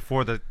this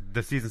before the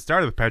season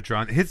started with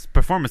Pedro. And his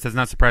performance has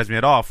not surprised me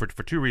at all for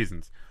 2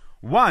 reasons.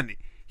 One,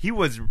 he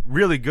was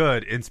really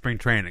good in spring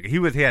training. He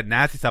had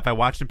nasty stuff. I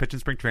watched him pitch in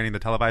spring training, the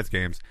televised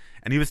games,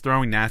 and he was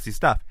throwing nasty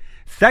stuff.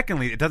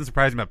 Secondly, it doesn't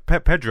surprise me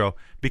about Pedro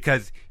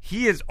because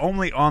he is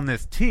only on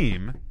this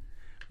team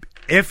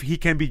if he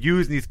can be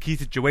used in these key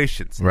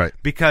situations. Right.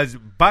 Because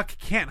Buck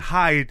can't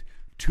hide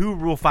 2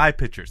 Rule 5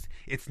 pitchers.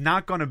 It's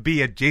not going to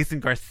be a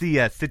Jason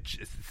Garcia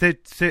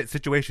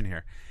situation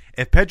here.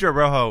 If Pedro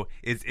Rojo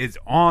is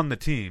on the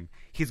team,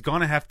 he's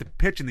going to have to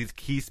pitch in these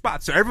key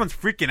spots. So everyone's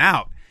freaking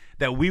out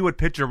that we would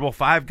pitch a Rule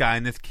 5 guy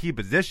in this key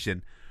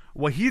position.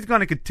 Well, he's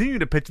going to continue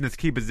to pitch in this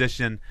key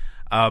position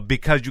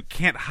because you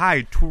can't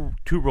hide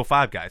two Rule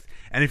 5 guys.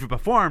 And if he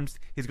performs,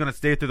 he's going to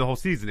stay through the whole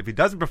season. If he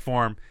doesn't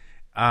perform,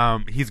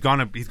 he's going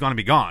to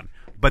be gone.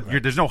 But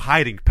there's no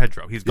hiding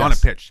Pedro. He's going to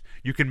pitch.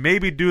 You can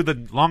maybe do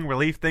the long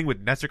relief thing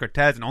with Nestor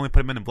Cortez and only put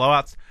him in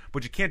blowouts,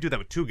 but you can't do that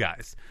with 2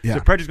 guys. Yeah.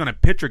 So Pedro's going to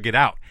pitch or get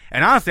out.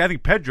 And honestly, I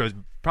think Pedro is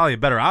probably a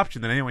better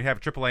option than anyone you have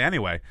at AAA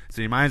anyway,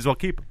 so you might as well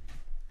keep him.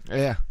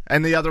 Yeah,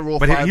 and the other Rule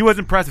 5... But he was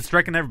impressive,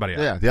 striking everybody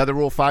out. Yeah, the other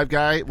Rule 5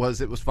 guy it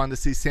was fun to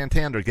see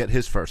Santander get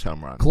his first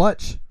home run.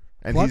 Clutch.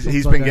 And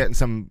he's been getting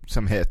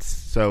some hits.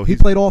 So he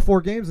played all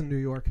 4 games in New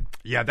York.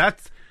 Yeah,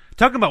 that's...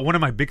 Talking about one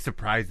of my big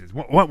surprises.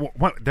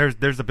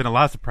 There's been a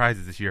lot of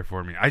surprises this year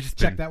for me. I just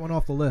check that one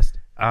off the list.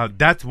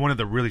 That's one of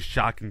the really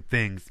shocking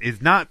things.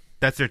 It's not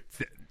it's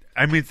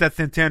that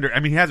Santander. I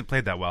mean, he hasn't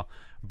played that well,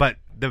 but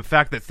the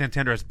fact that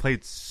Santander has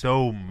played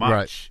so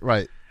much.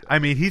 Right. I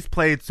mean, he's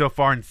played so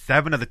far in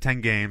 7 of the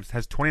 10 games,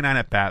 has 29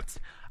 at bats.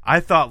 I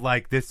thought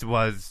like this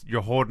was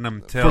you're holding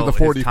him till for the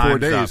 44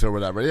 days up. or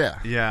whatever. Yeah,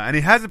 yeah, and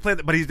he hasn't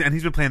played, but he's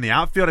been playing the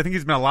outfield. I think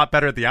he's been a lot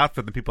better at the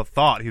outfield than people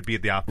thought he'd be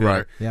at the outfield.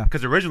 Right. Yeah.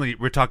 Because originally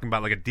we're talking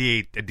about like a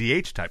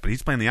DH type, but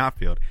he's playing the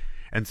outfield,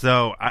 and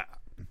so I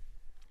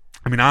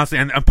mean honestly,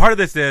 and part of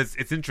this is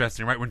it's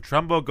interesting, right? When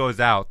Trumbo goes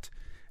out,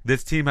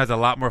 this team has a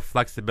lot more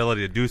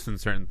flexibility to do some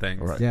certain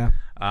things. Right. Yeah.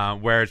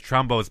 Whereas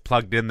Trumbo is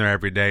plugged in there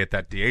every day at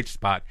that DH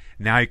spot.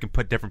 Now you can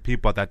put different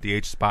people at that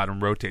DH spot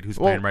and rotate who's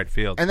playing right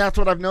field. And that's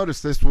what I've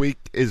noticed this week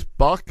is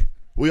Buck.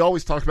 We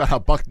always talk about how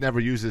Buck never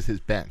uses his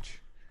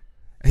bench.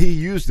 He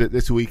used it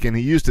this week, and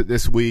he used it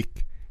this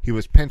week. He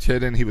was pinch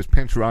hitting. He was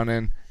pinch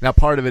running. Now,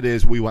 part of it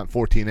is we went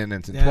 14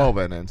 innings and 12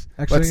 innings.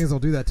 Extra innings will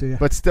do that to you.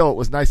 But still, it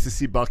was nice to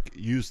see Buck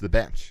use the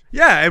bench.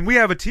 Yeah, and we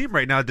have a team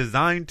right now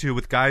designed to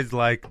with guys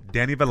like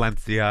Danny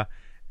Valencia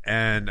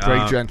and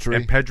Greg Gentry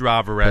and Pedro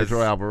Alvarez.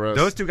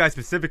 Those 2 guys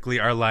specifically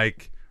are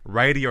like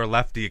righty or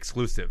lefty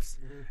exclusives,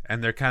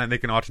 and they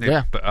can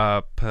alternate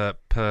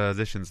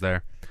positions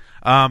there.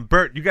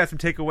 Bert, you got some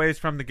takeaways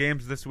from the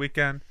games this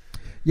weekend?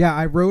 Yeah,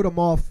 I wrote them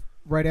off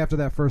right after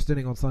that first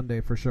inning on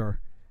Sunday for sure.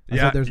 I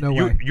said there's no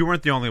way. You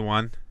weren't the only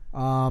one.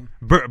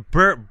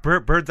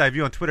 Bird's Eye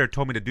View on Twitter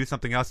told me to do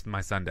something else on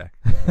my Sunday.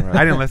 Right.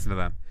 I didn't listen to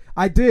them.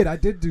 I did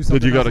do something.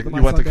 Did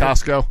you went to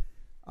Costco?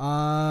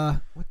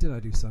 What did I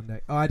do Sunday?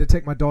 Oh, I had to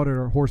take my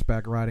daughter to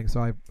horseback riding,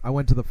 so I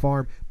went to the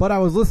farm. But I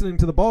was listening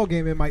to the ball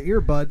game in my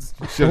earbuds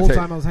the whole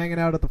time I was hanging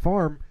out at the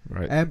farm.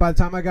 Right. And by the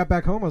time I got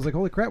back home, I was like,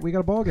 holy crap, we got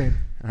a ball game.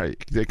 All right.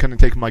 They couldn't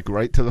take Mike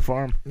right to the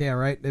farm? Yeah,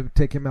 right. They would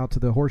take him out to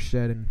the horse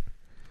shed and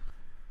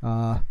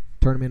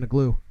turn him into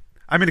glue.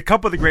 I mean, a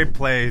couple of the great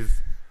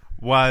plays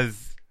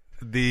was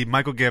the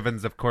Michael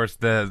Givens, of course,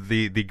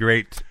 the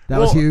great. That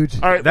was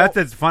huge. All right, that's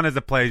as fun as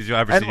a play as you'll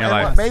ever see in your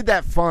life. What made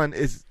that fun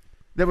is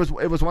it was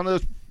one of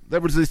those. There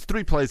was these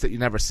 3 plays that you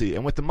never see,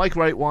 and with the Mike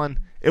Wright one,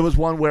 it was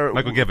one where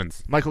Michael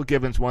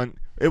Givens one.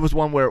 It was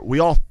one where we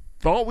all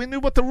thought we knew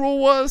what the rule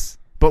was,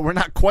 but we're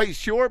not quite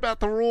sure about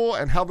the rule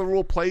and how the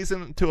rule plays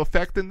into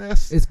effect in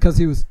this. It's because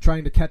he was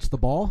trying to catch the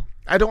ball.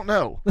 I don't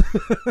know.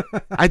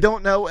 I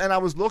don't know, and I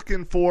was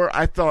looking for.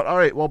 I thought, all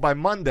right, well, by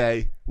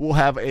Monday we'll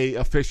have a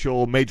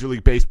official Major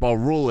League Baseball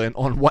ruling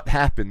on what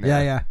happened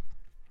there. Yeah.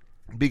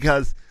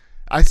 because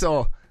I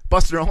saw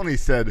Buster Olney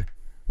said,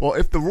 well,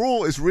 if the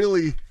Orioles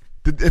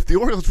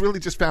really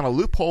just found a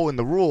loophole in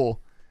the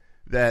rule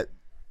that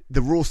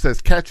the rule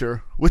says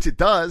catcher, which it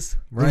does,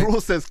 Right. the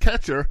rule says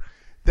catcher,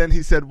 then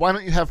he said, why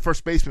don't you have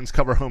first basemen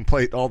cover home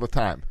plate all the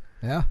time?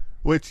 Yeah.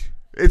 Which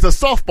is a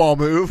softball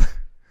move,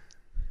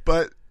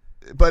 but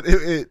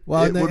it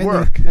would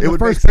work. And it the would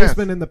first make sense.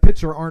 baseman and the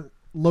pitcher aren't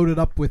loaded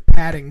up with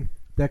padding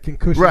that can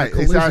cushion a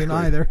collision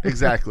either.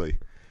 Exactly.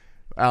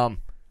 But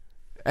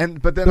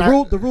then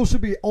the rule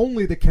should be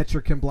only the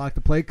catcher can block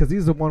the plate because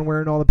he's the one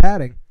wearing all the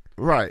padding.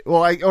 Right.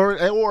 Well,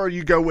 or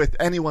you go with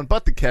anyone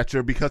but the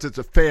catcher because it's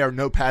a fair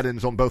no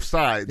paddings on both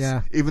sides.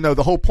 Yeah. Even though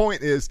the whole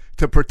point is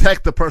to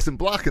protect the person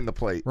blocking the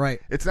plate. Right.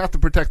 It's not to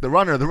protect the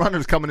runner. The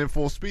runner's coming in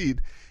full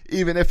speed,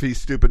 even if he's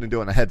stupid and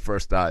doing a head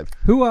first dive.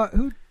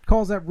 Who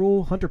calls that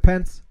rule? Hunter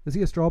Pence? Is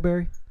he a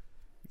Strawberry?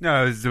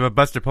 No, it was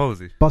Buster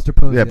Posey. Buster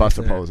Posey. Yeah,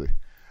 Buster Posey.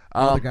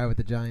 The guy with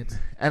the Giants.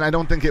 And I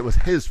don't think it was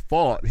his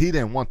fault. He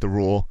didn't want the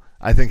rule.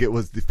 I think it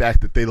was the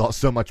fact that they lost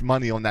so much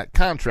money on that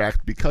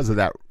contract because of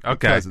that.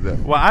 Okay.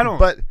 Well, I don't.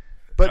 But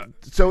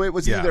so it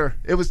was either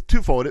it was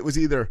twofold. It was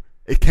either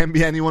it can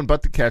be anyone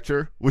but the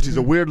catcher, which is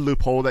a weird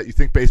loophole that you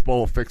think baseball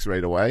will fix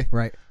right away.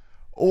 Right.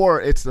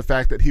 Or it's the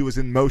fact that he was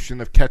in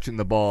motion of catching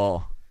the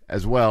ball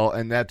as well,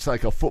 and that's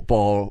like a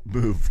football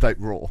move type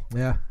rule.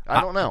 Yeah. I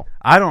don't know.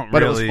 I don't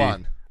but really it was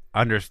fun.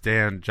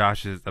 Understand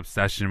Josh's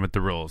obsession with the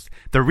rules.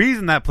 The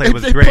reason that play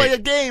was They great. play a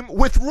game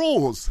with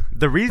rules.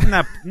 The reason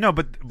that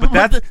but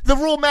that's the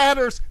rule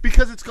matters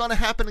because it's going to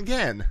happen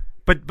again.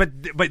 But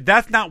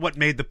that's not what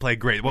made the play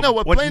great. What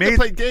made the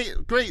play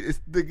great is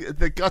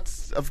the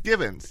guts of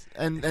Givens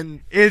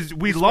and is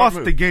we lost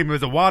move. the game. It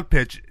was a wild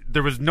pitch.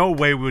 There was no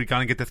way we were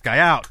going to get this guy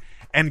out.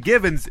 And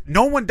Givens,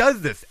 no one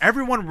does this.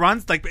 Everyone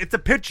runs like it's a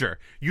pitcher.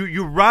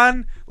 You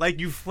run like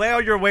you flail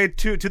your way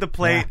to the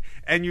plate,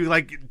 and you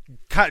like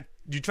cut.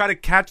 You try to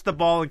catch the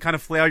ball and kind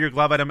of flail your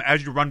glove at him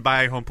as you run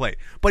by home plate.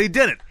 But he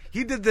didn't.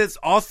 He did this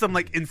awesome,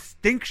 like,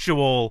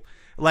 instinctual,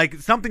 like,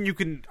 something you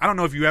can, I don't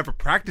know if you ever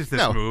practice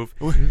this move,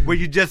 where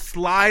you just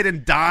slide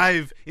and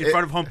dive in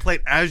front of home plate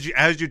as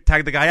you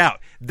tag the guy out.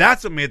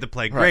 That's what made the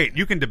play great. Right.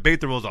 You can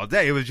debate the rules all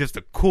day. It was just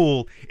a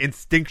cool,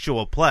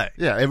 instinctual play.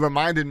 Yeah, it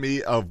reminded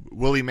me of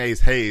Willie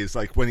Mays Hayes,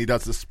 like when he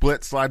does the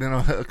split sliding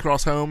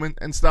across home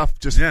and stuff.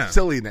 Just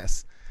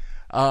silliness.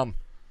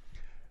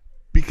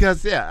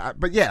 Because,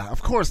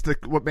 of course,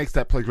 what makes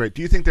that play great.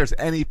 Do you think there's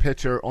any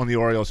pitcher on the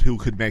Orioles who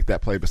could make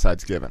that play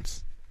besides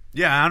Givens?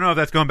 Yeah, I don't know if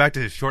that's going back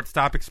to his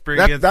shortstop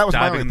experience. That was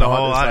my diving only in the thought.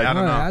 hole. I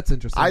don't know. That's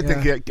interesting.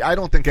 I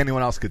don't think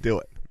anyone else could do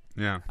it.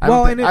 Yeah.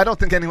 I don't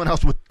think anyone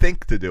else would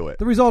think to do it.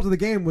 The result of the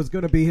game was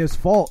going to be his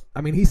fault.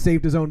 I mean, he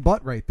saved his own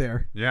butt right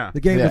there. Yeah. The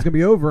game was going to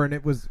be over, and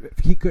it was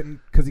he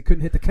couldn't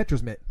hit the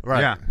catcher's mitt.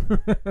 Right.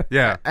 Yeah.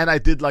 Yeah. And I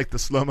did like the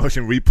slow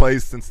motion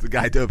replays since the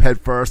guy dove head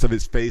first of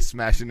his face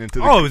smashing into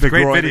the it was a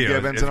great groin video.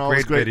 of Givens and all. It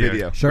was great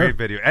video. Sure. Great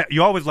video.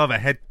 You always love a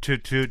head to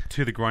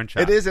the groin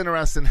shot. It is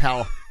interesting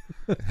how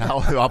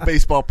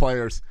baseball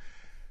players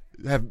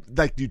have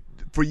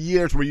for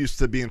years we're used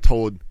to being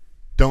told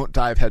don't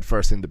dive head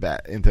first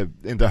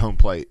into home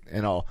plate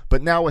and all.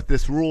 But now with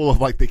this rule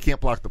of like they can't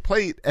block the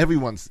plate,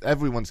 everyone's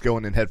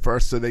going in head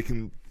first so they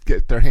can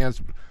get their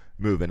hands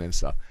moving and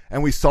stuff.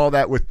 And we saw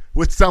that with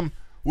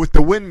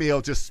the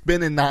windmill just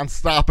spinning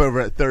nonstop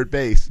over at third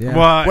base.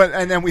 Yeah.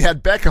 And then we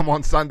had Beckham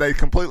on Sunday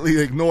completely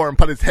ignore and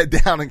put his head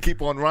down and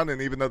keep on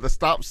running even though the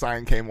stop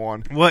sign came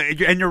on. Well,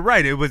 and you're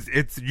right.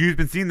 You've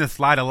been seeing this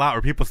slide a lot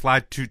where people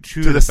slide to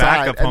the back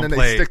side of home and then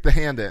plate. they stick the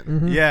hand in.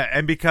 Mm-hmm. Yeah,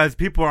 and because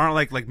people aren't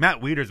like Matt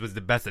Wieters was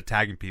the best at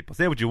tagging people.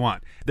 Say what you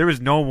want. There was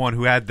no one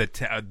who had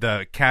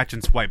the catch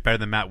and swipe better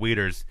than Matt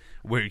Wieters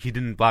where he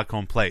didn't block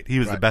home plate. He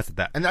was the best at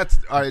that. And that's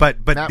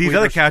but Matt these Wieters,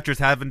 other catchers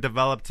haven't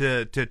developed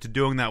to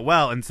doing that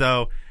well, and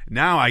so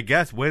now I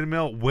guess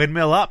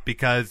windmill up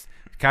because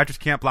catchers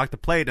can't block the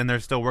plate and they're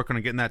still working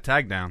on getting that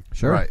tag down.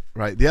 Sure.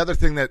 Right. The other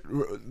thing that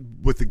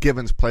with the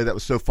Givens play that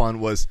was so fun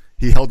was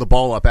he held the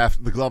ball up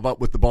after the glove up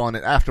with the ball in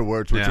it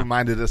afterwards, which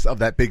reminded us of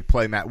that big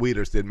play Matt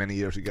Wieters did many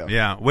years ago.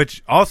 Yeah,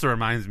 which also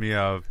reminds me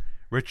of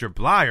Richard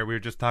Blyer. We were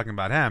just talking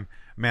about him.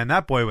 Man,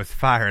 that boy was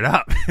fired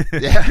up.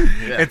 Yeah.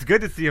 It's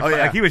good to see him. Oh,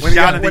 yeah. Like he was When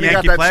shouting he the got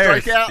Yankee that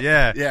players.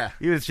 strikeout? Yeah,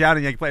 he was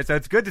shouting Yankee players. So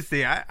it's good to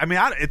see.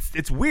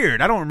 It's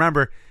weird. I don't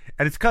remember,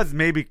 and it's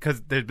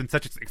because there's been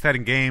such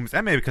exciting games,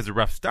 and maybe because of a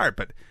rough start.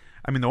 But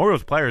I mean, the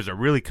Orioles players are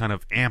really kind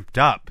of amped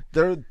up.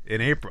 In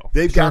April.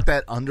 They've got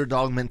that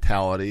underdog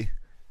mentality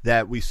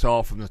that we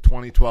saw from the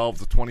 2012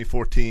 to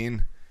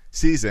 2014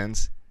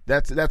 seasons.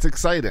 That's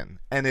exciting,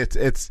 and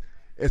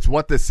it's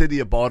what the city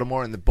of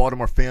Baltimore and the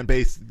Baltimore fan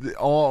base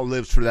all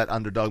lives for, that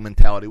underdog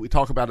mentality. We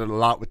talk about it a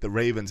lot with the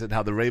Ravens and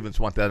how the Ravens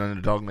want that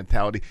underdog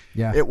mentality.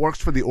 Yeah. It works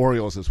for the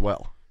Orioles as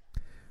well.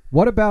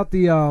 What about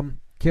the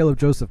Caleb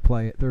Joseph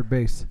play at third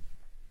base?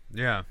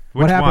 Yeah.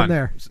 What happened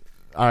there?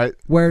 All right.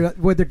 Where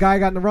the guy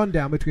got in the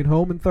rundown between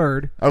home and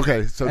third.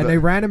 Okay. So they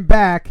ran him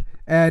back,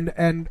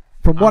 and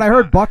from what I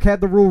heard, Buck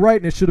had the rule right,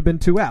 and it should have been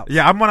 2 outs.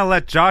 Yeah, I'm going to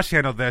let Josh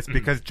handle this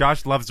because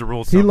Josh loves the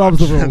rules so He loves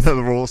much. the rules.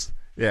 The rules.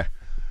 Yeah.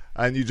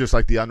 And you just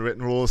like the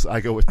unwritten rules.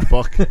 I go with the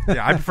book.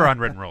 Yeah, I prefer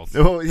unwritten rules.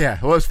 Well, yeah.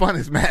 What's fun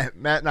is Matt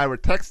and I were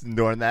texting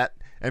during that,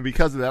 and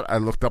because of that, I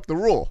looked up the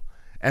rule.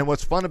 And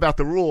what's fun about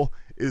the rule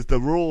is the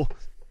rule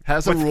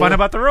has a rule. What's fun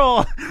about the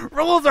rule?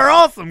 Rules are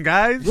awesome,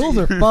 guys. Rules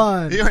are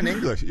fun. You're an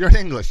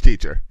English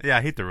teacher. Yeah,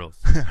 I hate the rules.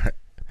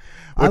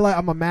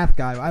 I'm a math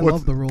guy. I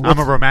love the rules. I'm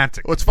a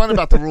romantic. What's fun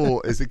about the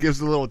rule is it gives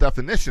a little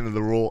definition of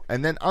the rule,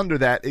 and then under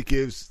that it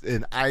gives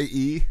an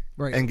IE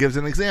and gives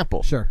an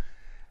example. Sure.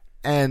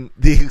 And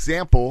the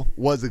example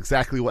was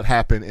exactly what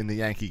happened in the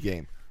Yankee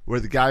game, where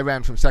the guy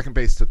ran from second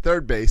base to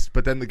third base,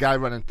 but then the guy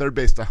running third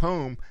base to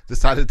home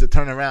decided to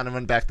turn around and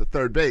run back to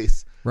third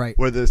base. Right.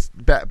 Where this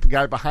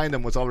guy behind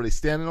him was already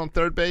standing on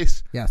third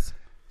base. Yes.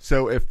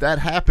 So if that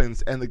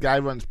happens and the guy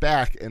runs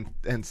back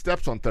and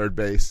steps on third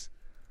base,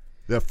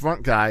 the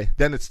front guy,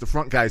 then it's the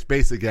front guy's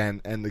base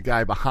again, and the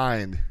guy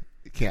behind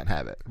can't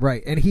have it.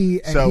 Right. And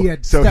he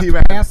had so stepped he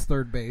ran past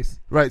third base.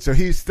 Right. So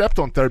he stepped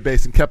on third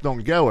base and kept on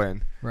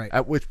going. Right.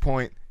 At which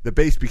point the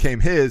base became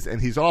his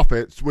and he's off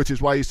it, which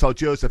is why you saw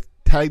Joseph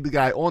tag the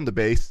guy on the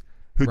base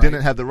who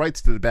didn't have the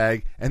rights to the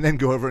bag and then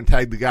go over and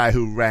tag the guy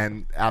who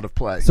ran out of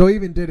play. So he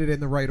even did it in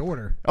the right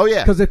order. Oh,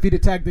 yeah. Because if he'd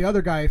have tagged the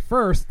other guy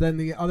first, then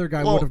the other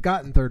guy would have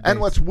gotten third base. And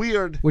what's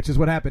weird... Which is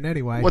what happened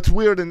anyway. What's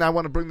weird, and I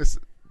want to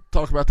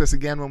talk about this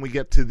again when we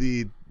get to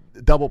the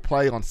double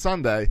play on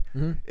Sunday,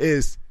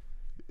 is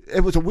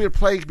it was a weird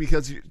play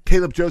because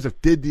Caleb Joseph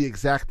did the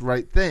exact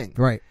right thing.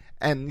 Right.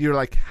 And you're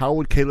like, how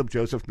would Caleb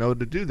Joseph know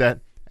to do that?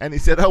 And he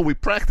said, we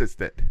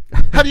practiced it.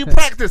 How do you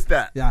practice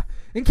that? Yeah.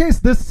 In case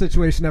this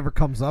situation ever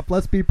comes up,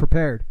 let's be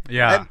prepared.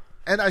 Yeah.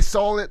 And I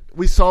saw it.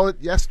 We saw it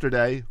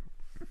yesterday.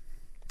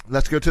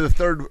 Let's go to the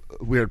third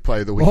weird play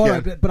of the weekend.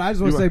 Hold on, but I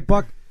just want to say,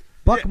 Buck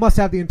must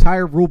have the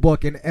entire rule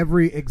book and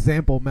every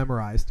example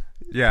memorized.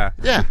 Yeah.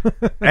 Yeah.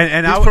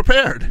 and he's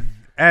prepared.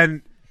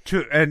 And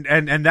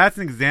that's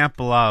an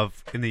example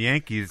of, in the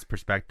Yankees'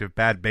 perspective,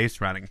 bad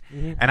base running.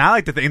 And I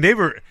like to think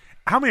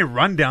how many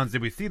rundowns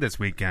did we see this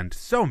weekend?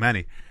 So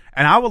many.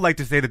 And I would like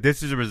to say that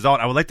this is a result.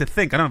 I would like to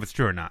think, I don't know if it's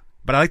true or not,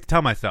 but I like to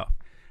tell myself,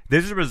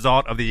 this is a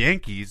result of the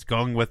Yankees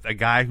going with a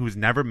guy who's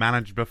never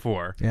managed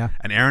before,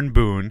 an Aaron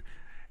Boone.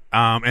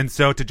 And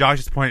so to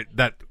Josh's point,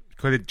 that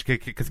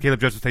because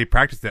Caleb Joseph said he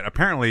practiced it,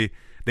 apparently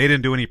they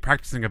didn't do any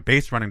practicing of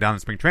base running down in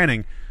spring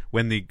training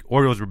when the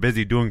Orioles were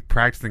busy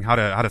practicing how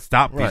to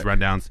stop these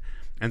rundowns.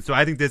 And so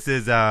I think this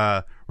is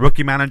a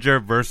rookie manager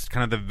versus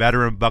kind of the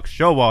veteran Buck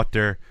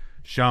Showalter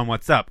showing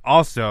what's up.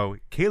 Also,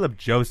 Caleb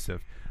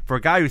Joseph, for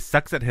a guy who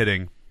sucks at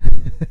hitting,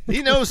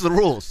 he knows the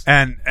rules,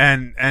 and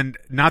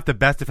not the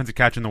best defensive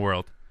catcher in the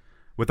world.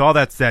 With all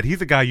that said,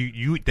 he's a guy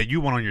that you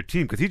want on your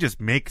team because he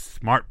just makes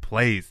smart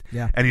plays.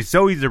 Yeah. And he's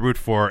so easy to root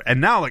for. And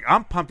now,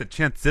 I'm pumped that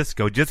Chance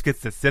Cisco just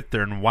gets to sit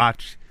there and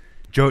watch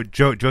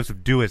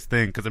Joseph do his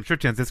thing, because I'm sure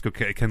Chance Cisco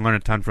can learn a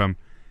ton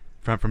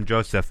from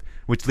Joseph,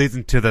 which leads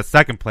into the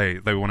second play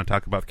that we want to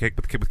talk about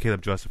with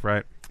Caleb Joseph,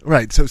 right?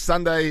 Right. So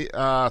Sunday,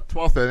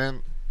 12th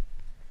inning,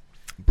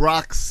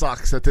 Brock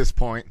sucks at this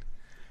point.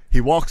 He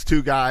walks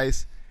two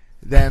guys.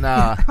 Then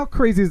how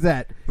crazy is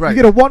that? Right.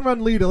 You get a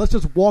 1-run lead. Let's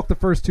just walk the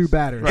first two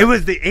batters. Right. It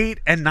was the 8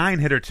 and 9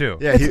 hitter too.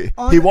 Yeah, it's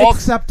he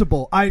walks.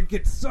 Unacceptable. I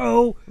get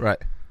so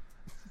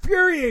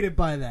infuriated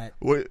by that.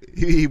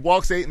 He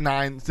walks 8 and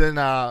 9. Then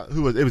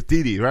who was it? Was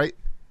Didi, right?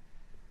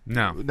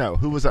 No.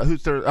 Who was that?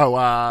 Who's third? Oh,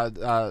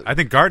 I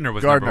think Gardner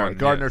was number one.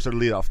 Gardner's our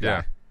leadoff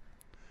guy.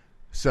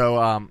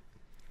 Yeah.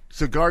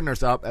 So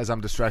Gardner's up as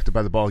I'm distracted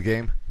by the ball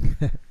game.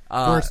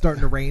 It's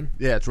starting to rain.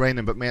 Yeah, it's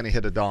raining, but Manny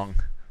hit a dong.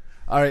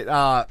 All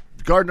right,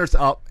 Gardner's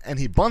up and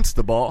he bunts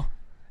the ball,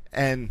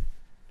 and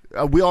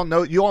you all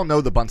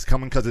know the bunt's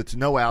coming because it's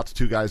no outs,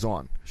 two guys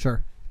on.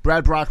 Sure.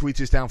 Brad Brock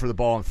reaches down for the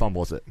ball and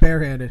fumbles it.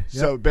 Barehanded.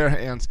 Yep. So bare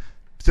hands.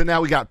 So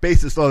now we got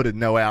bases loaded,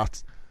 no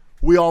outs.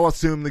 We all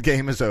assume the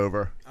game is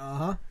over.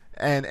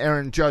 And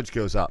Aaron Judge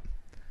goes up.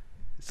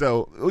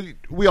 So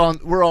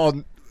we're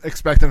all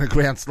expecting a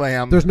grand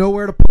slam. There's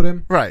nowhere to put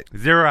him. Right.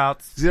 0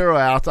 outs. 0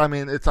 outs. I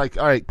mean, it's like,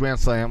 all right, grand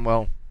slam.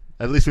 Well,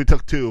 at least we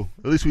took 2.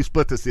 At least we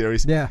split the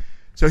series. Yeah.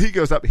 So he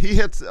goes up. He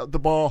hits the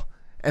ball,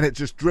 and it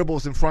just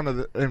dribbles in front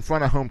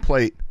of home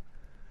plate.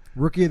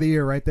 Rookie of the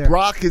year right there.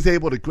 Brock is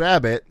able to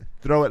grab it,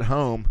 throw it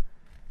home,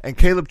 and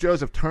Caleb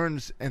Joseph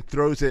turns and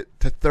throws it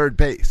to third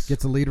base.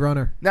 Gets a lead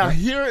runner. Now,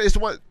 here is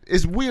what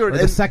is weird. Or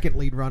the second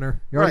lead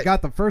runner. You already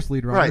got the first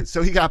lead runner. Right,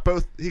 so he got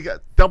both. He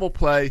got double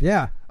play.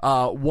 Yeah.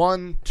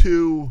 1,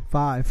 2,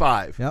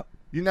 5. Yep.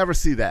 You never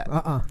see that.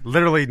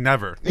 Literally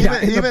never.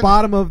 Even the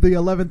bottom of the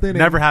 11th inning.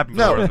 Never happened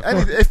before. No,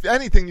 if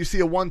anything, you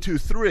see a 1, 2,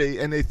 3,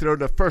 and they throw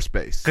to first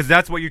base. Because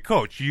that's what you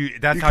coach.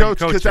 That's how you coach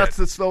because that's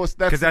the slowest.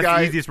 That's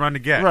the easiest run to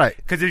get. Right.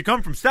 Because if you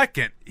come from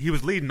second, he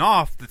was leading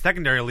off the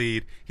secondary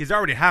lead. He's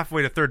already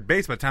halfway to third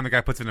base by the time the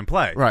guy puts it in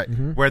play. Right.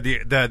 Mm-hmm. Where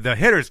the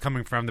hitter's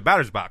coming from the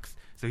batter's box,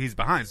 so he's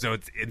behind. So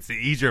it's an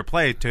easier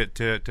play to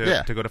go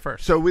to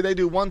first. So they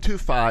do 1, 2,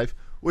 5,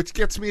 which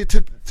gets me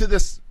to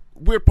this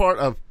weird part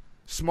of.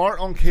 Smart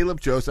on Caleb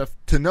Joseph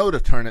to know to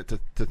turn it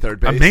to third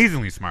base.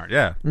 Amazingly smart,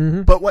 yeah.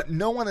 Mm-hmm. But what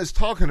no one is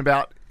talking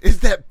about is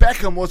that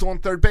Beckham was on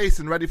third base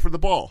and ready for the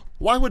ball.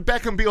 Why would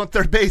Beckham be on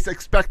third base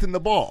expecting the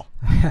ball?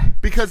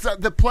 Because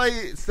the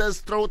play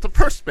says throw it to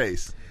first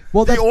base.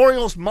 Well, the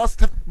Orioles must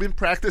have been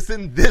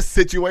practicing this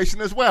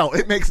situation as well.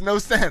 It makes no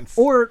sense.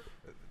 Or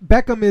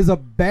Beckham is a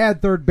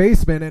bad third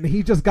baseman, and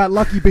he just got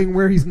lucky being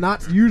where he's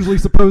not usually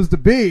supposed to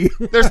be.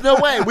 There's no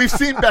way. We've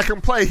seen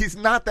Beckham play. He's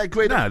not that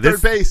great at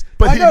third base.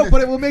 But I know,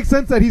 but it will make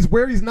sense that he's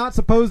where he's not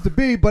supposed to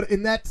be, but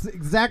in that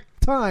exact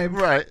time,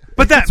 right?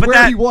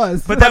 He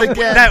was. But that,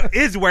 again, that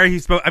is where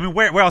he's supposed. I mean,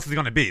 where else is he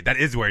going to be? That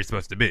is where he's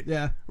supposed to be.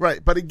 Yeah,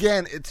 right. But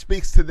again, it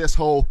speaks to this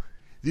whole: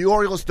 the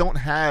Orioles don't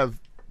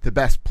have the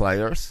best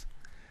players,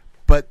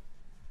 but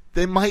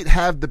they might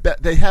have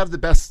they have the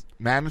best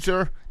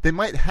manager. They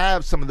might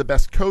have some of the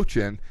best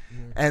coaching,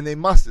 and they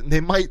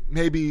might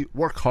maybe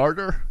work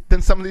harder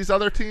than some of these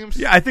other teams.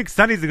 Yeah, I think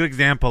Sonny's a good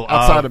example.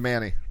 Outside of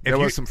Manny, there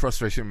was some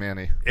frustration with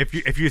Manny.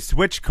 If you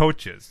switch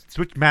coaches,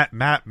 switch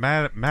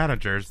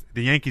managers,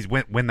 the Yankees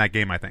win that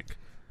game. I think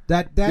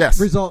that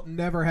result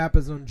never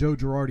happens on Joe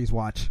Girardi's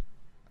watch.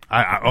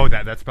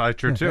 That's probably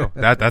true too.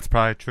 That's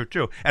probably true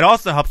too. It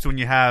also helps when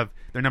you have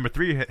their number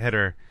 3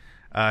 hitter,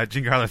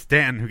 Giancarlo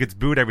Stanton, who gets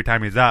booed every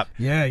time he's up.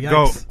 Yeah,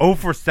 go 0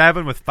 for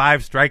 7 with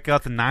 5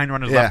 strikeouts and 9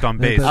 runners left on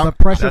base. The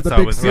pressure of the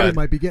big city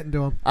might be getting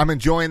to him. I'm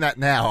enjoying that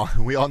now.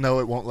 We all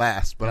know it won't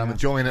last, but I'm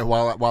enjoying it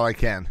while I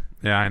can.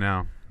 Yeah,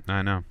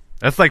 I know.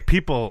 That's like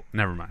people.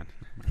 Never mind.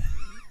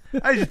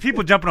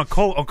 People jumping on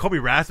Kobe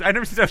Rasmus. I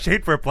never seen such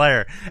shade for a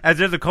player as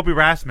there's a Kobe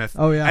Rasmus.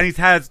 Oh yeah, and he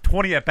has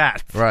 20 at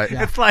bats. Right.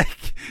 Yeah. It's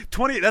like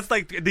 20. That's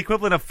like the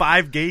equivalent of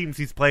 5 games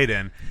he's played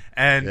in,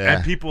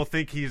 and people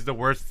think he's the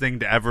worst thing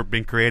to ever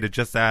been created.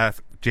 Just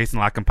ask Jason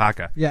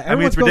LaCampagna. Yeah, I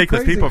mean it's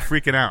ridiculous. Crazy. People are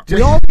freaking out.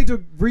 We all need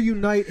to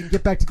reunite and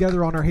get back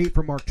together on our hate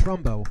for Mark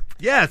Trumbo.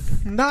 Yes,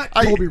 not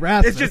Kobe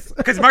Rasmus. It's just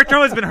because Mark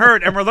Trumbo's been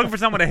hurt, and we're looking for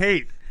someone to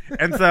hate,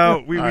 and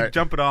so we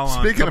jump it all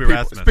on Kobe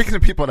Rasmus. Speaking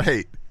of people to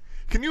hate,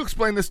 can you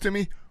explain this to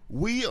me?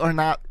 We are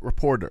not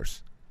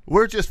reporters.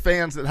 We're just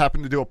fans that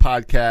happen to do a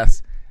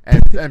podcast,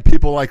 and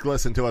people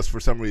listen to us for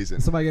some reason.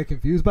 Did somebody get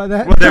confused by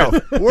that? Well,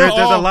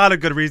 there's a lot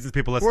of good reasons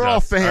people listen to us. We're all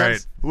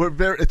fans. All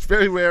right. It's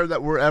very rare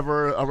that we're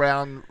ever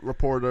around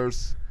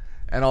reporters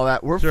and all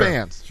that. We're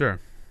fans. Sure.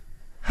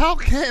 How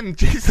can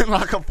Jason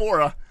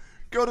LaCampagna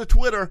go to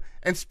Twitter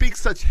and speak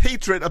such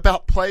hatred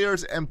about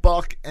players and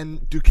Buck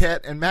and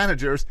Duquette and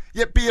managers,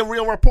 yet be a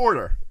real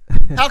reporter?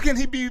 How can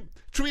he be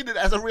treated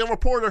as a real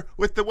reporter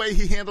with the way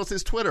he handles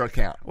his Twitter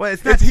account? Well,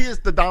 he is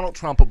the Donald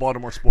Trump of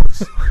Baltimore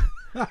sports.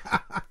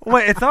 Well,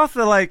 it's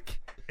also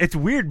it's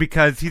weird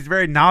because he's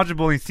very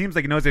knowledgeable and he seems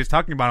like he knows what he's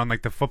talking about on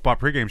the football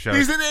pregame shows.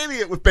 He's an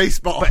idiot with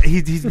baseball. But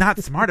he's not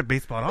smart at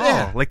baseball at all.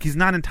 Yeah. He's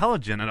not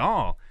intelligent at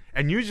all.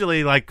 And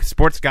usually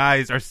sports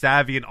guys are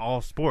savvy in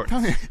all sports.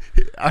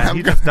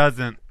 He just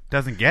doesn't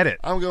get it.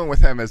 I'm going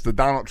with him as the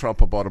Donald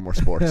Trump of Baltimore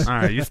sports. All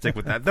right, you stick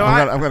with that.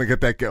 I'm going to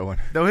get that going.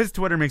 Though his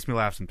Twitter makes me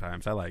laugh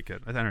sometimes. I like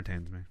it. It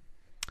entertains me.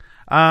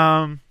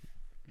 All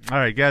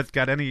right, guys,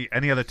 got any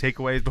other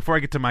takeaways before I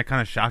get to my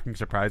kind of shocking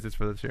surprises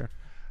for this year?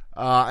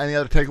 Any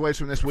other takeaways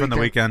from this weekend? From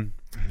the weekend.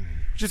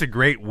 Just a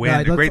great win,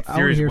 a great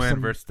series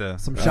win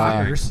versus some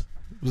shockers.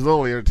 I was a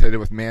little irritated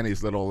with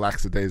Manny's little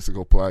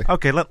lackadaisical play.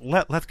 Okay,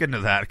 let's get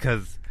into that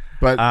because.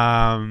 But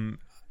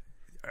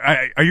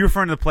are you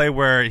referring to the play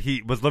where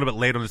he was a little bit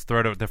late on his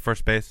throw to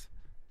first base?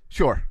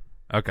 Sure.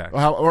 Okay.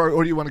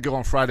 Or do you want to go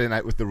on Friday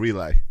night with the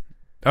relay?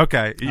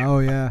 Okay. Oh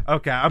yeah.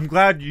 Okay, I'm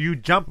glad you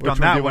jumped on that one.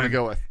 Which one do you want to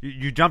go with?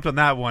 You jumped on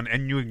that one,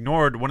 and you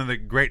ignored one of the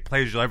great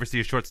plays you'll ever see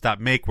a shortstop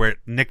make, where it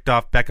nicked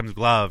off Beckham's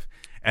glove,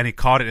 and he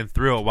caught it and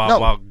threw it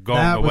while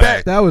going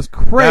away. That was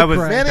crazy.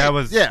 That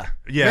was yeah.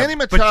 Manny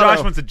But Machado,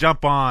 Josh wants to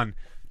jump on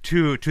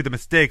to the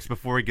mistakes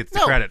before he gets the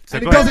credit. So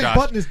and go he ahead, doesn't Josh.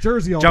 button his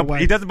jersey all the way.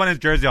 He doesn't button his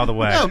jersey all the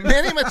way. No,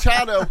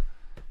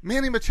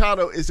 Manny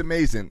Machado is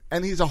amazing,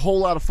 and he's a whole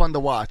lot of fun to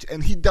watch,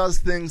 and he does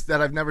things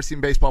that I've never seen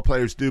baseball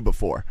players do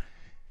before.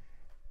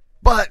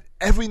 But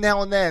every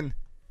now and then,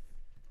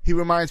 he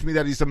reminds me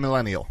that he's a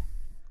millennial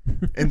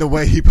in the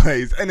way he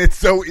plays, and it's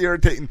so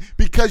irritating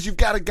because you've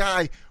got a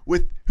guy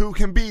who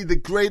can be the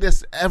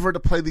greatest ever to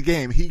play the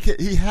game. He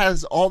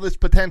has all this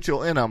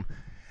potential in him,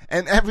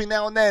 and every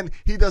now and then,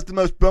 he does the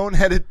most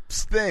boneheaded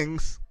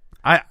things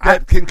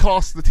that can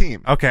cost the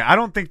team. Okay, I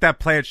don't think that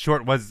play at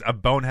short was a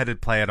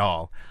boneheaded play at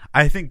all.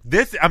 I think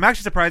I'm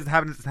actually surprised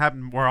it's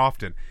happened more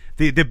often.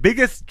 The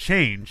biggest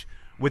change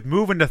with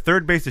moving to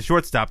third base to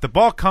shortstop, the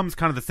ball comes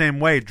kind of the same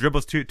way,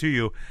 dribbles to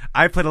you.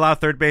 I played a lot of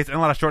third base and a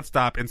lot of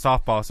shortstop in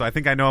softball, so I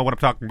think I know what I'm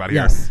talking about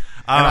here. Yes.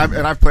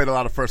 And I've played a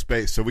lot of first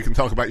base, so we can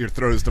talk about your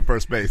throws to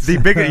first base.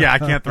 I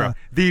can't throw.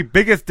 The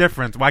biggest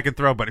difference, I can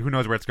throw, but who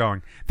knows where it's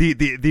going.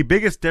 The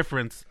biggest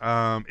difference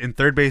in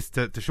third base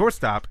to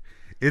shortstop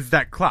is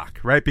that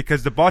clock, right?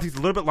 Because the ball takes a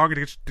little bit longer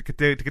to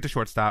get to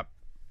shortstop,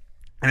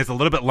 and it's a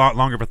little bit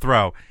longer of a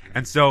throw.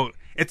 And so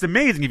it's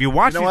amazing if you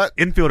watch these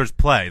infielders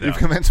play. Though. You've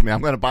convinced me. I'm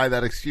going to buy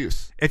that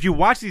excuse. If you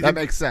watch these, that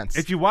makes sense.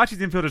 If you watch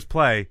these infielders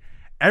play,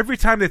 every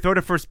time they throw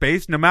to first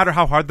base, no matter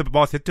how hard the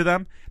ball's hit to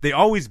them, they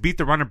always beat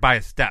the runner by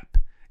a step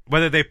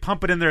whether they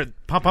pump up in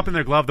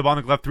their glove, the ball in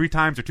the glove 3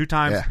 times or 2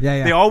 times.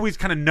 Yeah. They always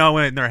kind of know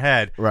in their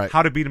head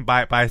how to beat him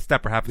by a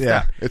step or half a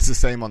step. It's the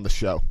same on the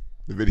show,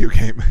 the video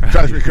game. It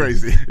drives me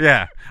crazy.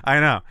 Yeah, I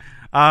know.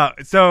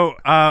 So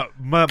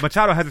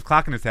Machado has his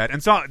clock in his head,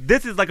 and so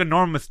this is like a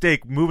normal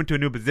mistake moving to a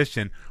new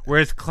position where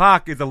his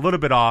clock is a little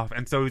bit off,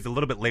 and so he's a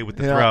little bit late with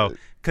the throw.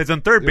 Because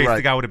on third base,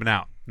 the guy would have been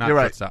out. You're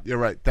right. You're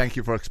right. Thank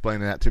you for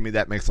explaining that to me.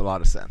 That makes a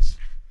lot of sense.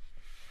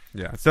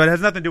 Yeah. So it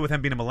has nothing to do with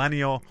him being a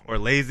millennial or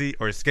lazy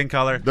or his skin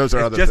color. Those are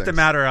other things. It's just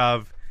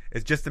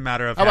a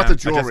matter of. How about the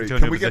jewelry?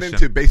 Can we get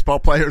into baseball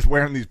players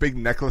wearing these big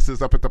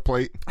necklaces up at the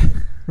plate?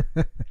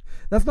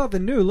 That's not the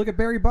new. Look at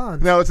Barry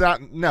Bonds. No, it's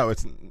not. No,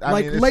 it's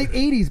late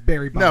 '80s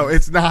Barry Bonds. No,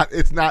 it's not.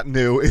 It's not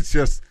new. It's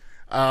just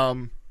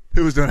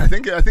who was doing it? I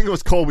think it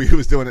was Colby who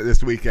was doing it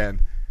this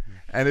weekend,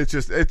 and it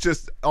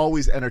just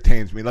always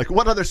entertains me. Like,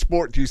 what other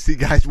sport do you see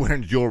guys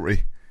wearing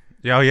jewelry?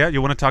 Yeah, oh yeah.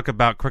 You want to talk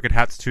about crooked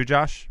hats too,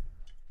 Josh?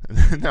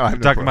 No,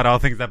 I'm talking about all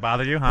things that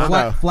bother you,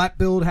 huh?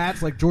 Flat-billed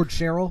hats like George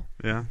Sherrill.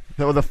 Yeah.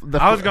 No,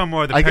 I was going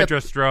more the Pedro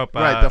Strop.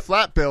 Right, the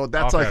flat build.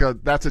 That's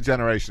that's a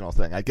generational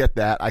thing. I get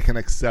that. I can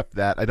accept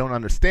that. I don't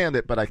understand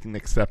it, but I can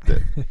accept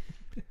it.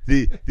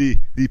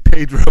 the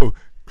Pedro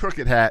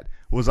crooked hat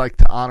was like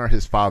to honor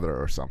his father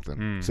or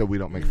something, so we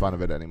don't make fun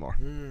of it anymore.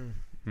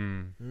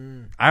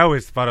 I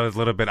always thought it was a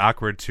little bit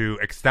awkward to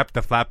accept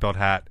the flat billed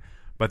hat,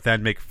 but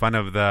then make fun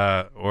of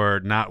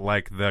or not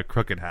like the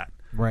crooked hat.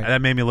 Right. And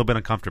that made me a little bit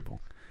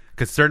uncomfortable.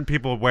 Because certain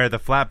people wear the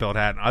flat-billed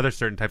hat, and other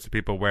certain types of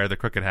people wear the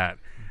crooked hat.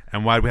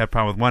 And why do we have a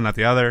problem with one, not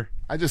the other?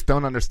 I just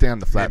don't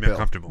understand the flat-bill.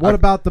 What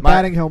about the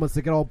batting helmets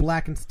that get all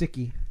black and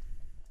sticky?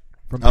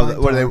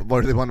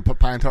 Where they want to put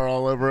pine tar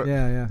all over it?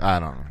 Yeah. I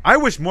don't know. I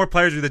wish more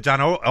players do the John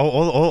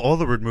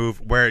Olerud move,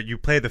 where you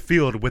play the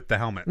field with the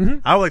helmet.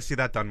 I would like to see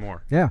that done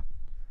more. Yeah.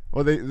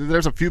 Well,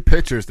 there's a few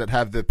pitchers that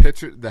have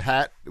the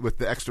hat with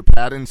the extra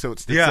padding, so it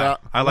sticks out.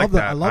 I like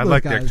that. I love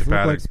like those the guys. extra Look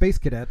padding. like space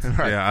cadets.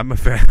 Right. Yeah, I'm a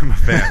fan.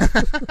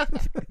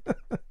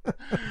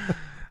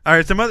 All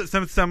right, some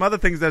other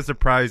things that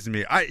surprised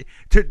me.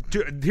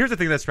 Here's the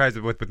thing that surprised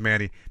me with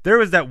Manny. There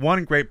was that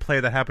one great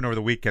play that happened over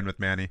the weekend with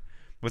Manny.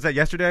 Was that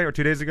yesterday or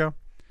 2 days ago?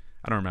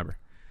 I don't remember.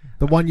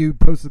 The one you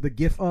posted the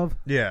GIF of?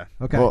 Yeah.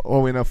 Okay.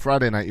 Well, we know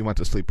Friday night you went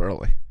to sleep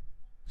early,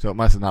 so it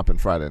must have not been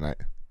Friday night.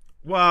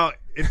 Well,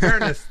 in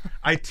fairness,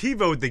 I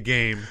TiVo'd the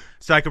game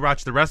so I could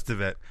watch the rest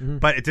of it,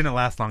 but it didn't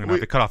last long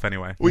enough. It cut off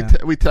anyway.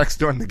 We text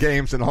during the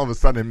games, and all of a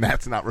sudden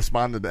Matt's not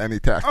responding to any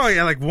text. Oh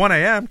yeah, like 1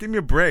 a.m. Give me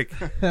a break.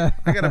 I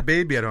got a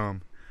baby at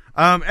home.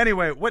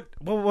 Anyway, what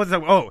was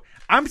that? Oh,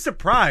 I'm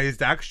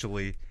surprised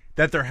actually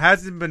that there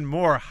hasn't been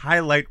more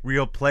highlight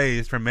reel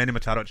plays from Manny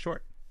Machado at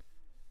short.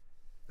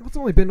 It's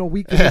only been a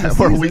week.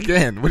 We're a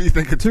weekend. What do you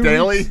think? It's 2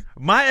 daily? weeks?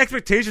 My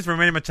expectations for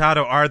Manny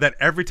Machado are that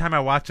every time I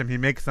watch him, he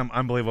makes some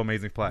unbelievable,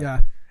 amazing play. Yeah.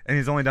 And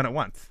he's only done it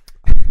once.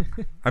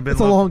 It's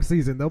a long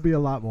season. There'll be a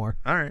lot more.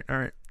 All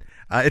right.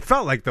 It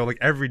felt like, though, like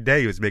every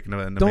day he was making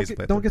an amazing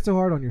play. Don't get so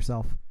hard on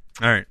yourself.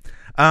 All right.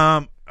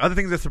 Other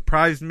things that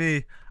surprised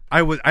me,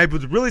 I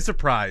was really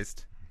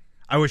surprised.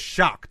 I was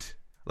shocked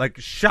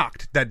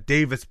that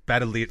Davis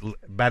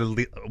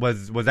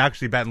was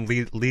actually batting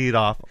lead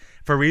off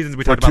for reasons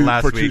we talked about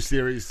last week. For 2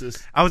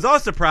 series. I was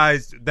also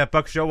surprised that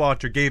Buck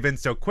Showalter gave in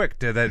so quick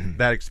to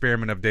that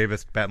experiment of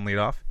Davis batting lead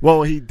off.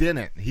 Well, he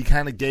didn't. He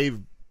kind of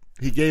gave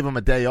him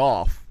a day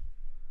off,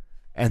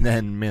 and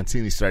then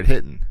Mancini started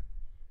hitting.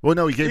 Well,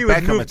 no, he gave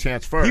Beckham a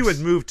chance first. He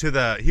was moved to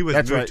the. He was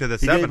moved to the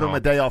 7th. He gave him a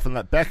day off and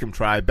let Beckham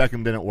try.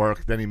 Beckham didn't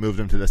work. Then he moved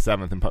him to the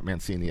 7th and put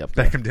Mancini up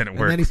there. Beckham didn't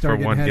work for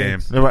one game.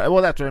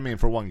 Well, that's what I mean,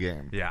 for one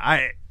game.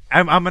 Yeah,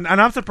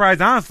 I'm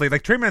surprised, honestly.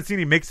 Like, Trey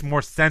Mancini makes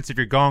more sense if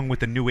you're going with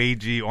the new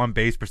AG on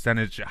base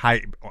percentage,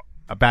 high,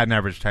 a batting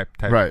average type.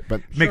 Right,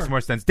 but makes more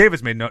sense.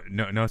 Davis made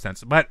no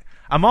sense. But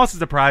I'm also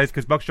surprised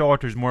because Buck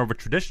Showalter is more of a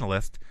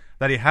traditionalist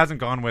that he hasn't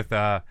gone with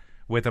a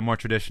more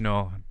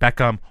traditional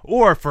Beckham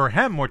or for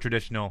him more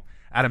traditional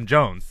Adam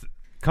Jones.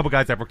 A couple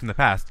guys I've worked in the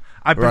past.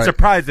 I've been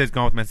surprised that he's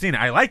gone with Mancini.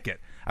 I like it.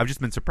 I've just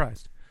been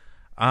surprised.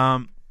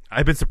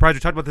 I've been surprised. We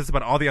talked about this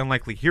about all the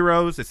unlikely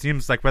heroes. It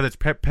seems like whether it's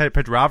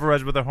Pedro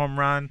Alvarez with a home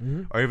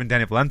run, or even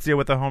Danny Valencia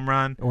with a home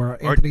run, or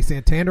Anthony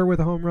Santander with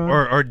a home run,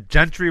 or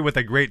Gentry with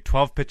a great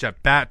 12-pitch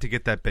at bat to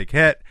get that big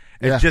hit.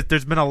 It's just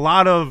there's been a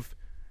lot of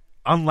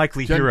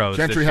unlikely heroes.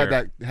 Gentry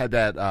this had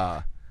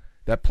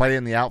that play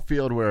in the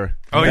outfield where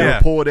he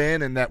pull it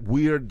in and that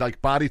weird like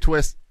body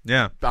twist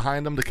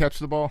behind him to catch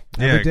the ball.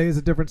 Every day is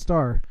a different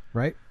star,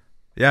 right?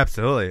 Yeah,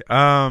 absolutely.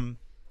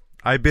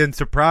 I've been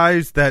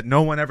surprised that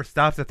no one ever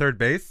stops at third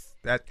base.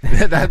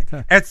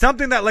 It's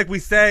something that, like, we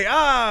say,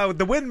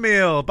 the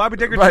windmill, Bobby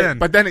Dickerson. Right,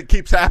 but then it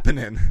keeps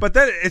happening. But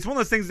then it's one of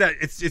those things that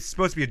it's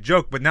supposed to be a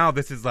joke, but now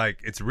this is like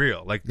it's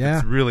real. Like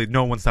it's really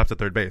no one stops at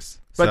third base.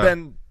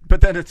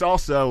 But then it's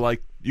also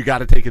like you got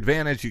to take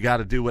advantage. You got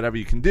to do whatever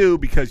you can do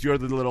because you're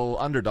the little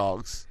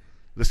underdogs,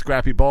 the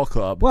scrappy ball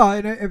club. Well,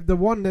 and if the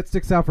one that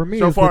sticks out for me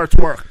so far it's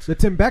worked. The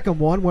Tim Beckham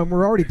one when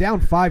we're already down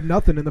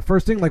 5-0 in the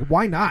first inning. Like,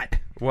 why not?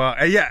 Well,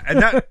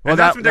 and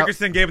that's when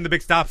Dickerson gave him the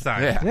big stop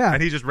sign. Yeah.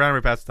 And he just ran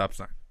right past the stop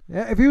sign.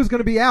 Yeah, if he was going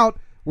to be out,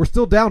 we're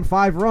still down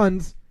 5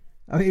 runs.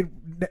 I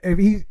mean,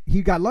 if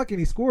he got lucky and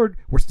he scored,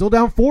 we're still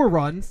down 4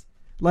 runs.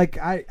 Like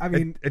I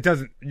mean, it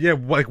doesn't. Yeah,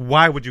 like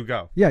why would you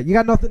go? Yeah, you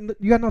got nothing.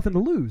 You got nothing to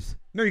lose.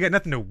 No, you got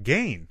nothing to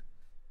gain.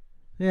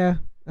 Yeah,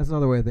 that's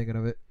another way of thinking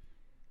of it.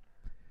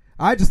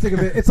 I just think of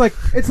it. It's like.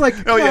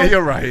 Oh yeah,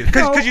 you're right.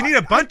 Because you need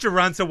a bunch of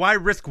runs, so why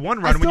risk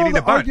one run when you need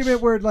a bunch?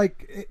 Argument where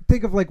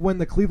think of when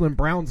the Cleveland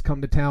Browns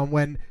come to town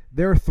when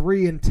they're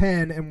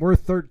 3-10 and we're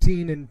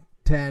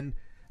 13-10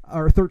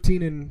 or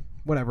 13 and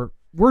whatever.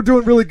 We're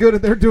doing really good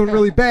and they're doing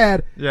really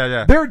bad.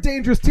 Yeah. They're a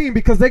dangerous team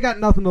because they got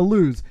nothing to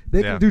lose.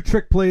 They can do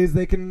trick plays.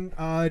 They can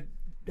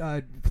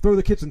throw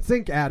the kitchen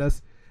sink at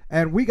us,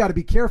 and we got to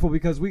be careful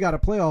because we got a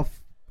playoff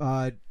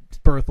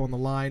berth on the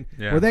line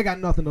where they got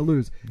nothing to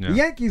lose. Yeah. The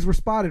Yankees were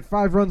spotted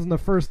 5 runs in the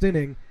first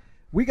inning.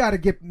 We got to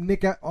get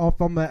Nick off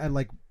on that and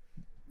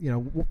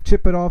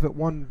chip it off at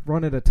 1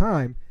 run at a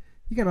time.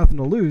 You got nothing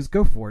to lose.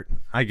 Go for it.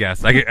 I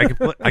guess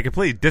I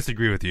completely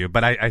disagree with you,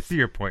 but I see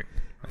your point.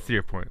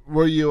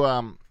 Were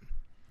you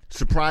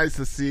surprised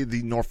to see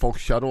the Norfolk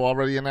shuttle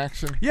already in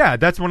action? Yeah,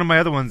 that's one of my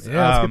other ones.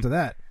 Yeah, let's get to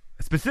that.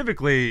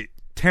 Specifically,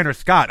 Tanner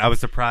Scott. I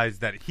was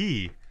surprised that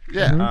he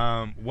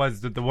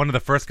was the one of the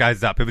first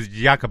guys up. It was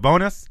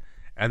Giacobonis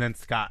and then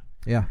Scott.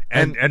 Yeah.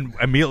 And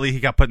immediately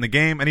he got put in the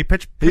game, and he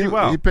pitched pretty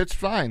well. He pitched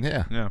fine,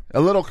 yeah. A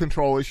little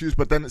control issues,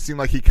 but then it seemed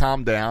like he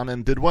calmed down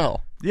and did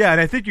well. Yeah,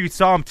 and I think you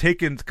saw him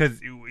taken because,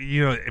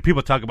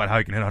 people talk about how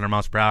he can hit 100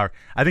 miles per hour.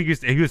 I think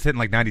he was hitting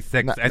like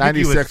 96.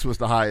 96 was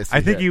the highest.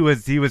 I think he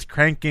was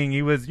cranking.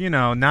 He was,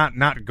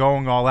 not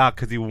going all out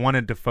because he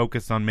wanted to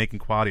focus on making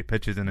quality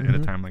pitches in a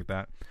time like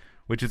that,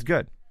 which is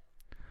good.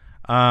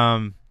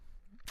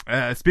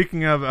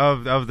 Speaking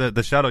of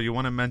the shuttle,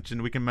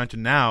 we can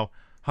mention now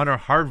Hunter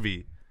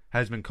Harvey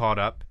has been called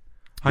up.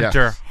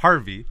 Hunter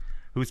Harvey,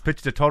 who's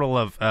pitched a total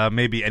of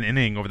maybe an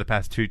inning over the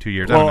past two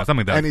years. I don't know, something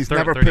like that. And he's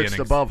never pitched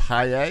above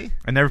high A?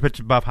 And never pitched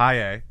above high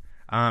A.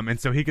 And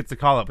so he gets the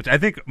call up, which I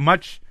think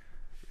much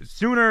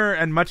sooner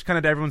and much kind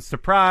of to everyone's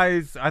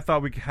surprise. I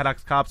thought we had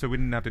Ox Cop, so we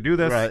didn't have to do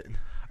this.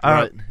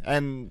 Right.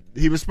 And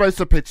he was supposed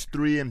to pitch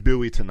 3 in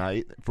Bowie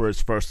tonight for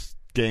his first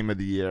game of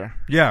the year.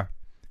 Yeah.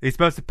 He's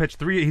supposed to pitch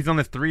 3. He's on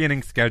this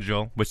 3-inning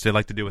schedule, which they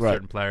like to do with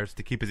certain players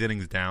to keep his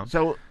innings down.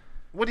 So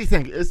what do you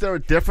think? Is there a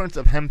difference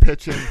of him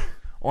pitching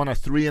on a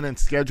 3-inning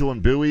schedule in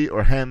Bowie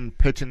or him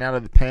pitching out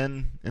of the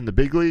pen in the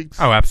big leagues?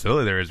 Oh,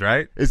 absolutely there is,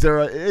 right? Is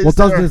there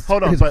does his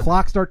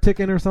clock start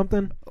ticking or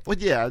something? Well,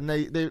 yeah,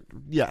 and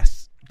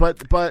yes.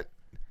 But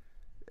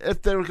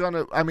if they're going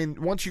to,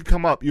 once you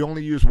come up, you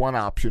only use one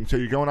option. So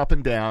you're going up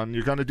and down.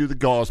 You're going to do the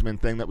Gausman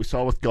thing that we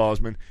saw with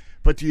Gausman.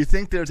 But do you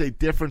think there's a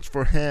difference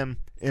for him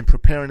in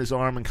preparing his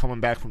arm and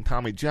coming back from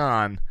Tommy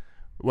John,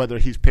 whether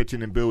he's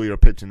pitching in Bowie or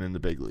pitching in the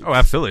big leagues? Oh,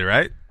 absolutely,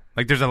 right?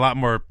 Like there's a lot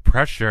more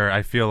pressure,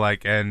 I feel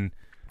like, and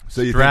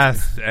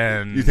stress,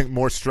 and you think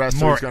more stress,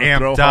 more so amped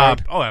throw up.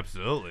 Hard? Oh,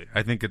 absolutely.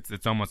 I think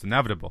it's almost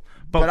inevitable.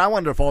 But I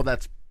wonder if all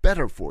that's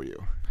better for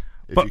you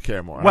if you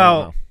care more.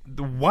 Well,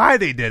 why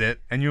they did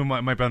it, and you might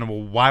be wondering,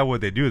 well, why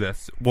would they do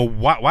this? Well,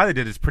 why they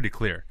did it is pretty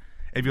clear.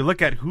 If you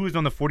look at who's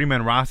on the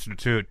 40-man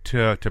roster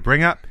to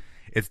bring up,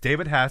 it's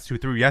David Hess, who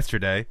threw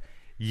yesterday,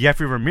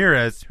 Jeffrey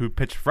Ramirez, who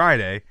pitched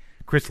Friday,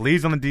 Chris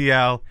Lee's on the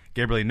DL,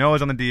 Gabriel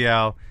Noah's on the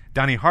DL,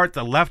 Donnie Hart's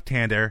a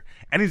left-hander,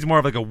 and he's more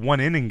of like a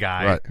one-inning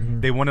guy.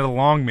 Right. They wanted a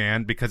long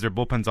man because their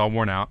bullpen's all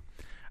worn out.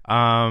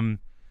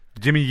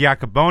 Jimmy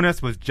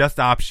Giacobonis was just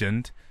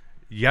optioned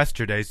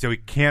yesterday, so he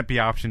can't be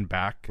optioned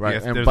back.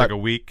 Right. There's like a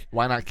week.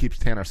 Why not keep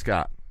Tanner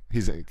Scott?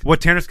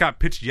 Tanner Scott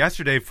pitched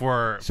yesterday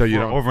for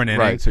over an inning.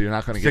 Right, so you're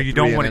not going to get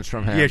 3 innings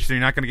from him. Yeah, so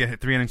you're not going to get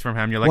 3 innings from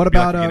him. What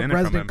about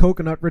resident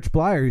coconut Rich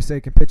Blyer, who say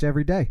he can pitch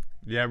every day?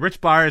 Yeah, Rich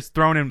Blyer has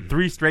thrown in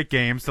 3 straight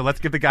games, so let's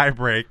give the guy a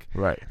break.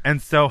 Right.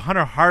 And so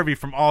Hunter Harvey,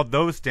 from all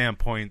those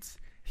standpoints,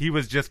 he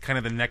was just kind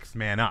of the next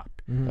man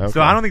up. Mm-hmm. Okay.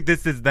 So I don't think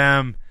this is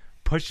them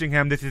pushing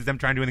him. This is them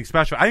trying to do anything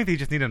special. I think they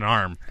just needed an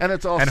arm. And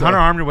it's also Hunter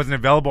Harvey was an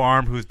available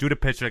arm who was due to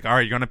pitch. Like, all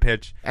right, you're going to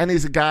pitch. And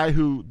he's a guy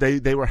who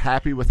they were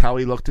happy with how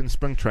he looked in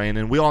spring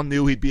training. We all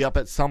knew he'd be up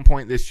at some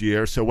point this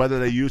year. So whether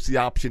they use the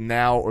option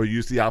now or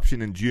use the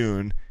option in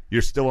June,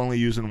 you're still only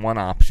using one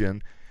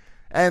option.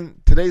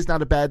 And today's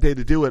not a bad day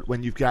to do it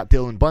when you've got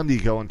Dylan Bundy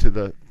going to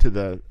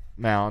the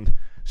mound.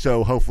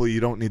 So hopefully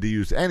you don't need to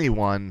use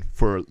anyone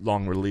for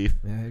long relief.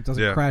 Yeah, it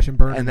doesn't crash and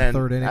burn in the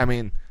third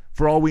inning.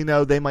 For all we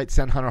know, they might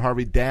send Hunter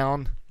Harvey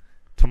down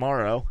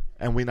tomorrow,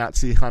 and we not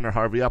see Hunter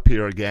Harvey up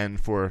here again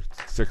for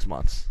 6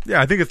 months.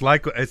 Yeah, I think it's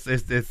likely. It's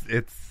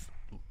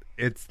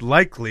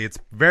likely. It's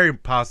very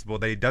possible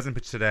that he doesn't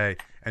pitch today,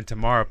 and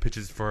tomorrow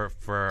pitches for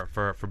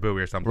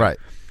Bowie or something. Right.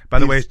 By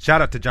the way,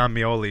 shout out to John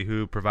Mioli,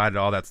 who provided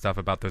all that stuff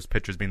about those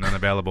pitchers being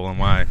unavailable and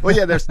why. Well,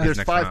 yeah, there's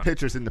 5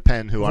 pitchers in the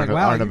pen who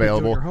aren't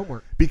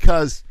available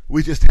because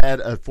we just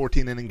had a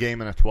 14-inning game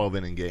and a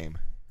 12-inning game.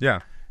 Yeah.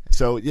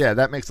 So yeah,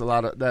 that makes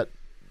that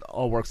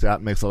all works out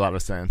and makes a lot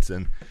of sense.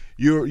 And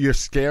you're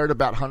scared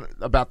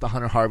about the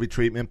Hunter Harvey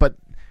treatment, but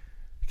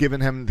giving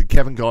him the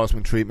Kevin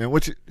Gausman treatment,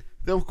 which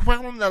the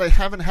problem that I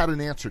haven't had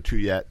an answer to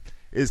yet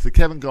is the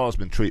Kevin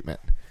Gausman treatment.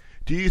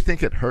 Do you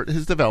think it hurt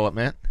his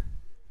development?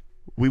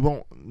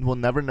 We'll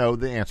never know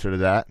the answer to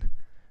that.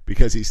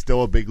 because he's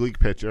still a big league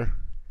pitcher.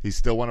 He's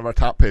still one of our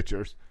top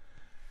pitchers.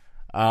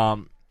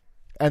 And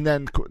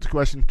then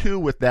question 2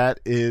 with that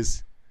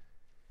is,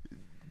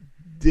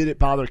 did it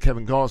bother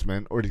Kevin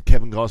Gausman, or did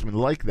Kevin Gausman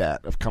like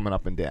that of coming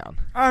up and down?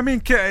 I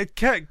mean,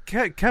 Kevin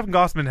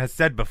Gausman has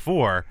said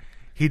before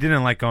he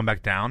didn't like going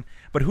back down,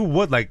 but who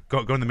would like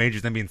going to the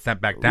majors and being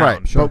sent back down?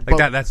 Right. Sure.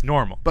 That's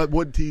normal. But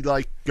would he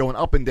like going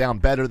up and down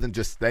better than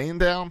just staying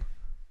down?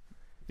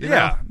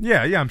 Yeah,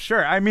 I'm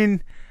sure. I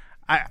mean,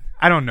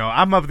 I don't know.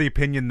 I'm of the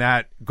opinion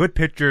that good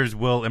pitchers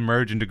will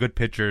emerge into good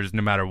pitchers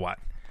no matter what.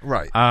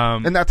 Right.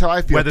 And that's how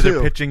I feel, whether too.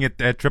 They're pitching at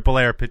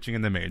AAA or pitching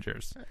in the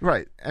majors.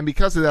 Right. And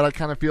because of that, I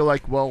kind of feel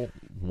like, well,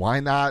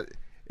 why not,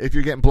 if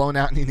you're getting blown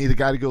out and you need a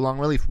guy to go long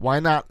relief, why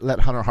not let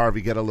Hunter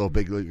Harvey get a little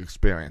big league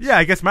experience? Yeah,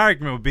 I guess my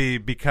argument would be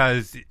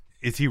because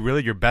is he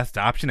really your best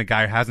option, a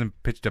guy who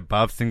hasn't pitched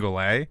above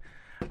single A,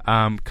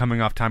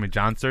 coming off Tommy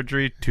John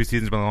surgery, 2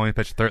 seasons but only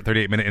pitched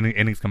 38-minute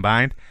innings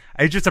combined?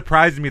 It just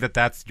surprises me that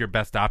that's your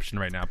best option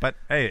right now. But,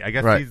 hey, I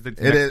guess he's the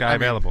next guy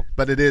available.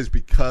 But it is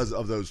because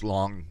of those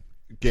long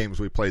games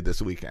we played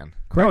this weekend.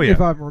 Correct me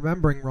if I'm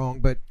remembering wrong,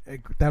 but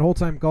that whole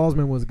time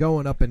Gausman was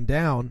going up and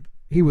down,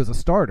 he was a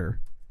starter,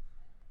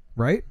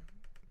 right?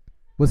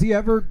 Was he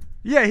ever?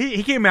 Yeah,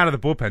 he came out of the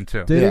bullpen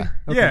too. Did he?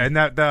 Okay. Yeah, and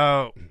that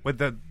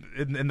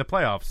in the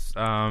playoffs,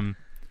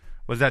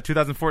 was that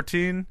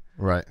 2014?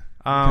 Right.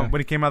 When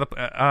he came out of the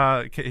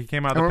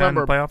pen in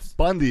the playoffs.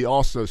 Bundy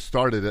also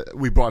started it.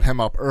 We brought him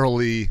up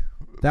early.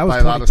 That was by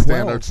a lot of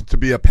standards to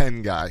be a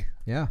pen guy.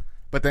 Yeah.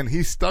 But then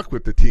he stuck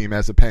with the team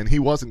as a pen. He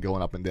wasn't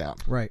going up and down.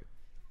 Right.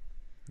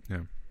 Yeah.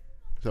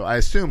 So I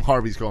assume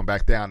Harvey's going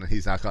back down, and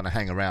he's not going to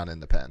hang around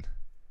in the pen.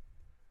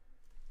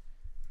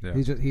 Yeah.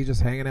 He's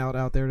just hanging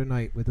out there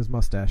tonight with his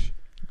mustache.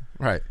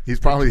 Right.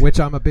 He's probably, which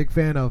I'm a big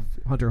fan of,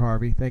 Hunter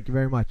Harvey. Thank you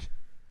very much.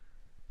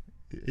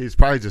 He's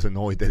probably just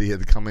annoyed that he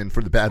had to come in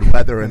for the bad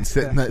weather and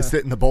sit in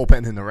the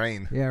bullpen in the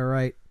rain. Yeah.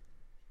 Right.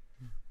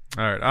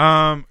 All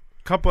right.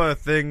 Couple of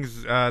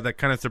things that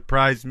kind of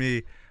surprised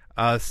me.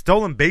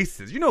 Stolen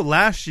bases.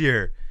 Last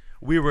year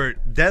we were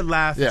dead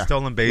last in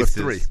stolen bases.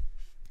 With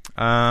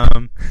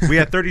 3. We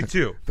had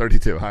 32.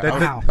 32.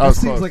 Wow. That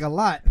seems like a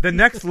lot. The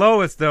next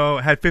lowest, though,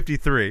 had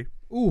 53.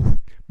 Ooh.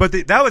 But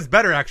that was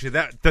better, actually.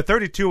 The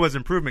 32 was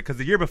improvement, because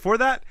the year before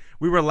that,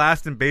 we were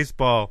last in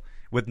baseball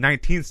with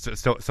 19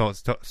 stolen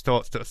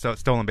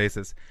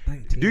bases.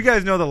 19. Do you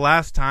guys know the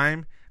last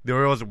time the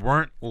Orioles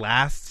weren't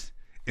last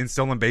in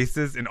stolen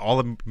bases in all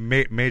of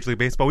Major League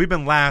Baseball? We've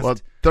been last. Well,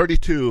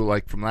 32,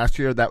 like from last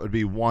year, that would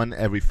be 1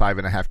 every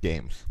 5.5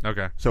 games.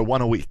 Okay. So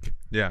 1 a week.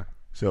 Yeah.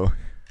 So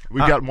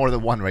we've got more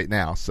than 1 right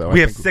now. So we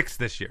have 6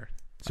 this year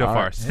so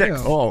far. Right.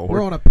 6. Oh,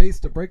 we're on a pace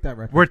to break that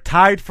record. We're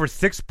tied for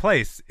 6th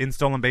place in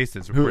stolen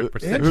bases.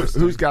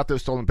 Who's got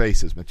those stolen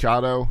bases?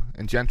 Machado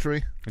and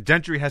Gentry?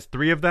 Gentry has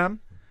 3 of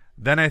them.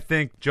 Then I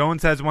think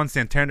Jones has 1,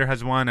 Santander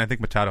has 1, I think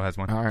Machado has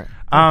 1. All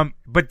right.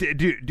 But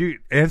do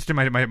answer to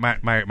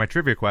my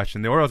trivia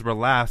question. The Orioles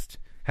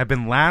have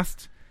been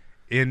last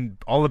in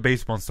all of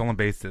baseball in stolen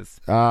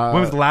bases. When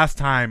was the last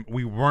time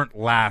we weren't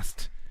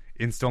last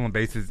in stolen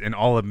bases in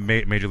all of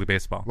Major League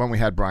Baseball? When we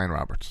had Brian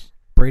Roberts.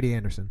 Brady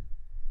Anderson.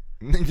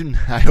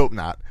 I hope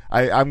not.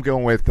 I'm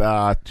going with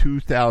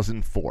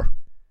 2004.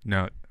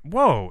 No.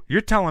 Whoa,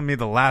 you're telling me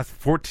the last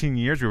 14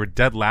 years we were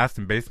dead last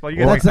in baseball? You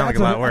guys make it sound like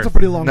a lot worse. That's a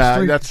pretty long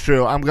streak. That's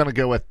true. I'm going to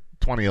go with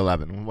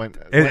 2011.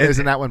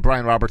 Isn't that when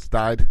Brian Roberts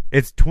died?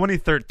 It's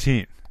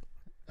 2013.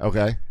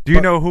 Okay. Do you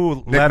know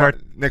who led our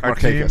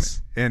team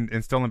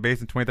in stolen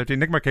base in 2013?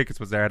 Nick Markakis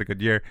was there, had a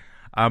good year.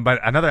 But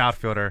another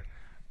outfielder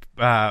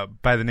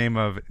by the name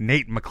of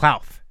Nate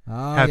McLouth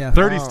had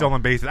 30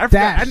 stolen bases. I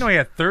didn't know he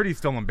had 30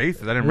 stolen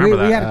bases. I didn't remember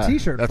that. We had a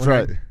T-shirt. That's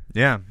right.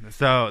 Yeah.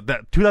 So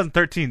that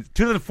 2013,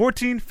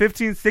 2014,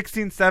 15,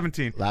 16,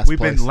 17. We've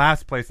been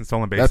last place in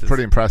stolen bases. That's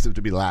pretty impressive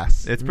to be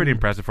last. It's pretty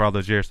impressive for all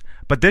those years.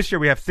 But this year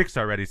we have 6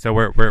 already, so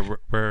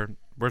we're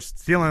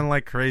stealing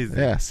like crazy.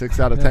 Yeah, 6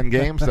 out of 10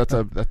 games. That's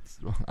I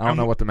don't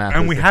know what the math is.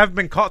 And we haven't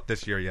been caught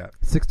this year yet.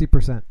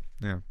 60%.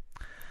 Yeah.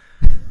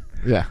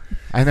 Yeah,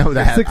 I know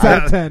that. 6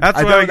 out of 10.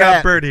 That's why we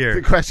got Bird here.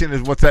 The question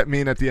is, what's that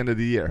mean at the end of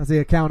the year? That's the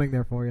accounting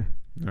there for you.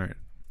 All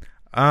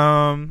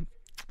right.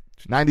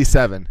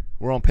 97.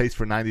 We're on pace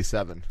for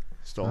 97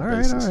 stolen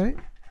bases. All right.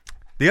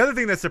 The other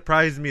thing that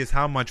surprised me is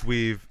how much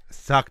we've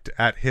sucked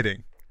at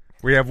hitting.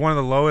 We have one of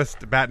the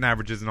lowest batting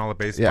averages in all of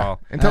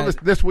baseball. Yeah. Until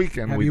this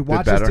weekend, have we you did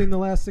watched better. this team the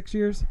last 6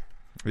 years?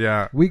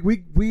 Yeah.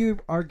 We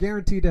are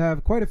guaranteed to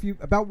have quite a few.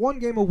 About 1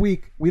 game a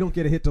week, we don't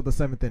get a hit till the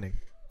 7th inning.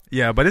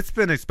 Yeah, but it's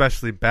been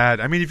especially bad.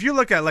 I mean, if you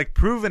look at like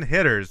proven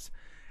hitters,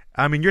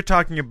 I mean, you're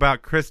talking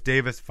about Chris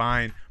Davis,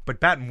 fine, but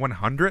batting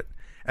 100,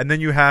 and then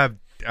you have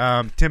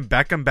Tim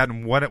Beckham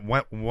batting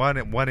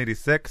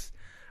 186.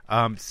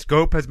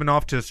 Scope has been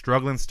off to a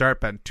struggling start,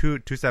 batting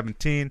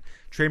 217.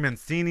 Trey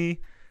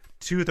Mancini,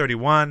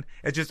 231.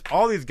 It's just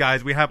all these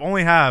guys we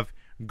only have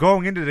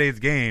going into today's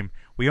game.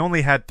 We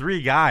only had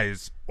 3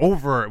 guys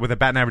with a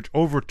batting average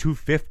over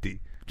 250.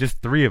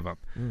 Just 3 of them.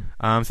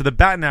 So the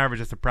batting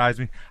average has surprised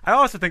me. I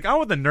also think I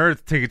want the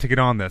nerds to get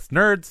on this.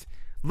 Nerds,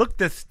 look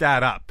this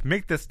stat up.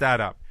 Make this stat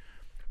up.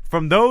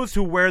 from those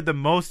who wear the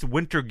most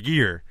winter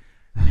gear.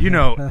 You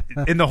know,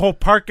 in the whole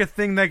parka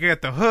thing, they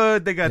got the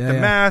hood, they got the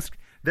mask.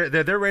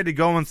 They're ready to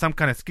go on some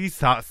kind of ski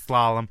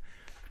slalom.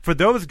 For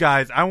those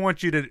guys, I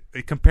want you to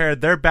compare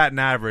their batting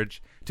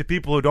average to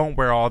people who don't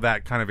wear all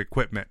that kind of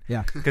equipment.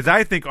 Yeah. Because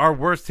I think our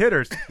worst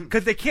hitters,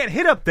 because they can't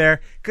hit up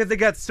there because they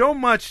got so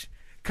much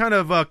kind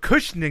of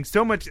cushioning,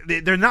 so much,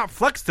 they're not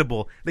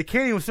flexible. They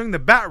can't even swing the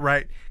bat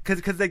right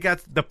because they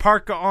got the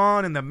parka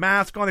on and the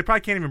mask on. They probably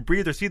can't even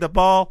breathe or see the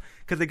ball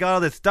because they got all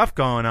this stuff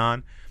going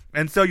on.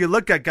 And so you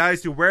look at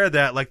guys who wear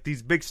that, like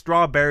these big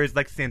strawberries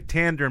like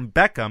Santander and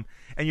Beckham,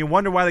 and you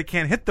wonder why they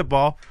can't hit the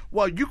ball.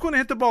 Well, you couldn't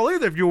hit the ball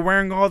either if you were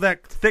wearing all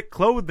that thick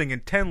clothing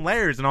and 10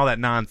 layers and all that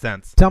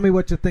nonsense. Tell me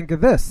what you think of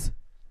this.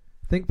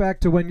 Think back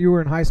to when you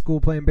were in high school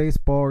playing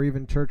baseball or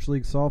even church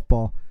league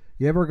softball.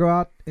 You ever go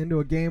out into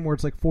a game where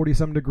it's like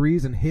 40-some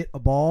degrees and hit a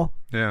ball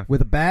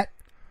with a bat?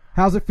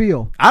 How's it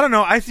feel? I don't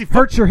know.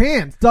 Hurts your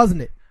hands,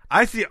 doesn't it?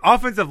 I see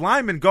offensive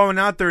linemen going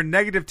out there in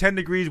negative 10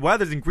 degrees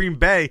weathers in Green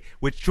Bay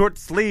with short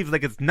sleeves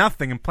like it's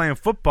nothing and playing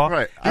football.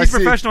 Right. These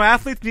professional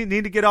athletes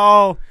need to get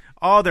all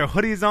their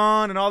hoodies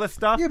on and all this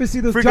stuff. Yeah, but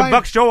see those freaking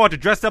Buck Showalter to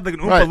dress up like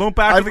an Oompa Loompa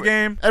after the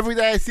game. Every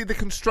day I see the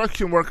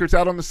construction workers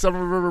out on the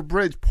Severn River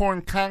Bridge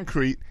pouring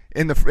concrete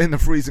in the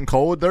freezing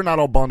cold. They're not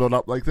all bundled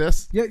up like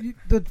this. Yeah,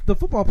 the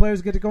football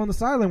players get to go on the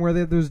sideline where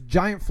they have those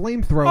giant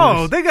flamethrowers.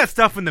 Oh, they got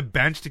stuff in the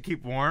bench to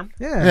keep warm.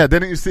 Yeah.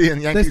 Didn't you see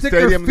in Yankee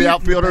Stadium the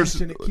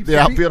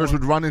outfielders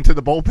would run into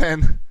the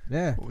bullpen?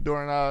 Yeah.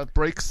 During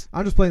breaks.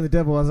 I'm just playing the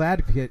devil's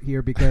advocate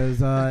here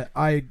because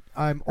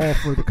I'm all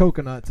for the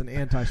coconuts and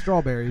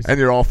anti-strawberries. And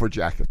you're all for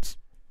jackets.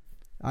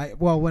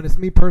 Well, when it's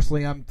me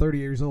personally, I'm 30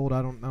 years old.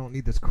 I don't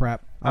need this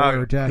crap. I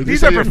wear a jacket.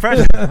 These are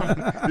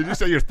professional. Did you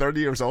say you're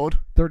 30 years old?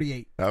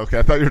 38. Okay,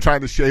 I thought you were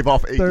trying to shave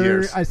off 8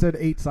 years. I said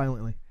 8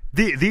 silently.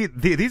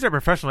 These are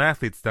professional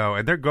athletes, though,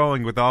 and they're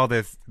going with all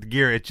this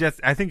gear.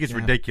 I think it's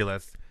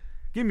ridiculous.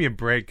 Give me a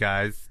break,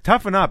 guys.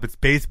 Toughen up. It's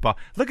baseball.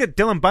 Look at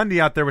Dylan Bundy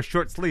out there with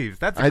short sleeves.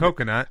 That's a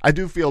coconut. I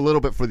do feel a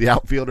little bit for the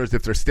outfielders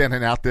if they're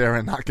standing out there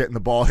and not getting the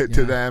ball hit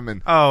to them.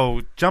 And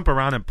jump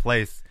around in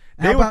place.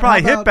 They would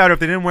probably hit better if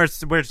they didn't wear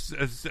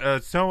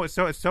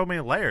so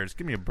many layers.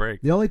 Give me a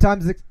break. The only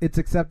time it's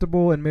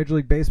acceptable in Major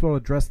League Baseball to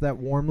dress that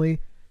warmly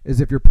is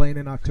if you're playing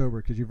in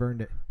October because you've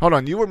earned it. Hold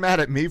on. You were mad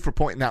at me for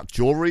pointing out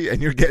jewelry,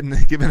 and you're giving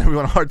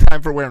everyone a hard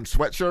time for wearing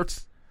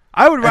sweatshirts?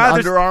 I would rather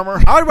Under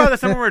Armour. I would rather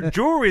someone wear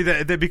jewelry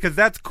because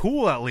that's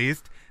cool at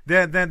least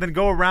than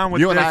go around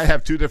with. You and I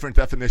have two different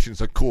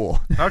definitions of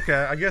cool. Okay,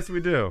 I guess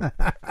we do.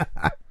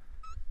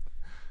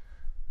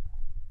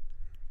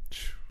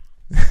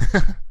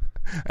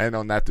 And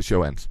on that, the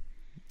show ends.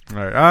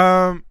 All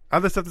right.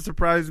 Other stuff that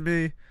surprised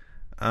me.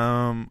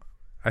 I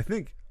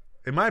think,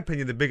 in my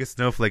opinion, the biggest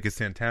snowflake is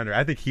Santander.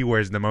 I think he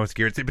wears the most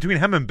gear. It's between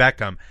him and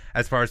Beckham,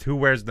 as far as who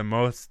wears the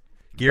most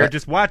gear.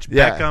 Just watch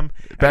Beckham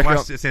and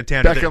watch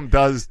Santander.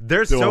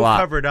 They're so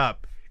covered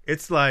up.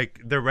 It's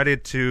like they're ready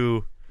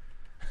to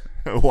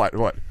what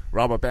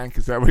rob a bank?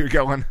 Is that where you're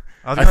going?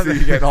 I see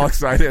you getting all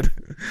excited.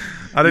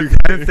 I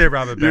didn't say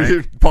rob a bank.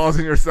 You're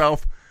pausing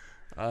yourself.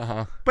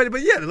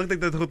 But yeah, it looked like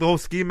the whole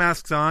ski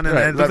mask's on, and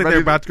it looks like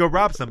they're about to go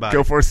rob somebody.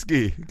 Go for a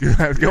ski. Go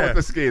with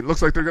the ski. It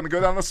looks like they're going to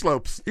go down the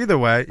slopes. Either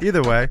way,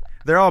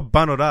 they're all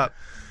bundled up.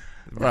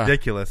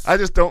 Ridiculous. I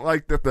just don't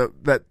like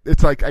that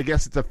it's like, I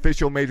guess it's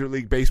official Major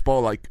League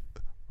Baseball like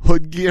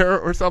hood gear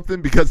or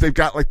something, because they've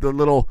got like the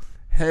little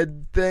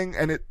head thing,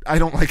 and I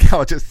don't like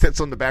how it just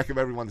sits on the back of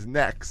everyone's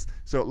necks,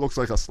 so it looks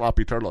like a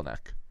sloppy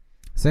turtleneck.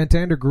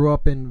 Santander grew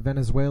up in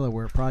Venezuela,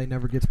 where it probably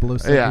never gets below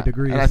 70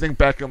 degrees. And I think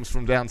Beckham's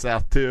from down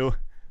south too.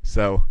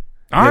 So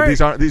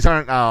these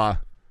aren't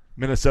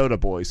Minnesota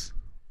boys,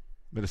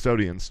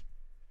 Minnesotians.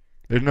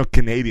 There's no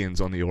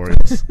Canadians on the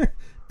Orioles.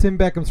 Tim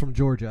Beckham's from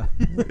Georgia.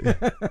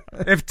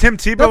 If Tim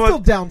Tebow was still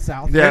down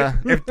south. Yeah.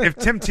 If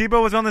Tim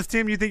Tebow was on this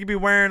team, you think he'd be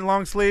wearing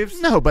long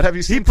sleeves? No, but have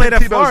you seen he played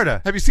at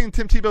Florida? Have you seen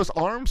Tim Tebow's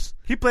arms?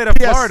 He played at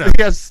Florida.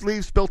 He has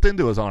sleeves built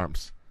into his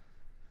arms.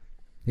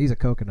 He's a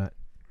coconut.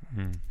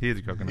 He is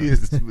a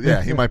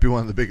coconut. He might be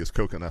one of the biggest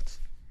coconuts.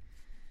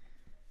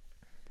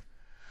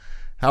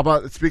 How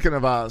about, speaking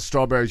of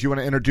strawberries, you want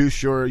to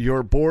introduce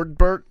your board,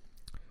 Bert?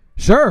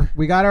 Sure.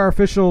 We got our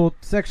official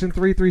Section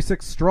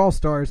 336 Straw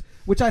Stars,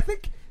 which I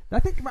think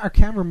our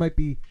camera might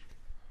be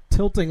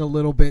tilting a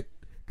little bit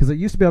because I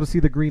used to be able to see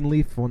the green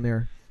leaf on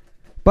there.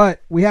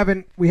 But we have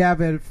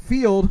a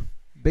field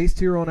based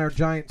here on our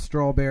giant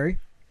strawberry,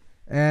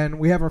 and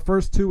we have our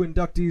first two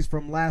inductees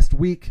from last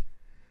week.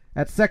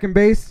 At second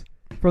base,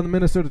 from the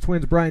Minnesota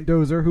Twins, Brian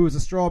Dozier, who is a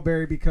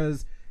strawberry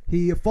because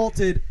he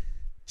faulted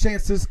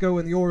Chance Sisco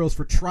and the Orioles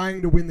for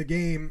trying to win the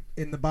game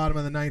in the bottom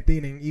of the ninth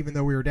inning, even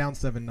though we were down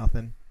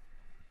 7-0.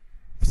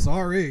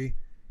 Sorry.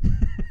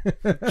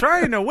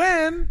 Trying to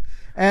win.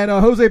 And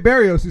Jose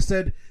Barrios, who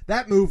said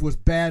that move was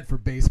bad for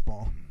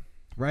baseball.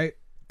 Right?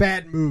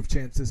 Bad move,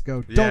 Chance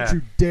Sisco. Yeah. Don't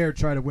you dare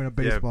try to win a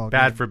baseball game.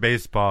 Bad for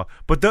baseball.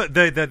 But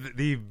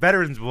the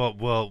veterans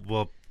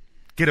will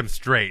get him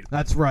straight.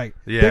 That's right.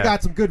 Yeah. They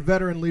got some good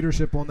veteran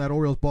leadership on that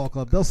Orioles ball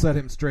club. They'll set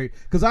him straight.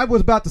 Because I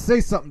was about to say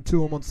something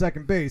to him on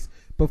second base,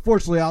 But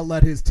fortunately, I'll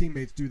let his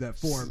teammates do that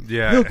for him.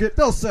 Yeah.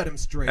 They'll set him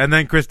straight. And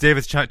then Chris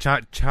Davis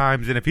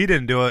chimes in. If he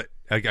didn't do it,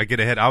 I get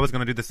a hit. I was going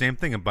to do the same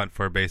thing and bunt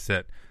for a base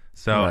hit.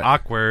 So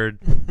awkward.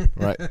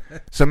 Right.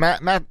 So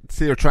Matt's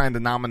here trying to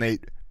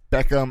nominate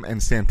Beckham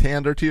and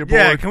Santander to your board.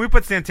 Yeah, can we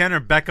put Santander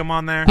and Beckham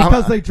on there?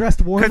 Because they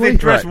dressed warmly? Because they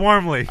dressed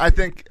warmly. I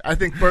think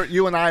Bert,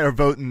 you and I are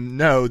voting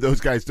no. Those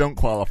guys don't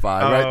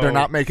qualify, right? They're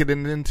not making it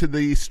into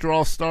the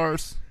Straw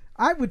Stars.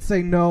 I would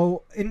say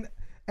no.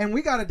 And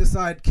we got to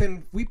decide,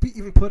 can we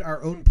even put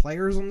our own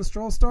players on the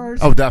Straw Stars?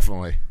 Oh,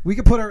 definitely. We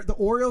could put the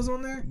Orioles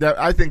on there?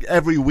 I think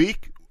every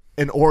week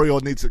an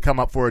Oriole needs to come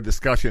up for a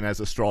discussion as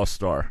a Straw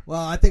Star.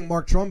 Well, I think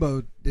Mark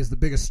Trumbo is the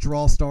biggest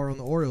Straw Star on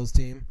the Orioles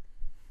team.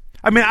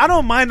 I mean, I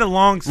don't mind the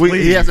long sleeves.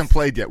 He hasn't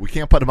played yet. We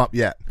can't put him up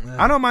yet.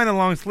 I don't mind the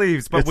long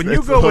sleeves, but when you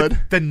it's go the with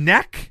hood. the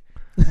neck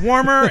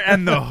warmer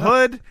and the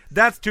hood,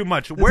 that's too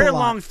much. Wear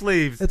long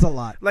sleeves. It's a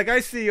lot. Like I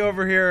see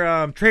over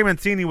here, Trey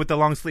Mancini with the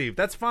long sleeve.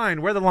 That's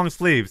fine. Wear the long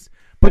sleeves.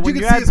 But when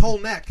you can see his whole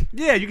neck.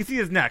 Yeah, you can see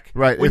his neck.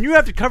 Right. When you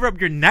have to cover up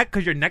your neck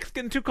because your neck's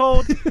getting too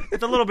cold,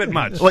 it's a little bit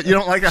much. What, you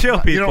don't like Chill,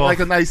 people. You don't like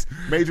a nice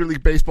Major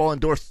League Baseball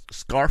endorsed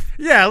scarf?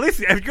 Yeah, at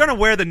least if you're gonna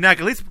wear the neck,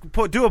 at least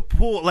do a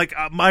pull. Like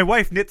my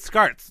wife knits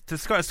scarves.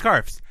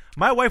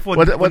 My wife will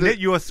knit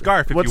you a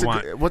scarf if you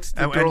want. What's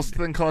the girl's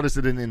thing called? Is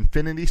it an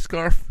infinity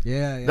scarf?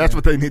 Yeah. That's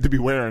what they need to be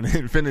wearing,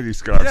 infinity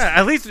scarves. Yeah,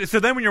 at least so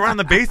then when you're on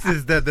the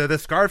bases, the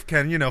scarf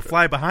can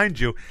fly behind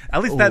you.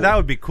 At least that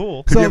would be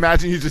cool. Could you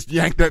imagine you just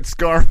yank that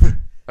scarf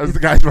as the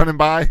guy's running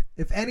by?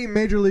 If any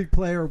Major League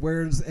player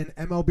wears an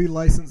MLB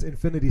licensed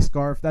infinity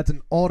scarf, that's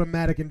an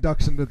automatic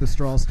induction to the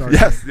Straw Stars.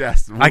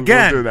 Yes. We'll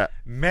do that.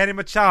 Manny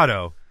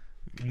Machado,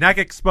 neck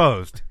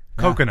exposed.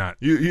 Coconut.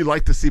 You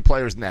like to see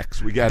players'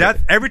 necks. We get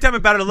it. Every time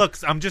a batter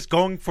looks, I'm just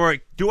going for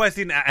it. Do I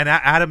see an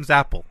Adam's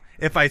apple?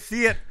 If I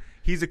see it,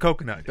 he's a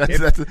coconut.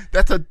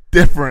 That's a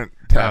different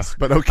test,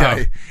 but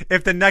okay.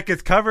 If the neck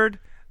is covered,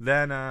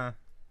 then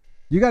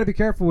you got to be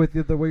careful with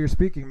the way you're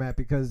speaking, Matt,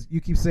 because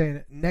you keep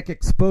saying neck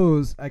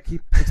exposed. I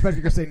keep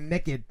expecting you to say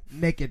naked,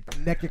 neck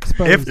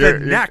exposed. If the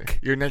neck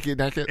your naked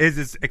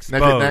is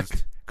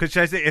exposed, should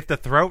I say if the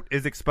throat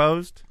is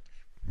exposed?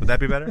 Would that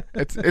be better?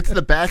 It's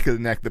the back of the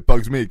neck that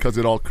bugs me because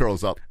it all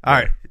curls up. All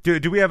right.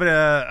 Do we have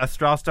a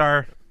Straw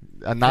Star?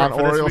 A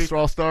non-Oriole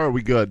Straw Star? Are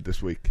we good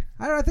this week?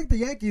 I think the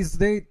Yankees,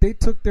 they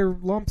took their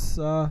lumps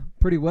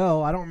pretty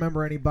well. I don't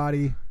remember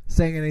anybody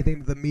saying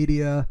anything to the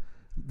media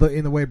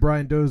in the way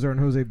Brian Dozier and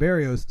Jose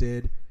Barrios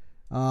did.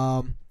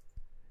 I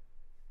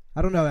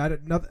don't know.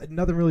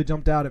 Nothing really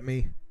jumped out at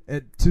me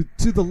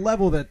to the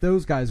level that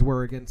those guys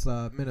were against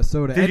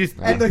Minnesota.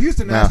 And the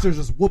Houston Astros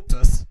just whooped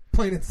us,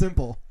 plain and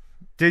simple.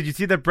 Did you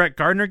see the Brett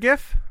Gardner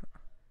gif?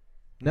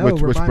 No,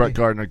 which Brett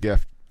Gardner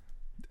gif?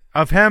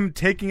 Of him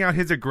taking out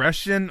his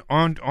aggression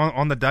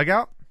on the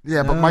dugout?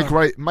 Yeah, but Mike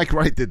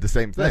Wright did the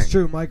same thing. That's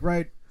true, Mike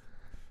Wright.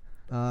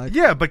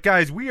 Yeah, but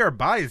guys, we are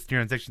biased here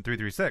in Section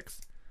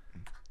 336.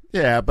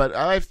 Yeah, but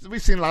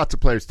we've seen lots of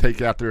players take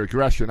out their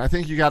aggression. I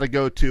think you got to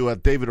go to a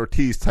David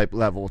Ortiz type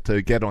level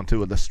to get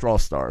onto the Straw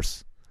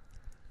Stars.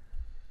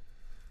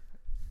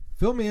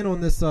 Fill me in on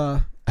this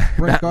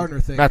Brett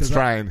Gardner thing. Matt's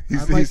trying.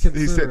 He's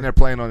sitting there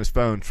playing on his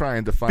phone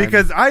trying to find.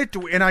 Because I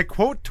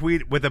quote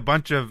tweeted with a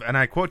bunch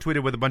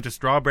of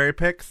strawberry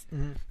pics,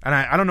 and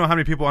I don't know how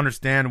many people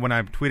understand when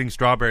I'm tweeting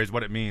strawberries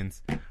what it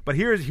means. But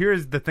here's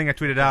the thing I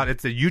tweeted out.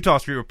 It's a Utah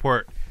Street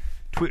Report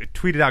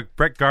tweeted out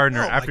Brett Gardner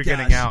after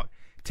getting out,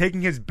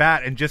 taking his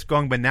bat and just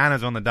going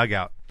bananas on the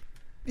dugout.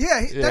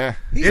 Yeah, he's that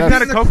beating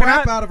a the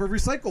coconut? crap out of a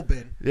recycle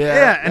bin.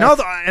 Yeah, and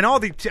all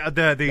the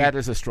that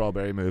is a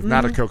strawberry move,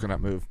 not a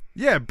coconut move.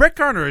 Yeah, Brett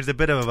Gardner is a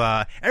bit of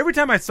a. Every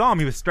time I saw him,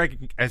 he was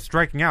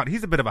striking out.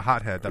 He's a bit of a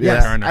hothead.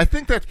 Brett Gardner. I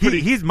think that's pretty.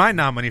 He's my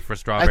nominee for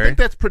strawberry. I think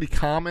that's pretty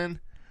common,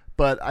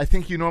 but I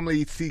think you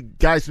normally see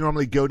guys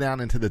go down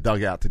into the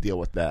dugout to deal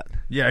with that.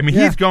 Yeah, I mean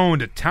he's going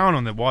to town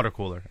on the water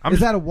cooler. Is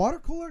that a water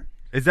cooler?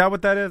 Is that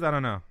what that is? I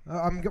don't know.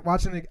 I'm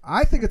watching it.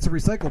 I think it's a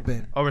recycle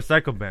bin. Oh,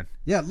 recycle bin.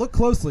 Yeah, look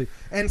closely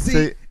and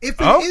see if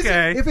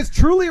it's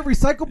truly a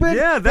recycle bin.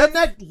 Yeah, then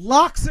that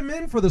locks him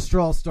in for the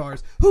Straw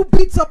Stars. Who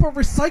beats up a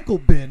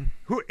recycle bin?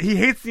 He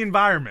hates the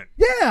environment.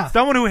 Yeah,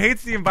 someone who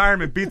hates the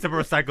environment beats up a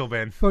recycle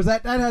bin. Of course,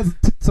 that has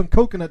some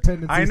coconut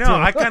tendencies. I know. Too.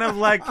 I kind of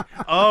like.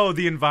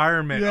 The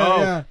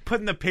environment.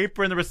 Putting the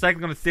paper in the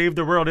recycling going to save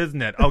the world,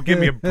 isn't it? Oh, give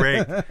me a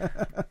break.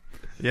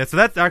 Yeah, so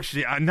that's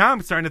actually now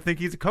I'm starting to think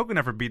he's a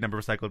coconut for beating up a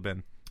recycled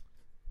bin.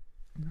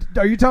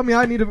 Are you telling me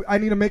I need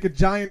to make a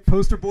giant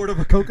poster board of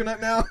a coconut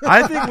now?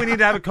 I think we need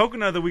to have a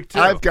coconut of the week too.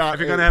 If you're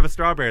going to have a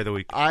strawberry of the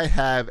week, I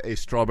have a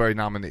strawberry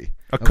nominee,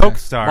 Coke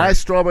Star. My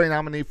strawberry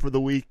nominee for the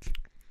week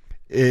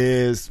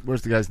is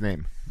where's the guy's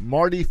name?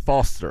 Marty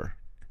Foster.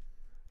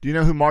 Do you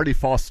know who Marty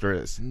Foster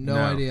is? No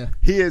idea.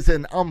 He is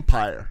an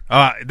umpire.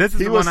 This is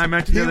the one I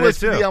mentioned the other day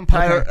too. He was the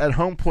umpire at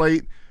home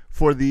plate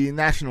for the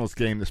Nationals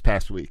game this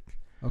past week.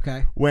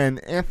 Okay. When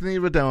Anthony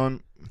Rendon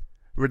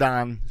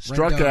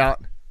struck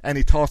out and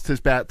he tossed his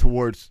bat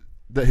towards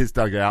his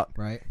dugout,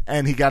 right?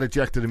 And he got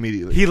ejected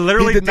immediately. He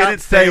literally didn't not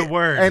say a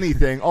word.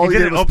 Anything. All he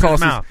did was open toss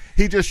his mouth.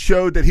 He just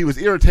showed that he was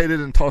irritated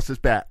and tossed his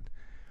bat.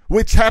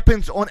 which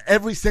happens on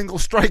every single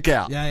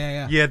strikeout.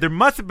 Yeah. Yeah, there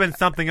must have been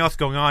something else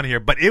going on here,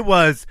 but it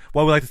was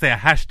what we like to say a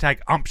hashtag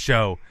ump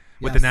show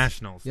with the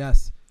Nationals.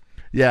 Yes.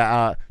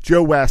 Yeah,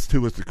 Joe West,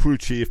 who was the crew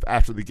chief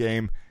after the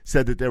game,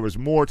 said that there was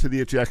more to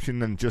the ejection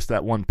than just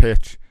that one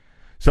pitch.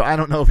 So I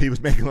don't know if he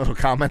was making a little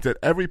comment at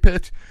every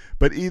pitch,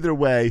 but either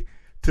way,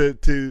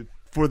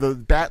 for the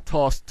bat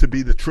toss to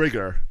be the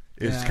trigger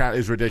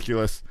is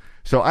ridiculous.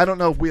 So I don't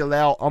know if we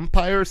allow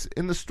umpires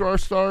in the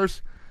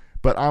Stars,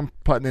 but I'm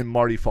putting in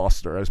Marty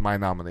Foster as my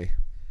nominee.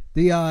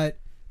 The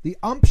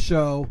ump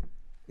show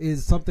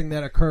is something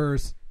that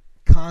occurs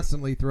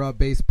constantly throughout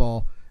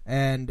baseball,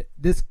 and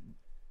this,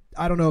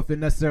 I don't know if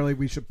necessarily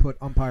we should put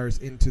umpires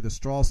into the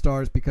Straw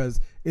Stars because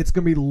it's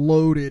going to be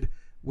loaded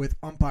with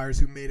umpires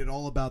who made it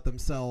all about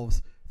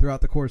themselves throughout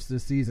the course of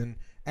this season.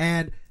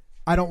 And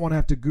I don't want to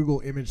have to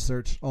Google image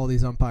search all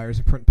these umpires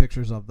and print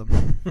pictures of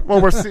them.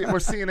 Well, we're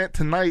seeing it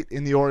tonight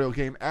in the Oriole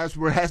game as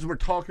we're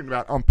talking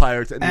about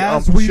umpires and the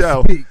as ump we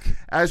show. Speak.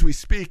 As we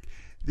speak,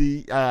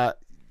 the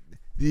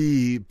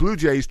Blue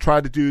Jays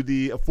try to do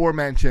the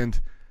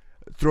aforementioned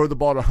throw the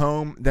ball to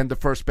home, then to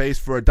first base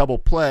for a double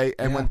play,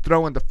 and when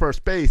throwing to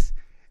first base,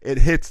 it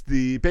hits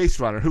the base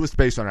runner. Who was the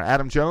base runner?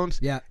 Adam Jones?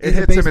 Yeah. It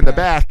hits him in the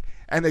back,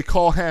 and they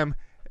call him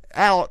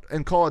out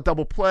and call a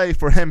double play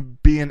for him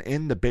being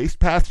in the base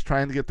paths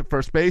trying to get to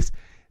first base.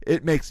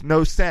 It makes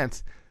no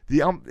sense.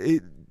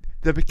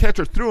 The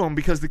catcher threw him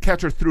because the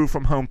catcher threw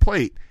from home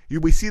plate.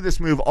 We see this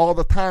move all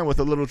the time with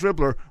a little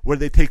dribbler where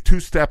they take 2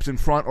 steps in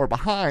front or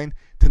behind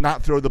to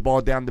not throw the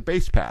ball down the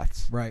base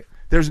paths. Right.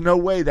 There's no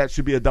way that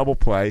should be a double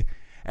play.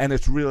 And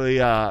it's really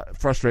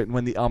frustrating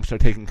when the umps are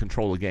taking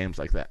control of games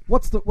like that.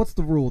 What's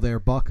the rule there,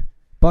 Buck?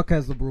 Buck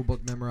has the rule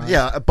book memorized.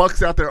 Yeah,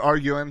 Buck's out there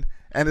arguing,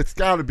 and it's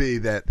got to be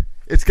that.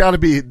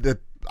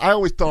 I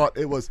always thought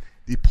it was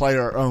the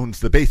player owns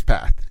the base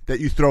path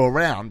that you throw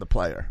around the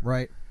player.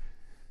 Right.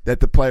 That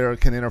the player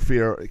can't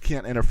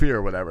interfere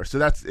or whatever. So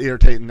that's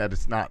irritating that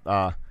it's not.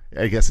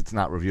 I guess it's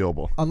not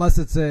reviewable. Unless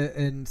it's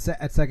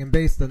at second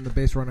base, then the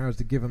base runner has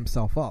to give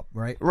himself up,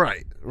 right?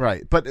 Right.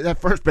 But at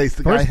first base,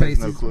 the guy has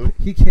no clue.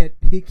 He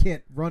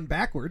can't run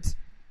backwards.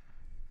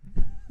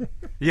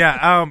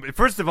 Yeah,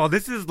 first of all,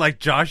 this is like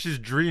Josh's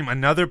dream,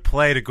 another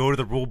play to go to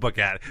the rule book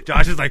at.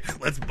 Josh is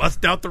like, let's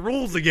bust out the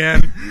rules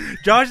again.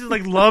 Josh is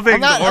like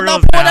loving the Orioles I'm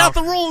not pulling out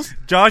the rules.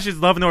 Josh is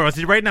loving the Orioles.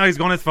 See, right now he's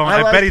going on his phone.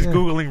 I bet he's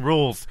Googling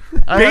rules.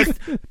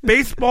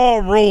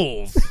 Baseball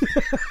rules.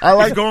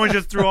 He's going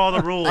just through all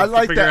the rules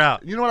to figure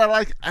out. You know what I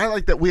like? I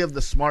like that we have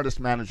the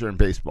smartest manager in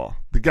baseball.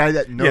 The guy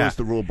that knows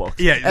the rule books.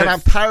 Yeah, and I'm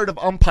tired of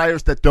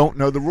umpires that don't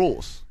know the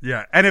rules.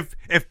 Yeah, and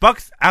if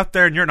Buck's out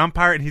there and you're an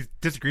umpire and he's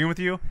disagreeing with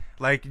you,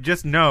 like,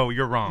 just know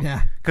you're wrong.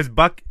 Yeah. Because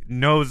Buck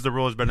knows the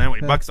rules better than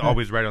anyone. Buck's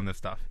always right on this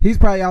stuff. He's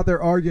probably out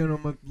there arguing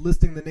him,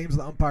 listing the names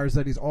of the umpires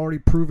that he's already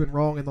proven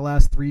wrong in the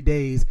last 3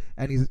 days,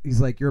 and he's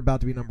like, you're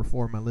about to be number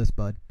 4 on my list,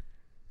 bud.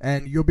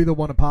 And you'll be the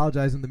one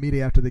apologizing to the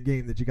media after the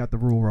game that you got the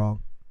rule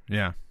wrong.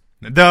 Yeah.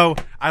 Though,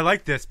 I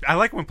like this. I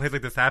like when plays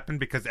like this happen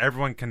because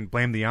everyone can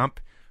blame the ump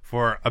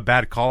for a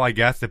bad call, I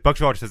guess. If Buck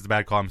Showalter says it's a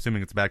bad call, I'm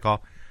assuming it's a bad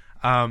call.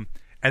 And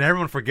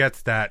everyone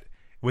forgets that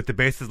with the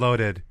bases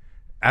loaded,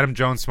 Adam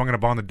Jones swung at a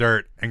ball in the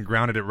dirt and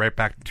grounded it right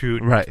back to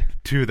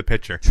the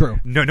pitcher. True.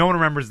 No one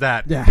remembers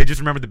that. Yeah. They just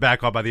remembered the bad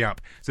call by the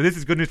ump. So this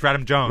is good news for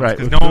Adam Jones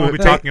because no one will be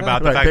talking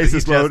about the fact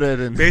bases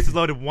that bases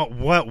loaded.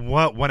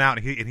 What went out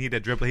and he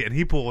did dribble and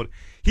he pulled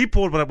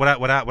what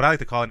I like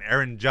to call an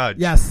Aaron Judge.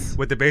 Yes.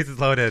 With the bases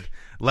loaded,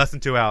 less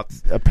than 2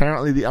 outs.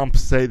 Apparently, the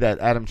umps say that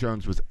Adam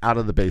Jones was out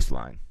of the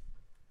baseline,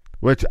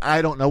 which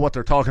I don't know what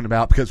they're talking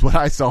about because what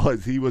I saw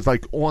is he was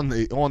like on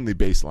the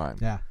baseline.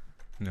 Yeah.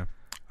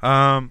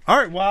 All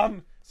right.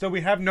 Well. So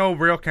we have no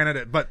real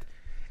candidate, but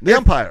the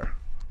umpire,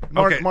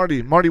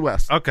 Marty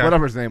West,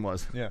 whatever his name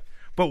was. Yeah,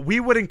 but we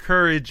would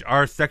encourage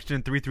our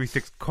Section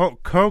 336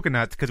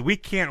 coconuts because we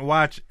can't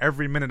watch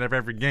every minute of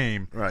every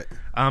game. Right.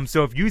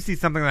 So if you see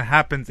something that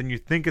happens and you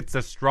think it's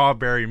a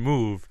strawberry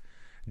move,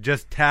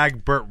 just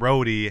tag Burt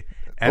Rohde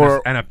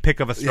and a pic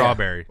of a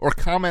strawberry, or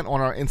comment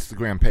on our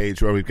Instagram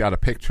page where we've got a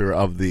picture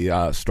of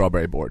the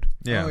strawberry board.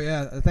 Yeah. Oh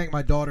yeah, I thank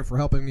my daughter for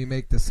helping me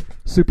make this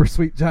super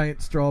sweet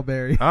giant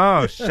strawberry.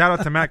 Oh, shout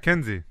out to Matt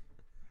Kinsey.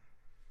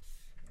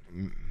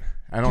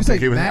 I don't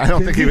think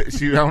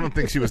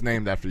she was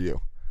named after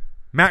you.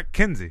 Matt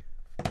Kinsey.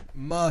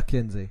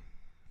 Kinsey.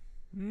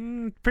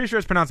 Pretty sure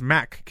it's pronounced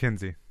Mac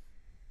Kinsey.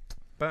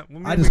 But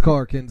I just call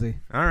her Kinsey.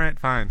 All right,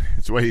 fine.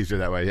 It's way easier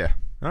that way. Yeah.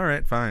 All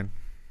right, fine.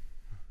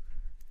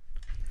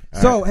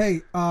 So,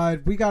 hey,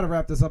 we got to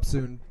wrap this up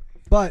soon,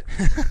 but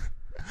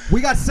we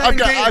got 7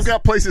 games. I've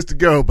got places to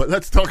go, but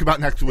let's talk about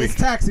next week. It's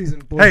tax season,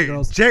 boys and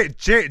girls.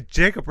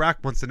 Jacob Rock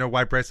wants to know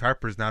why Bryce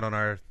Harper's not on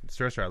our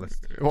Star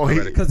list. Well,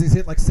 because he's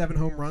hit like 7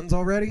 home runs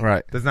already.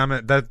 Right.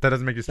 That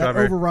doesn't make you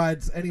strawberry. That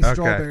overrides any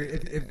strawberry.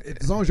 If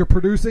as long as you're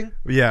producing.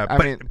 Yeah,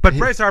 but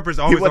Bryce Harper's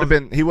always he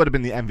would have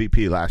been the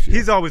MVP last year.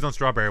 He's always on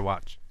strawberry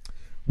watch.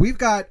 We've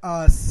got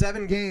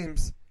 7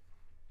 games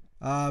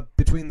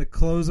between the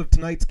close of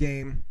tonight's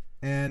game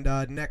and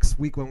next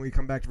week when we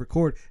come back to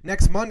record.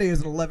 Next Monday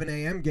is an 11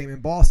 a.m. game in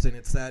Boston.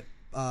 It's that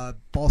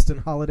Boston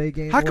holiday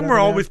game. How come we're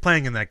always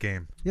playing in that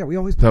game? Yeah, we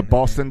always play The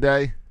Boston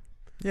Day.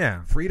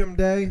 Yeah. Freedom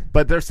Day.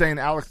 But they're saying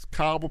Alex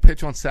Cobb will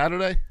pitch on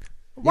Saturday.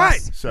 Why?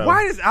 Yes. So-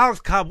 Why does Alex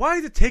Cobb? Why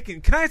is it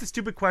taking? Can I ask a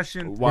stupid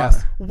question? Why?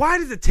 Yes. Why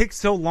does it take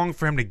so long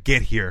for him to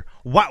get here?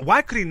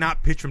 Why could he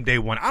not pitch from day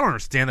one? I don't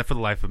understand that for the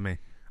life of me.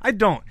 I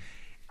don't.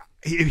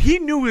 He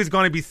knew he was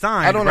going to be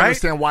signed. I don't right?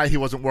 understand why he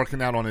wasn't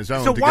working out on his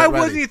own. So to why get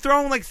ready. wasn't he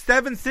throwing like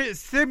 7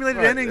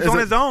 simulated Right. innings Is on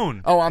it- his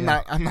own? Oh, I'm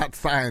not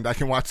signed. I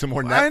can watch some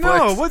more Netflix. I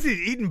know. Was he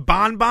eating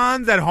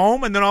bonbons at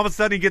home, and then all of a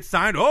sudden he gets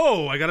signed?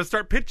 Oh, I got to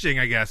start pitching,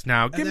 I guess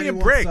now. Give me a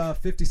break.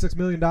 $56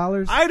 million.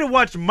 I had to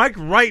watch Mike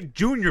Wright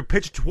Jr.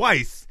 pitch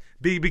twice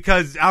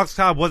because Alex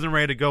Cobb wasn't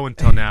ready to go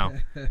until now.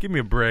 Give me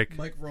a break.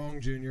 Mike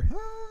Wrong Jr.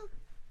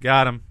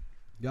 Got him.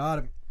 Got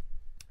him.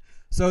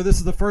 So this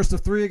is the first of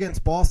 3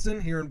 against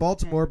Boston here in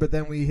Baltimore, but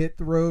then we hit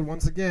the road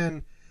once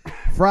again.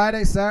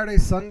 Friday, Saturday,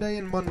 Sunday,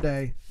 and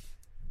Monday.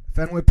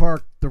 Fenway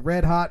Park, the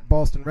red-hot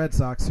Boston Red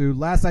Sox, who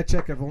last I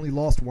checked have only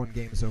lost 1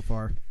 game so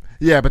far.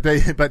 Yeah, but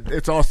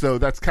it's also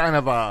that's kind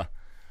of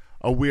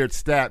a weird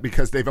stat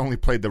because they've only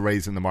played the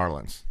Rays and the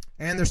Marlins.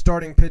 And their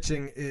starting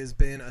pitching has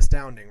been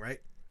astounding,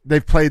 right?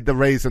 They've played the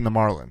Rays and the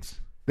Marlins.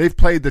 They've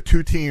played the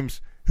 2 teams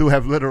who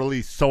have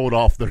literally sold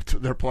off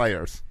their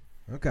players.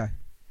 Okay.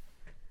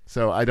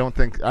 So I don't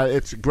think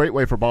it's a great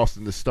way for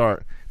Boston to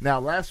start.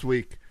 Now, last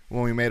week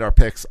when we made our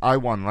picks, I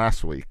won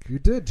last week. You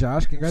did,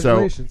 Josh.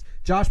 Congratulations.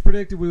 Josh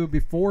predicted we would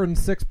be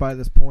 4-6 by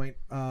this point.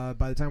 By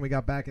the time we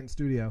got back in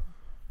studio.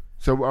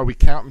 So are we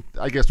counting?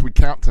 I guess we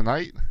count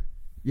tonight.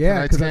 Yeah,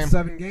 Tonight's because that's game?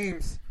 7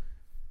 games.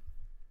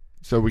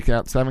 So we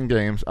count 7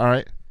 games. All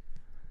right.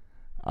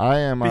 I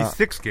am. Be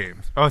 6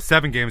 games. Oh,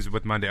 7 games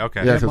with Monday.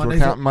 Okay. Yeah, 'cause we're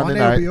counting Monday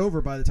night. will be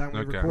over by the time we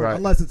Okay. record, Right.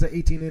 unless it's an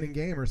 18-inning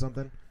game or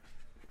something.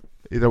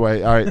 Either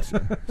way, all right.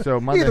 So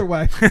Monday. Either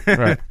way.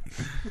 Right.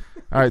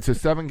 All right. So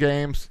 7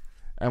 games,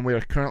 and we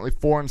are currently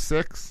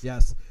 4-6.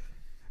 Yes.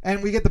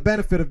 And we get the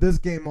benefit of this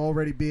game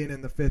already being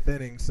in the 5th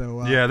inning.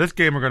 So Yeah, this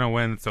game we're going to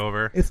win. It's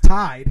over. it's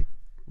tied.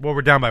 Well,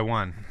 we're down by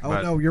 1. Oh,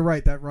 but- no, you're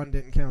right. That run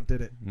didn't count,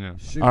 did it? Yeah.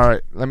 Shoot. All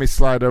right. Let me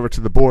slide over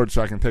to the board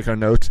so I can take our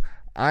notes.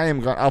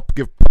 I'll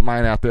put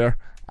mine out there.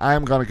 I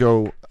am going to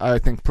go, I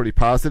think, pretty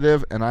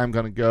positive, and I'm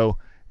going to go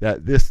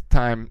that this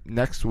time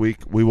next week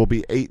we will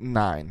be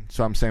 8-9.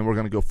 So I'm saying we're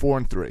going to go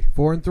 4-3.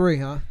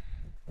 4-3, huh?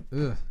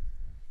 Ugh.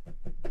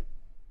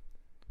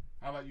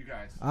 How about you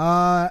guys?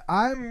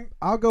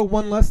 I'll go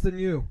 1 less than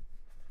you.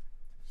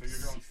 So you're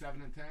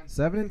going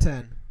 7-10?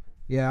 7-10.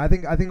 Yeah, I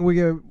think we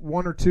get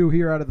 1 or 2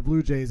 here out of the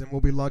Blue Jays, and we'll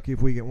be lucky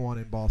if we get 1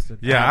 in Boston.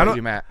 Yeah, How I about don't.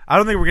 you, Matt? I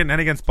don't think we're getting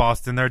any against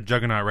Boston. They're a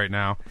juggernaut right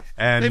now,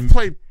 and They've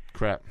played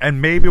crap.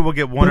 and maybe we'll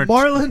get 1 The or 2.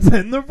 Marlins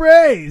and the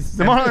Rays.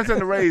 The Marlins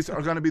and the Rays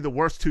are going to be the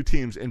worst 2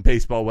 teams in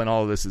baseball when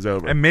all of this is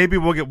over. And maybe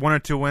we'll get 1 or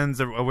 2 wins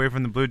away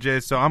from the Blue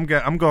Jays. So I'm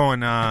going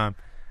 6-11.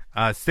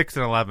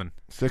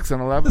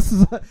 6-11. This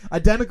is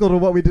identical to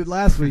what we did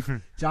last week.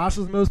 Josh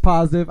was most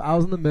positive. I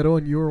was in the middle,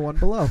 and you were 1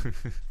 below.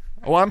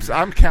 Well,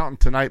 I'm counting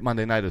tonight,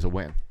 Monday night, as a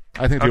win.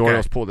 I think the Okay.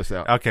 Orioles pull this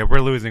out. Okay,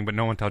 we're losing, but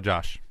no one tell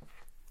Josh.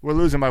 We're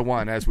losing by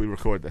 1 as we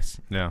record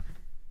this. Yeah.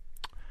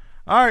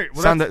 All right.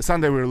 Well,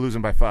 Sunday we were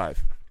losing by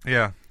 5.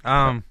 Yeah.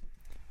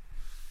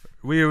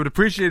 We would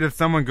appreciate if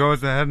someone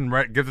goes ahead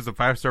and gives us a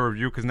 5-star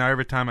review, because now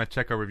every time I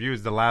check our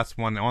reviews, the last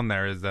one on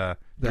there is a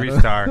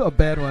 3-star. A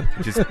bad one.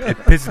 It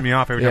pisses me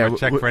off every time I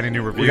check for any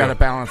new review. We got to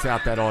balance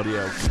out that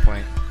audio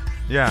complaint.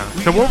 Yeah.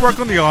 So we'll work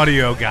on the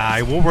audio,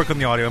 guy. We'll work on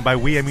the audio, and by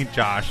we I mean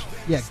Josh.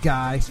 Yeah,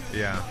 guy.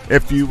 Yeah.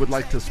 If you would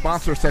like to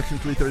sponsor Section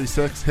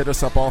 336, hit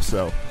us up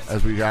also,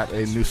 as we got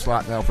a new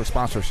slot now for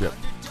sponsorship.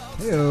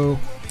 Heyo.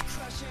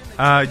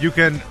 You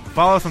can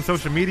follow us on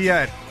social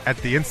media at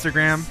the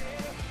Instagram.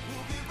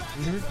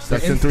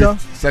 Section Insta,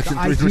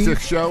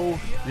 336 show.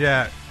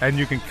 Yeah, and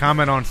you can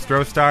comment on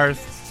Stro Stars.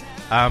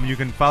 You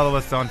can follow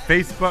us on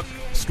Facebook.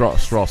 Straw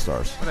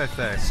Stars. What did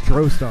I say?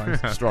 Stro Stars.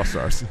 Straw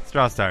Stars.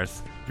 Straw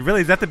Stars.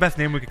 Really, is that the best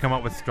name we could come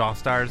up with? Straw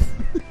Stars?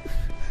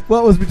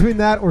 Well, it was between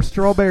that or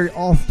Strawberry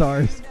All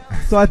Stars.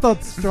 So I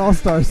thought Straw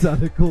Stars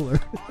sounded cooler.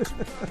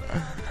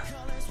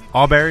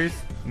 All berries?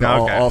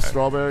 No, okay. all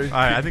strawberry. All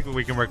right, I think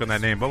we can work on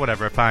that name, but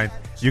whatever, fine.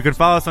 You can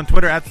follow us on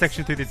Twitter at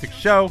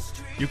Section336Show.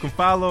 You can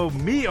follow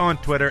me on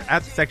Twitter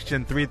at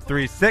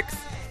Section336.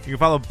 You can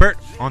follow Bert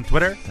on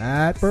Twitter.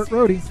 At Bert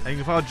Rohde. And you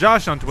can follow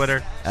Josh on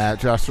Twitter. At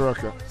Josh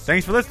Soroka.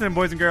 Thanks for listening,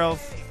 boys and girls.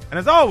 And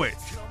as always,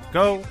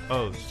 go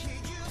O's.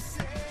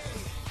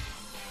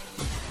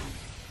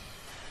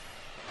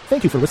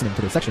 Thank you for listening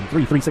to the Section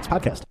 336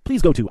 podcast.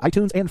 Please go to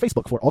iTunes and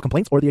Facebook for all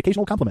complaints or the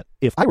occasional compliment.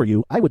 If I were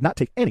you, I would not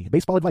take any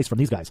baseball advice from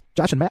these guys.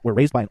 Josh and Matt were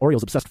raised by an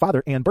Orioles-obsessed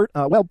father, and Bert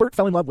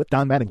fell in love with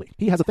Don Mattingly.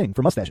 He has a thing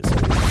for mustaches.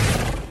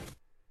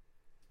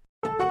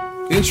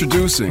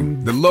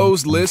 Introducing the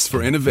Lowe's List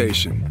for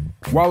Innovation.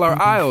 While our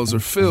aisles are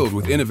filled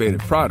with innovative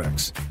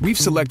products, we've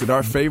selected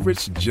our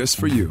favorites just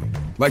for you.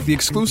 Like the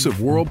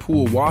exclusive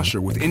Whirlpool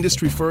washer with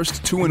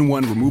industry-first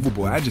 2-in-1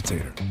 removable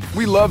agitator.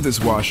 We love this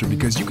washer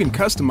because you can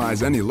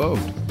customize any load.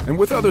 And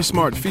with other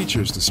smart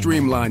features to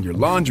streamline your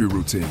laundry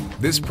routine,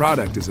 this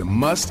product is a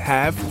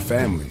must-have for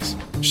families.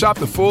 Shop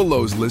the full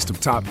Lowe's list of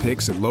top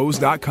picks at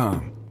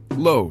Lowe's.com.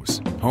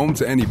 Lowe's, home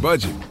to any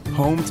budget,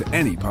 home to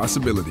any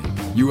possibility.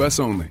 U.S.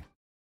 only.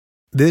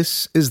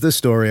 This is the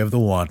story of the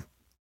one.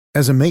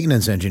 As a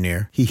maintenance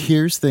engineer, he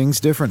hears things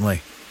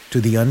differently. To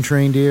the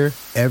untrained ear,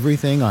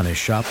 everything on his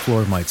shop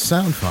floor might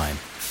sound fine,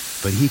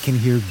 but he can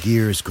hear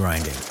gears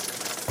grinding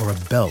or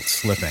a belt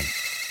slipping.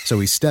 So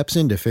he steps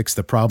in to fix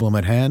the problem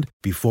at hand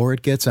before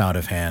it gets out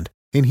of hand.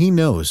 And he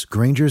knows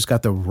Grainger's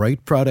got the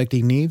right product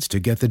he needs to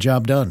get the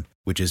job done,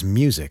 which is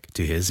music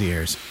to his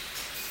ears.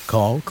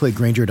 Call, click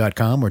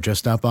Grainger.com, or just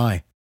stop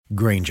by.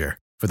 Grainger,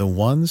 for the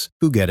ones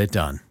who get it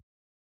done.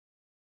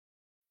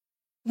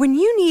 When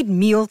you need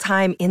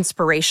mealtime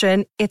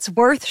inspiration, it's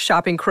worth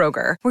shopping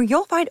Kroger, where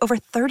you'll find over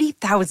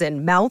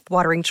 30,000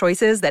 mouth-watering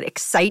choices that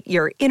excite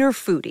your inner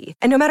foodie.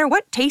 And no matter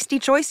what tasty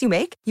choice you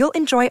make, you'll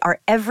enjoy our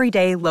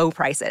everyday low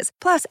prices,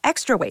 plus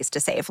extra ways to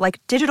save,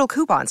 like digital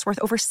coupons worth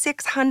over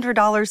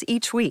 $600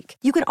 each week.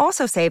 You can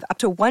also save up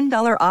to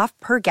 $1 off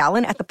per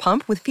gallon at the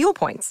pump with fuel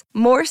points.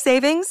 More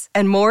savings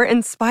and more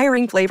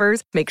inspiring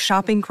flavors make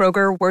shopping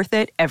Kroger worth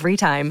it every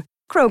time.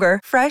 Kroger,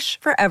 fresh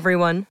for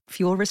everyone.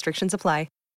 Fuel restrictions apply.